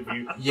top of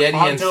you. Yeti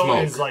and Ponto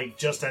Smoke. is like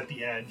just at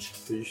the edge.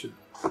 So you should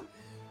I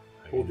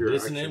hold can your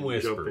listen action and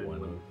and jump whisper in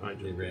when I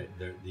jump in.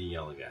 the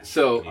yellow guy.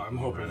 So, I'm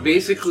hoping.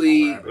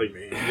 basically, Like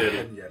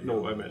Yeti.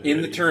 No, I meant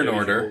in the Yeti. turn Yeti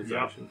order, holds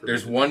action for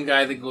there's me. one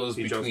guy that goes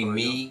He jumps between when I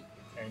me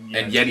And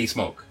and Yeti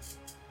Smoke.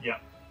 Yeah.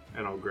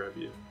 and I'll grab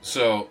you.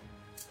 So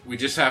we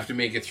just have to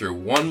make it through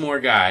one more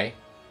guy,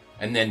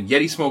 and then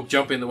Yeti Smoke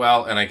jump in the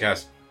well, and I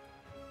cast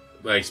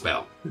my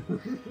spell.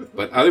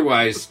 But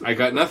otherwise, I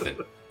got nothing.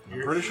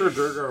 I'm pretty sure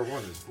Durgar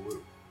 1 is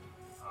blue.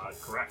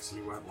 Correct. He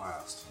went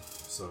last.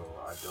 So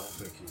I don't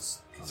think he's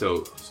coming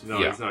So- to us. No,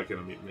 Yeah. he's not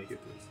going to make it.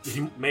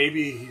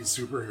 Maybe he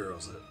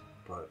superheroes it,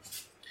 but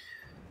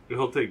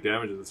He'll take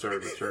damage at the start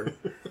of his turn.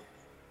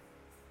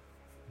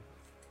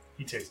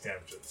 He takes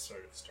damage at the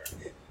start of his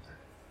turn.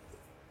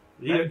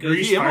 He That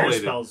Grease fire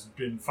immolated. spell's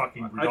been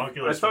fucking I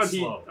ridiculously thought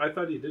slow. I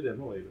thought he did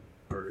immolate him.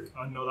 Or,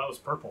 No, that was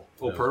purple.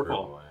 oh, That was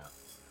purple. yeah.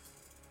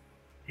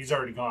 He's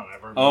already gone.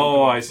 I've already Oh, moved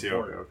him I off see. the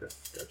board. Okay,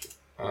 gotcha.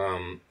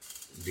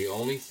 The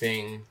only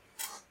thing...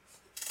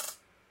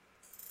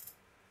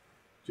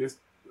 Just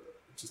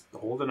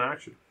hold an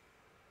action.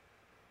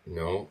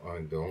 No, I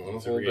don't want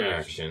It's to a hold an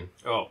reaction. action.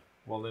 Oh,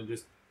 well then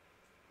just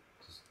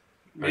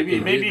I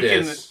can maybe do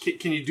you this.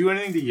 can you do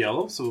anything to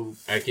yellow? So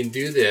I can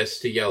do this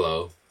to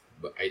yellow,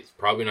 but it's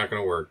probably not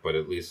going to work, but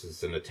at least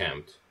it's an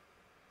attempt.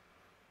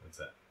 What's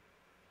that?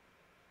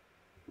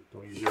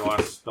 don't use your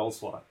last spell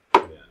slot.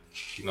 Yeah.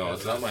 No,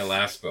 it's not my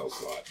last spell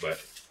slot, but...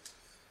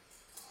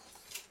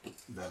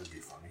 that'd be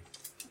funny.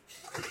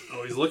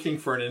 Oh, he's looking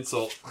for an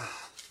insult.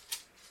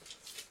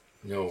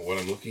 No, what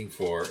I'm looking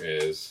for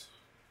is...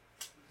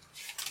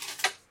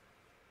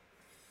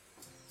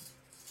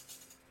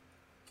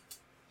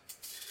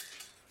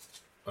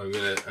 I'm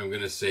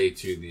gonna say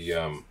to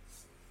the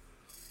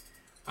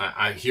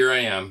here I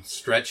am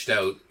stretched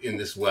out in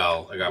this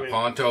well. I got Wait.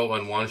 Ponto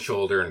on one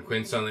shoulder and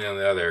Quince on the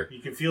other. You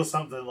can feel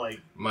something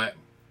like My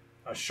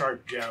a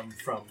sharp gem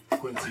from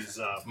Quincy's.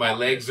 my pocket.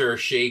 legs are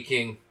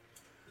shaking.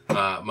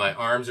 My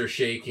arms are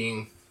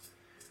shaking.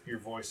 Your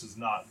voice is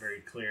not very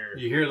clear.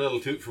 You hear a little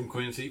toot from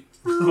Quincy.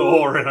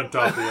 Oh, right on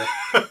top of you.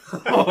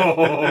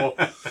 Oh.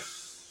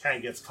 Kind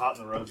of gets caught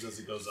in the ropes as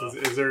it goes up.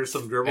 Is there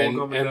some dribble And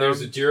coming down?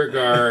 there's a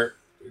Durgar,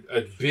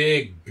 a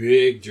big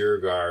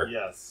Durgar.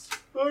 Yes.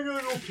 I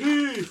gotta go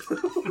pee.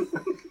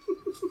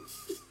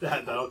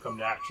 That'll come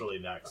naturally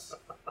next.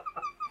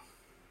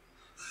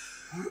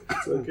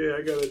 It's okay,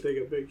 I gotta take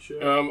a big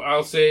shit.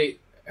 I'll say,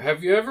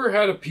 have you ever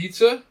had a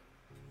pizza?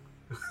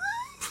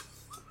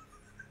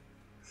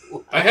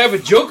 I have a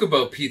joke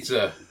about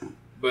pizza,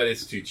 but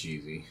it's too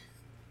cheesy.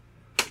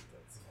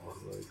 Oh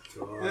my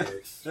god.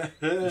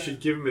 You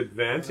should give him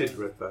advantage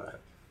with that.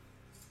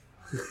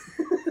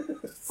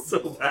 It's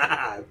so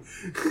bad.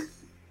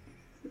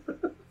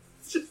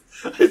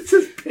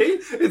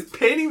 It's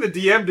painting the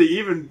DM to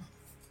even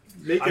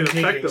make I'm it taking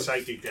effective.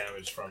 psychic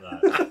damage from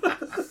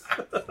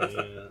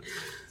that.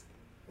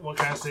 What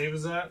kind of save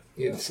is that?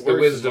 It's a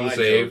Worse wisdom than my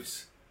save.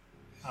 jokes.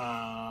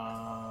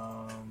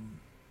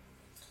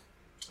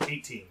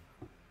 18.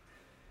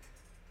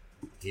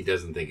 He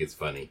doesn't think it's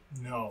funny.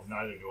 No,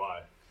 neither do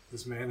I.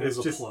 This man It's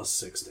has a just-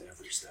 +6 to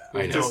every stat.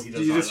 I know. No, he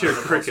does You not. just hear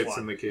That's a crickets +1.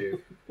 in the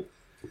cave.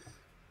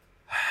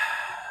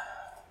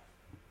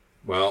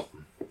 Well,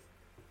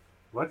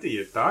 What are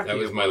you talking that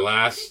was about? my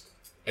last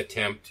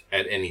attempt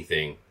at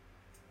anything.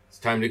 It's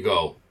time to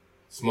go.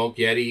 Smoke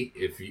Yeti,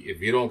 if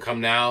you don't come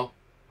now,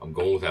 I'm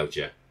going without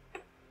you.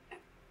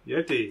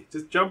 Yeti,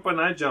 just jump when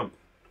I jump.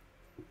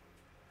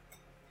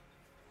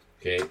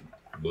 Okay,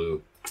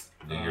 blue.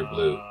 Do your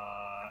blue.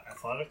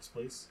 Athletics,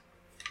 please.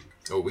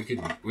 Oh, we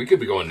could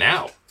be going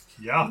now.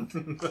 Yeah.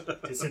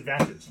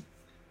 Disadvantage.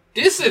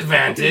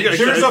 Disadvantage.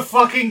 There's a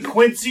fucking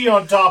Quincy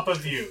on top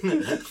of you.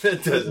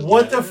 That doesn't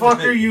What the matter. fuck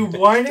are you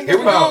whining Here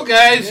we about? go,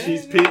 guys.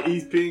 He's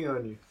peeing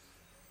on you.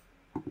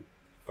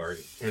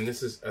 Party. And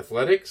this is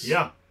athletics.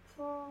 Yeah.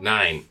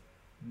 9.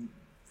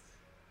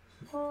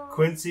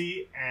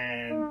 Quincy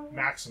and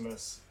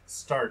Maximus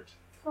start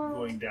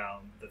going down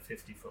the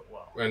 50-foot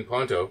well. And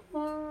Ponto.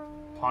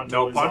 Ponto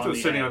No, is Ponto's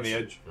on sitting on the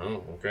edge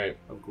Oh, okay.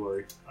 of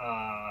glory.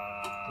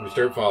 We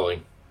start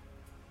falling.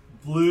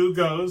 Blue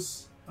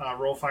goes.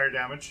 Roll fire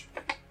damage.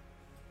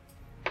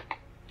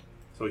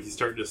 So he's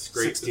starting to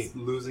scrape, 16.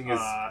 losing his.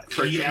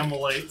 He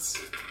emulates.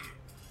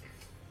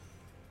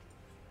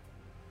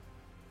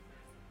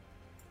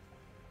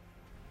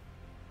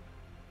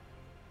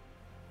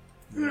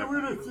 Yeah,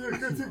 wait a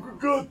sec, I think we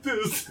got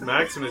this.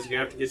 Maximus, you're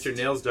gonna have to get your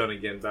nails done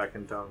again back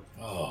in town.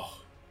 Oh.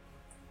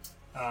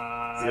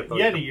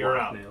 Yeti, you're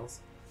up. Nails.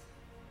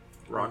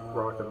 Rock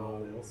and roll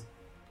nails.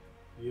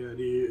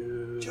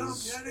 Yeti is... Jump,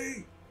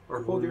 Yeti!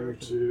 Or hold your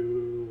action.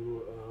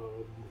 to...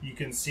 You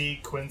can see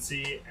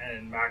Quincy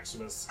and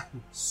Maximus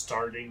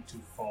starting to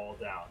fall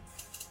down.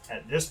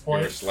 At this They're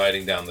point,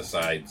 sliding down the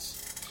sides.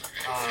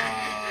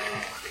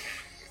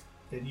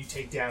 then you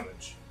take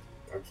damage.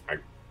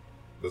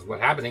 This is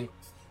what's happening.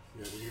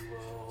 Yeti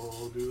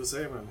will do the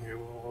same, and he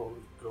will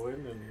go in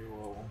and he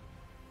will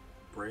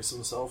brace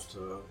himself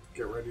to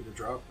get ready to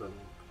drop and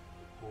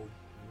hold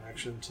an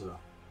action to...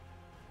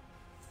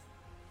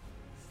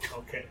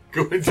 Okay.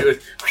 Go into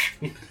it.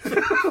 You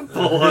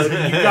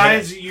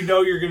guys, you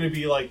know you're going to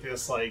be like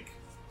this, like...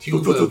 Yeah.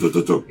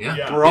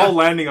 Yeah. We're all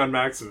landing on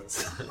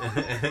Maximus.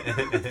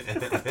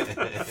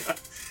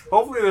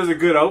 Hopefully there's a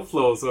good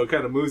outflow so it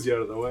kind of moves you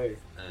out of the way.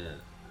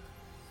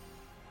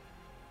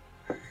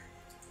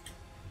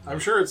 I'm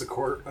sure it's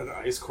an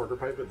ice quarter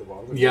pipe at the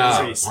bottom.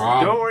 Yeah.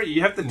 Don't worry,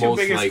 you have the two Most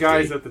biggest likely.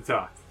 guys at the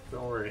top.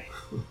 Don't worry.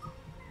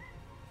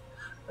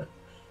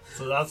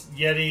 So that's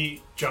Yeti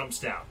jumps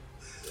down.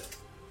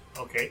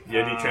 Okay.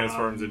 Yeti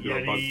transforms into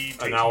Yeti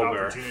takes an an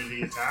owlbear.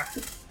 opportunity attack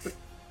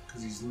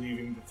because he's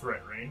leaving the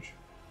threat range.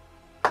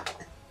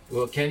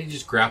 Well, can't he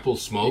just grapple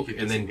Smoke He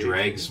can and then disengage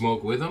drag him.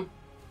 Smoke with him?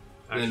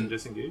 Action Then-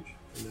 disengage.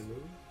 And then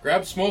move.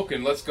 Grab Smoke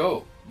and let's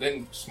go.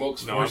 Then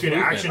Smoke's No, forced You can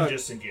movement. action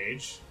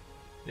disengage.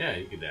 Yeah,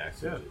 you could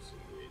access Yeah.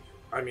 disengage.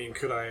 I mean,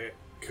 could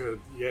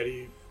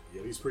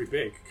Yeti's pretty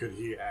big. Could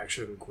he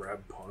action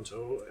grab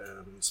Ponto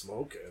and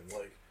Smoke and,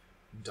 like,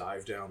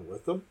 dive down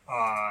with them?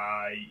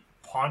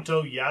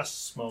 Ponto, yes.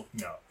 Smoke,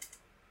 no.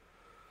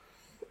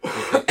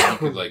 You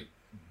could like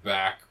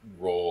back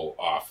roll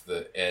off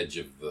the edge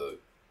of the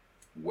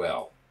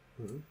well,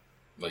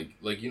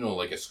 like you know,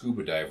 like a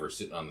scuba diver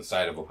sitting on the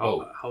side of a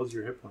boat. How's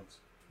your hit points?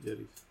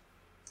 Yeti's.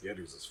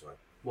 Yeti's is fine.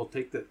 Well,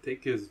 take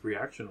his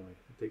reaction away.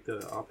 Take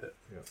the op hit.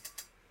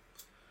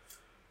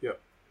 Yep.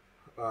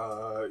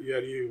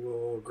 Yeti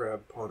will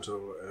grab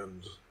Ponto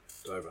and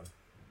dive in.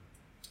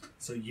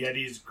 So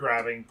Yeti's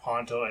grabbing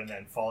Ponto and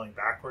then falling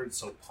backwards,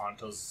 so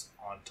Ponto's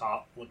on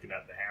top looking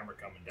at the hammer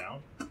coming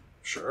down.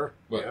 Sure.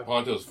 But yeah.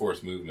 Ponto's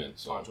forced movement,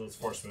 so Ponto's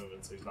force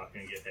movement, so he's not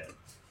going to get hit.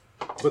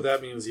 But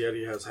that means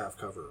Yeti has half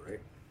cover, right?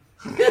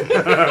 From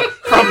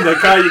the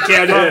guy you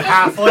can't hit.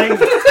 Halfling?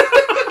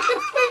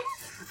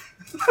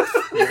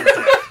 You're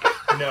dead.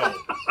 No.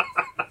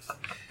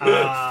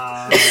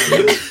 I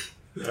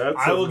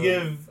will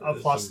give a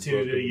There's plus some 2 to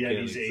broken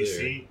Yeti's mechanics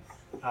AC.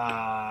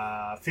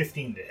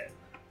 15 to hit.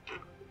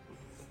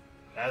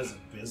 That is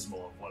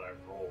abysmal of what I've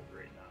rolled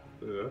right now.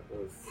 Yeah.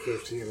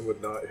 15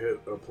 would not hit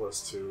a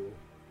plus 2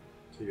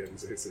 to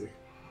Yeti's AC.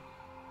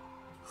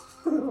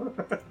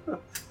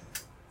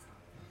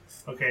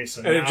 Okay,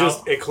 so And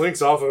now... it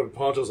clinks off of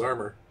Ponto's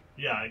armor.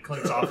 Yeah, it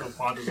clicks off of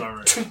Ponto's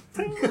armor.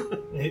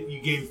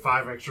 You gain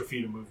 5 extra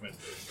feet of movement.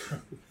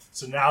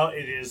 So now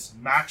it is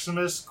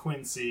Maximus,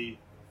 Quincy,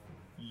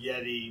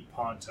 Yeti,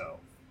 Ponto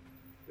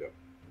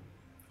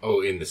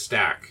in the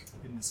stack.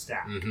 in the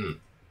stack. Mm-hmm.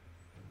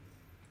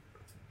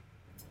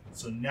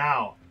 So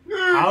now,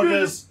 how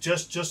does...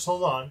 Just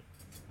hold on,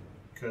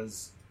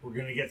 because we're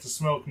going to get to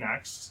Smoke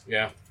next.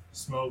 Yeah.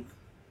 Smoke,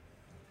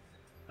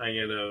 I'm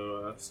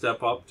gonna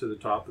step up to the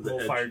top of the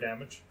roll edge. fire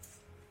damage.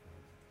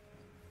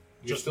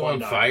 You're Just still one on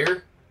die.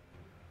 fire?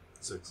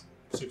 6.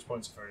 6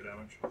 points of fire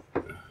damage.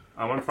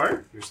 I'm on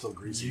fire. You're still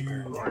greasy. You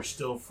apparently. are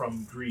still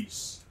from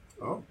grease.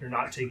 Oh. You're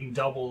not taking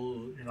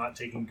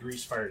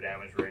grease fire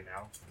damage right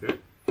now. Okay.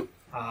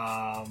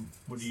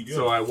 What do you do?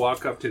 So I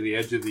walk up to the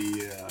edge of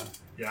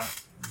Yeah.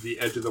 the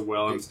edge of the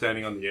well. I'm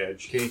standing on the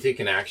edge. Can he take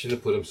an action to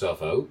put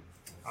himself out?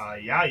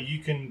 Yeah, you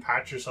can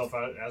patch yourself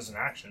out as an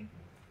action.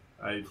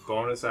 I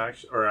bonus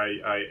action, or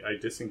I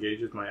disengage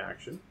with my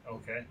action,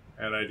 Okay.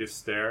 and I just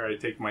stare. I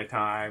take my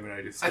time, and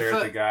I just stare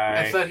at the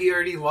guy. I thought he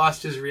already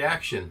lost his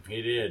reaction.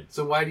 He did.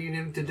 So why do you need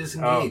him to Oh,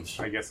 disengage?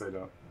 I guess I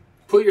don't.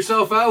 Put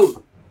yourself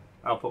out.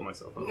 I'll put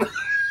myself up.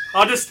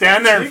 I'll just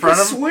stand there in front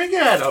of him. Swing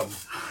at him!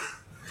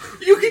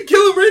 You can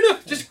kill him right now.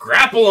 Just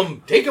grapple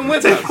him. Take him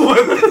with us.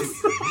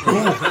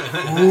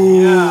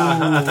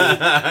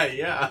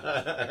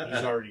 Yeah.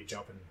 He's already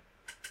jumping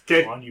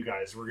Okay. on you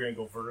guys. We're going to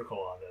go vertical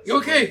on this.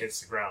 Okay. When it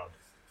hits the ground.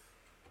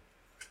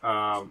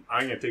 I'm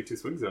gonna take 2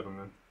 swings at him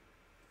then.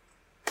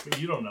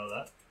 But you don't know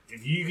that.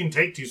 If you can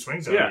take 2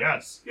 swings at him,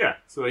 yes. Yeah.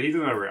 So he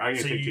doesn't ever. I'm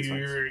gonna So take 2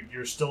 swings.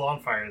 you're still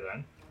on fire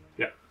then.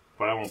 Yeah,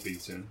 but I won't be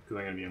soon because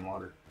I'm gonna be in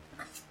water.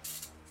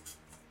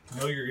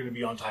 No, you're going to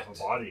be on top of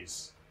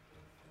bodies.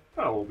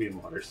 Oh, we'll be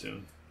in water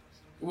soon.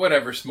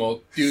 Whatever,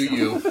 Smoke. Do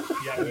you?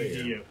 Yeah,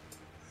 you.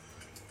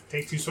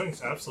 Take 2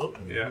 swings,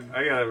 absolutely. Yeah,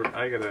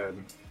 I gotta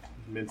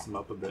mince him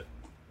up a bit.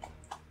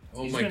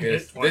 Oh He's my been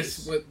goodness. hit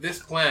twice. This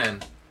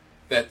plan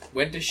that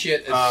went to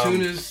shit as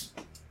soon as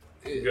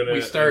we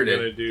started. I'm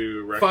gonna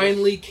do reckless.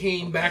 Finally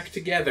came back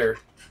together,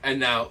 and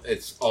now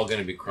it's all going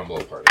to be crumble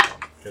apart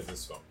again. Because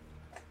it's smoke.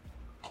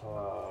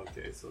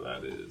 Okay, so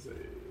that is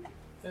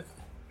a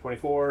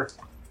 24.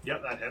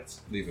 Yep, that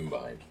hits. Leave him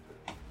behind.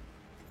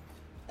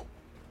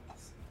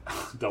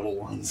 Double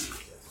ones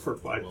for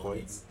 5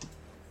 points.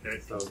 Okay.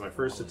 That was my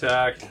first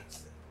attack.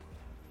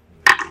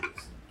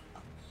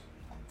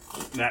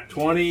 Nat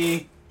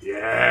 20.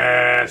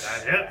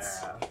 Yes! That hits.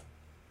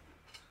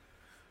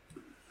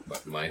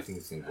 But my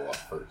thing's going to go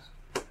off first.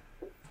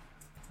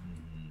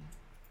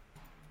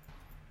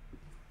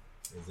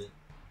 Is it?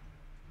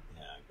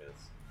 Yeah, I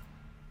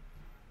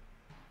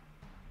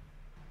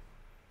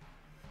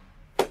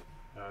guess.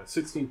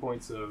 16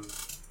 points of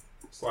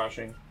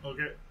slashing.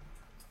 Okay.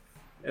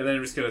 And then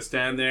I'm just going to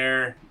stand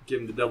there, give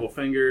him the double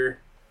finger,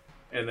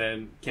 and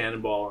then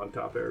cannonball on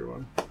top of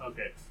everyone.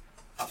 Okay.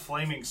 A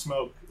flaming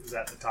smoke is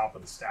at the top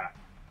of the stack.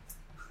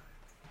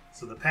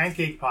 So the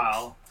pancake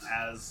pile,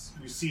 as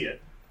we see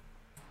it,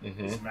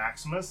 is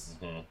Maximus,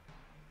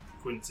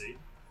 Quincy,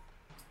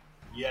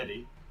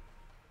 Yeti,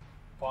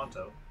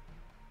 Ponto,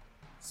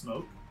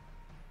 Smoke,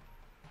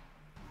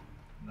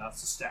 and that's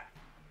the stack.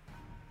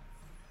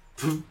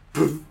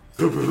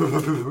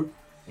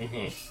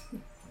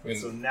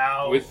 So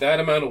now... With that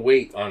amount of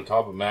weight on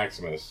top of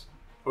Maximus,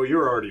 Oh,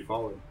 you're already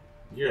falling.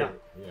 Yeah,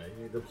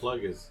 the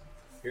plug is.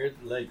 You're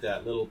like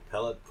that little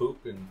pellet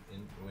poop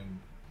when.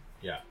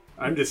 Yeah.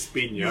 I'm just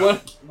speeding you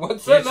up.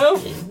 what's that now?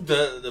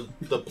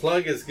 The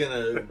plug is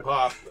gonna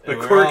pop. The and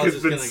we're cork all has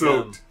just been gonna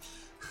soaked.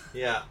 come.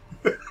 Yeah.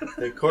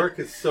 The cork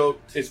is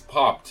soaked. It's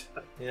popped.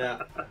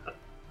 Yeah.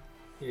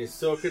 You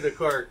soak the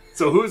cork.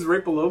 So who's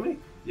right below me?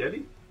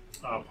 Yeti?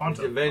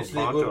 Ponto. Eventually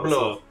Ponto, will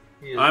blow.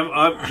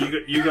 so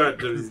you got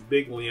those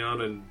big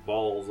Leonin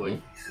balls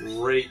like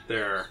right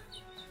there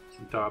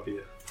on top of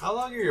you. How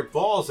long are your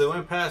balls? They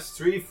went past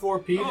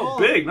 3-4 people. Oh,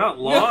 big, not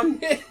long.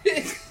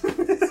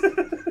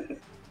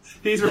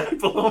 He's right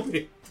below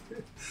me.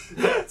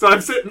 So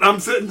I'm sitting on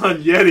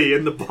Yeti,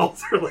 and the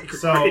balls are like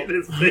So right in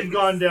his face. you've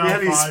gone down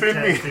Yeti, 5, spin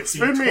 10, me, 15,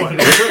 spin me.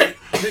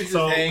 20.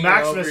 So hanging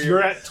Maximus, over you're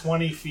your- at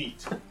 20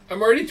 feet.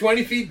 I'm already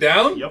 20 feet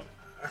down? Yep.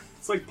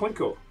 It's like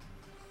Plinko.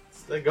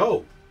 Let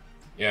go.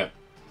 Yeah.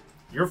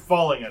 You're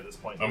falling at this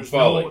point. I'm There's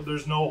falling.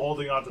 There's no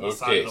holding on to the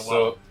side Okay, of the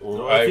well.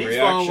 so If he's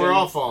reaction. falling, we're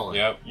all falling.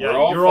 Yep, Yeah, we're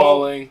all you're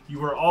falling, You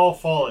were all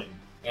falling.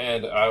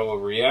 and I will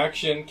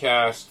reaction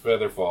cast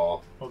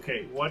Featherfall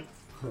Okay, what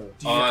do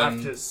you On-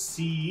 have to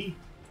see?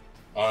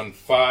 on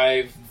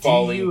 5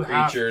 falling you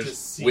have to creatures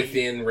see-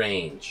 within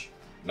range.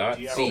 Not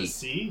Do you have see. to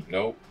see?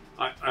 Nope.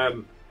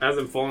 I'm as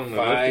I'm falling,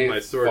 I'm lifting my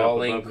 5 sword up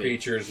falling above me.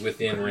 creatures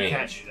within You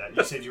can't range. do that.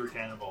 You said you were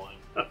cannonballing.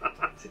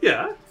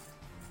 Yeah.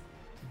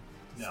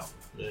 No.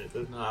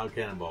 That's not how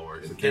cannonball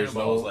works. The There's no,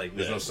 cannonball's like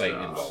there's no this. sight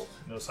involved.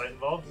 No sight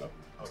involved? No.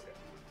 Okay.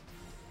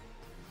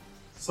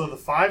 So the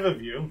 5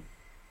 of you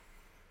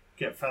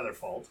get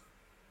featherfalled.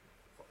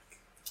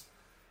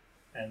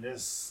 And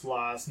this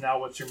lasts... Now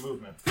what's your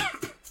movement?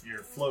 You're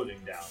floating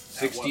down. At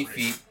 60 what rate?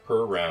 feet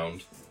per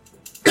round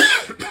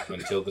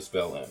until the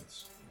spell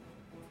ends.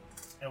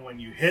 And when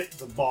you hit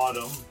the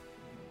bottom,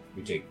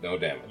 We take no you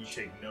damage.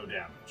 take no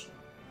damage.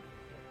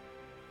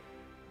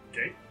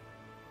 Okay?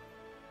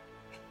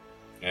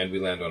 And we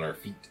land on our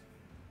feet.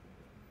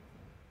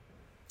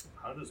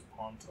 How does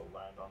Ponto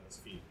land on his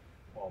feet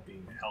while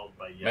being held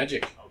by Yeti?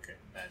 Magic. Okay,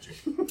 magic.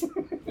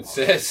 It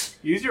says,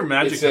 Use your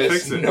magic it to says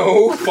fix it.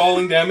 no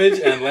falling damage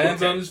and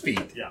lands on his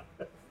feet. Yeah,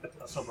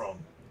 that's no problem.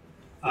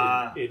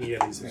 In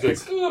Yeti's He's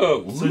hands. like,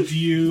 oh. So do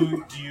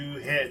you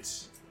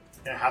hit?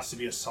 It has to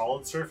be a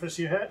solid surface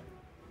you hit.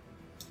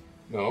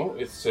 No,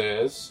 it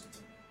says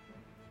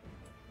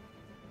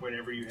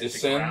Whenever you hit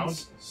the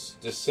ground.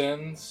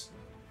 descends,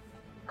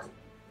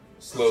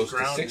 slows to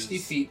ground 60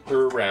 is- feet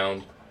per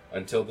round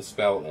until the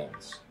spell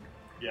ends.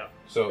 Yeah.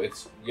 So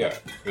it's,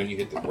 when you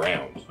hit the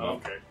ground,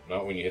 Okay.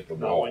 not when you hit the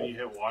Not wall. when you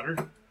hit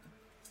water.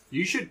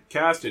 You should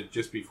cast it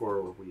just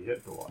before we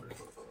hit the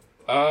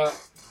water.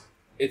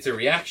 It's a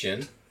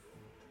reaction,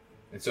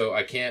 and so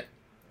I can't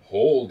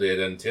hold it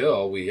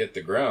until we hit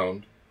the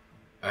ground.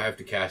 I have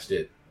to cast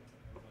it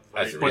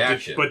as a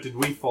reaction. But did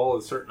we fall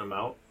a certain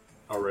amount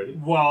already?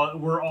 Well,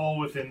 we're all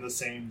within the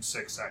same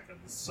 6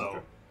 seconds. So, Okay.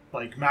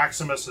 like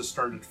Maximus has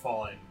started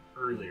falling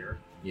earlier.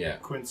 Yeah,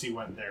 Quincy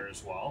went there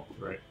as well.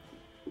 Right.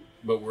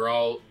 but we're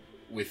all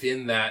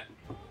within that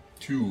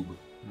tube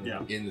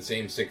Yeah. in the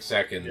same 6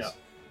 seconds. Yeah.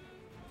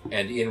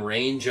 And in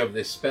range of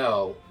this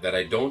spell that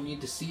I don't need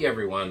to see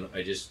everyone,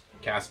 I just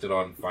cast it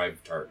on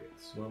 5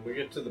 targets. When we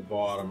get to the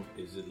bottom,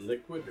 is it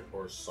liquid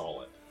or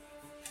solid?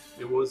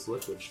 It was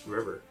liquid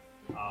river.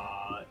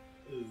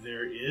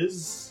 There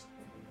is,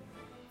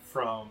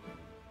 from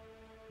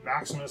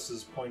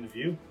Maximus's point of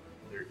view,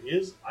 there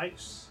is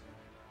ice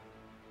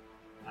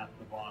at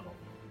the bottom.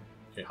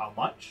 Okay. How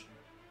much?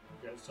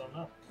 You guys don't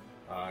know.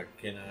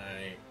 Can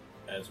I,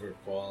 as we're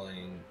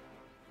falling...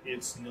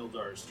 It's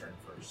Nildar's turn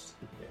first.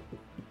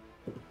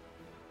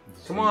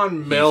 Come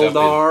on, He's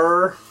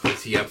Meldar.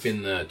 Is he up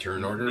in the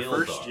turn order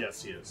Nildar. first?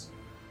 Yes, he is.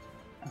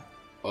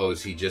 Oh,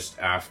 is he just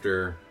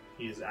after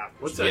He is after.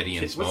 What's Yeti that? and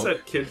Kid, what's Smoke?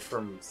 that kid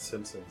from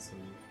Simpsons?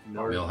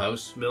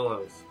 Millhouse?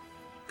 Millhouse.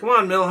 Come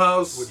on,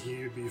 Millhouse. Would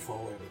he be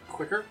falling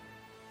quicker?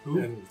 Who?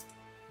 And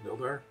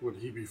Mildar, would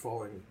he be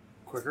falling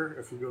quicker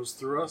if he goes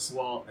through us?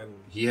 Well, And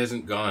He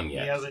hasn't gone he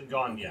yet. hasn't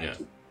gone yet. Yeah.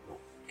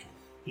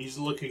 He's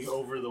looking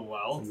over the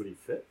well. Would he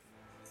fit?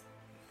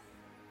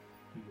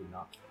 He would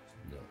not.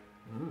 No.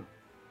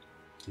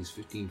 He's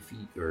 15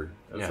 feet, or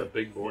That's a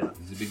big boy.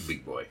 he's a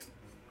big boy.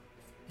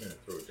 Yeah,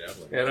 throw a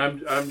javelin.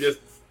 And I'm just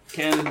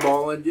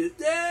cannonballing. Just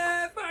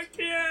fuck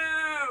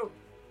you.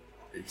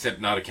 Except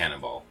not a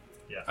cannonball.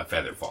 Yeah. A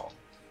feather fall.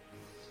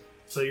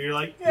 So you're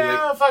like, You're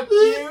yeah, like, fuck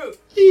you.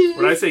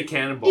 When I say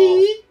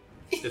cannonball,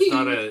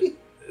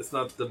 it's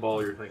not the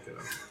ball you're thinking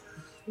of.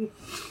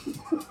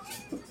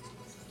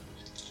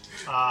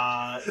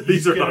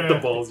 These are not the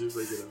balls you're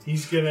thinking of.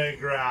 He's gonna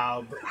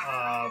grab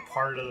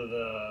part of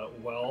the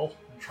well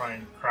and try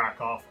and crack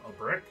off a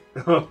brick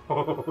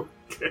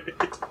Okay.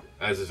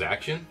 As his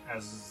action?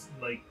 as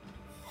like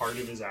part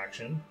of his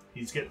action.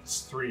 He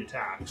gets 3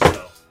 attacks,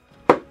 so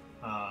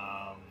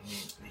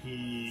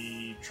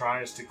he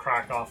tries to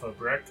crack off a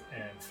brick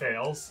and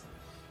fails.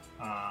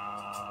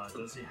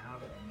 Does he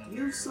have another?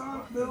 You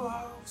suck, weapon?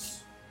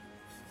 Millhouse.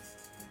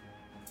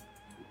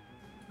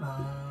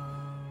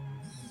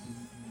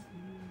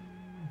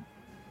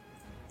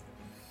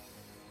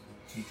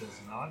 He does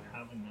not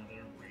have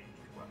another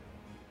ranged weapon.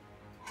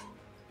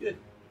 Good.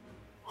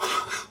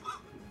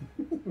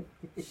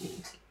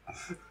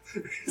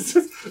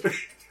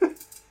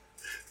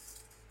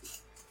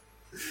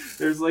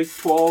 There's like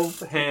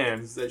 12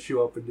 hands that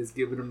show up and just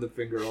giving him the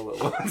finger all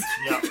at once.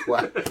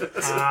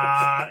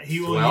 Yeah. He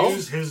will 12?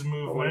 use his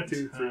movement. 1,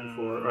 2, 3,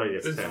 4. Oh,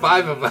 yes. There's 10.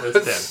 5 of us.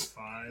 There's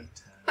 5,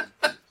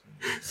 10.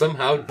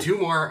 Somehow 2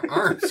 more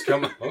arms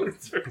come out.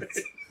 10.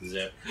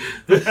 Zip.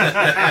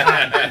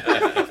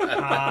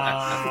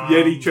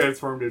 Yeti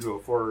transformed into a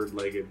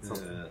forward-legged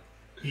something.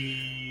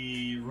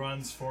 He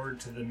runs forward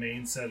to the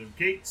main set of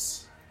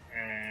gates,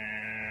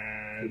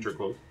 and Which are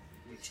closed.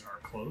 which are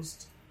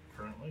closed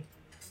currently.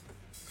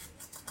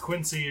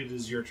 Quincy, it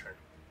is your turn.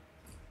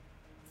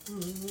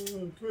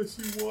 Do I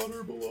see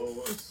water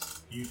below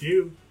us? You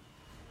do.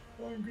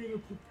 I'm gonna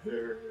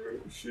prepare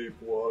shape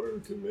water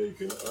to make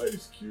an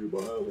ice cube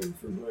island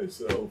for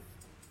myself.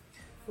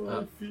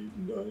 5 feet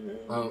in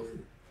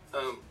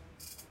diameter.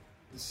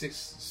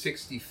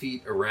 60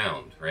 feet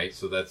around, right?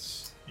 So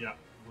that's Yeah.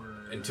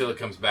 We're until it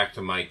comes back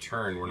to my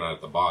turn. We're not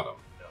at the bottom.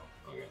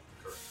 No. Okay.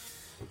 Correct.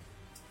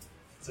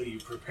 So you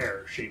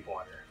prepare shape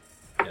water.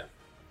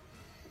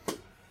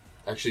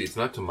 Actually, it's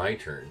not to my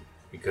turn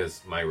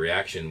because my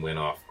reaction went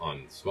off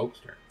on Smoke's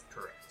turn.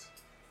 Correct.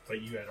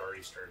 But you had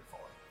already started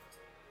falling.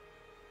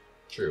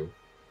 True.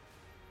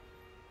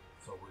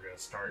 So we're going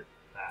to start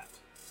that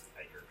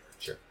at your turn.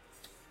 Sure.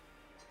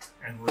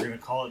 And we're going to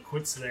call it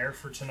quits there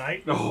for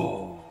tonight.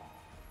 Oh.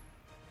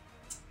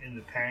 In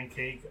the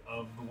pancake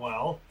of the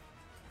well,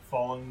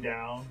 falling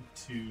down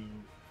to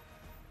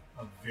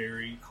a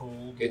very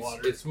cold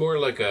water. It's more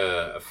like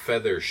a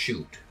feather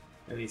shoot.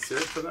 Any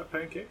syrup for that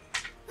pancake?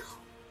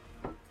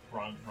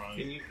 Wrong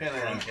Can you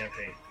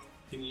campaign.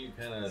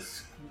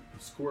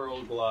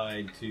 squirrel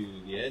glide to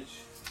the edge?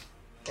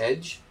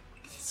 Edge?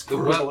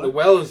 The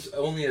well is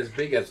only as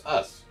big as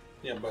us.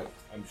 Yeah, but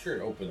I'm sure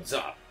it opens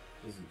up.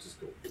 It doesn't just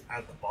go.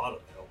 At the bottom,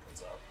 it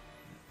opens up.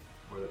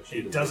 Where that sheet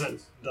It of doesn't.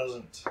 ice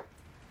is?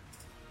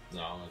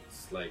 No,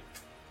 it's like.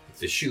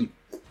 It's a shoot.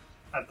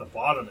 At the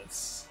bottom,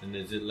 it's. And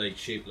is it like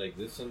shaped like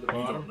this on the I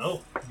bottom? don't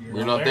know.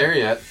 We're not there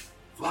yet.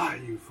 Fly,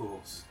 you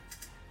fools.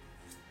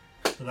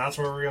 So that's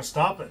where we're going to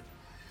stop it.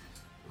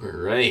 All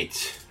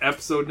right.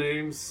 Episode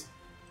names.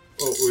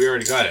 Oh, we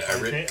already got it. I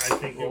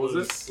think What it was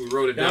was. We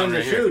wrote it down, Down the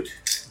right here.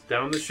 chute.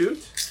 Down the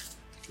chute?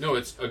 No,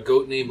 it's a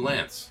goat named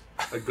Lance.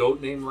 A goat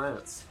named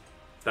Lance.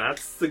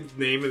 That's the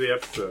name of the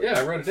episode. Yeah,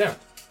 I wrote it down.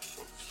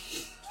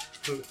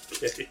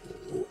 Okay.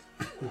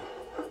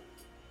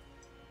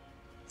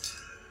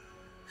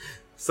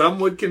 Some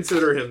would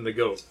consider him the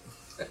goat.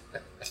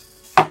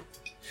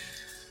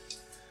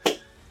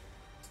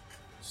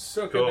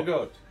 Soak Cool. in the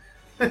goat.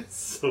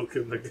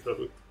 Soaking the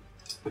goat.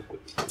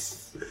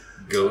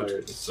 Goat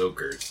Alright.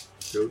 soakers.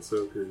 Goat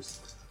soakers.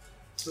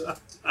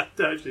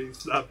 Actually,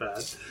 it's not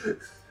bad.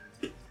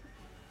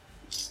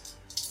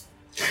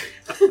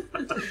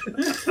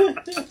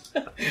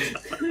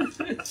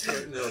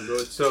 No,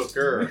 goat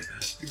soaker.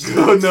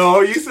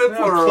 No, you said Not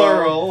plural.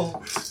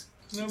 plural.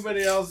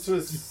 Nobody else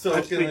was I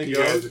soaking think the you,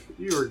 goat. guys,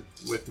 you were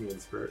with me in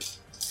spirit.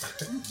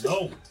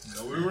 No,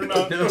 we were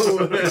not. No.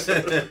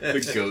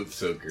 The goat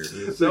soaker.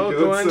 Soak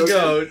goat one soaker.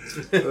 goat.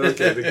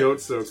 Okay, the goat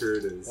soaker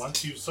it is.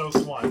 Once you've soaked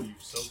one,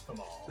 you've soaked them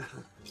all.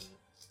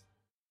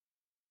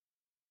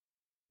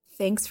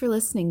 Thanks for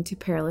listening to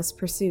Perilous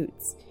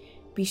Pursuits.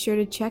 Be sure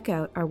to check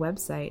out our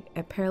website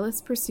at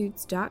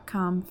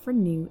perilouspursuits.com for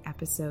new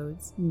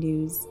episodes,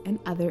 news, and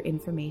other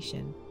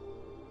information.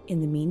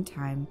 In the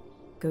meantime,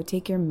 go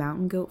take your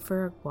mountain goat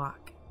for a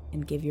walk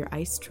and give your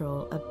ice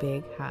troll a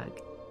big hug,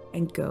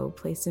 and go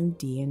play some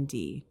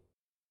D&D.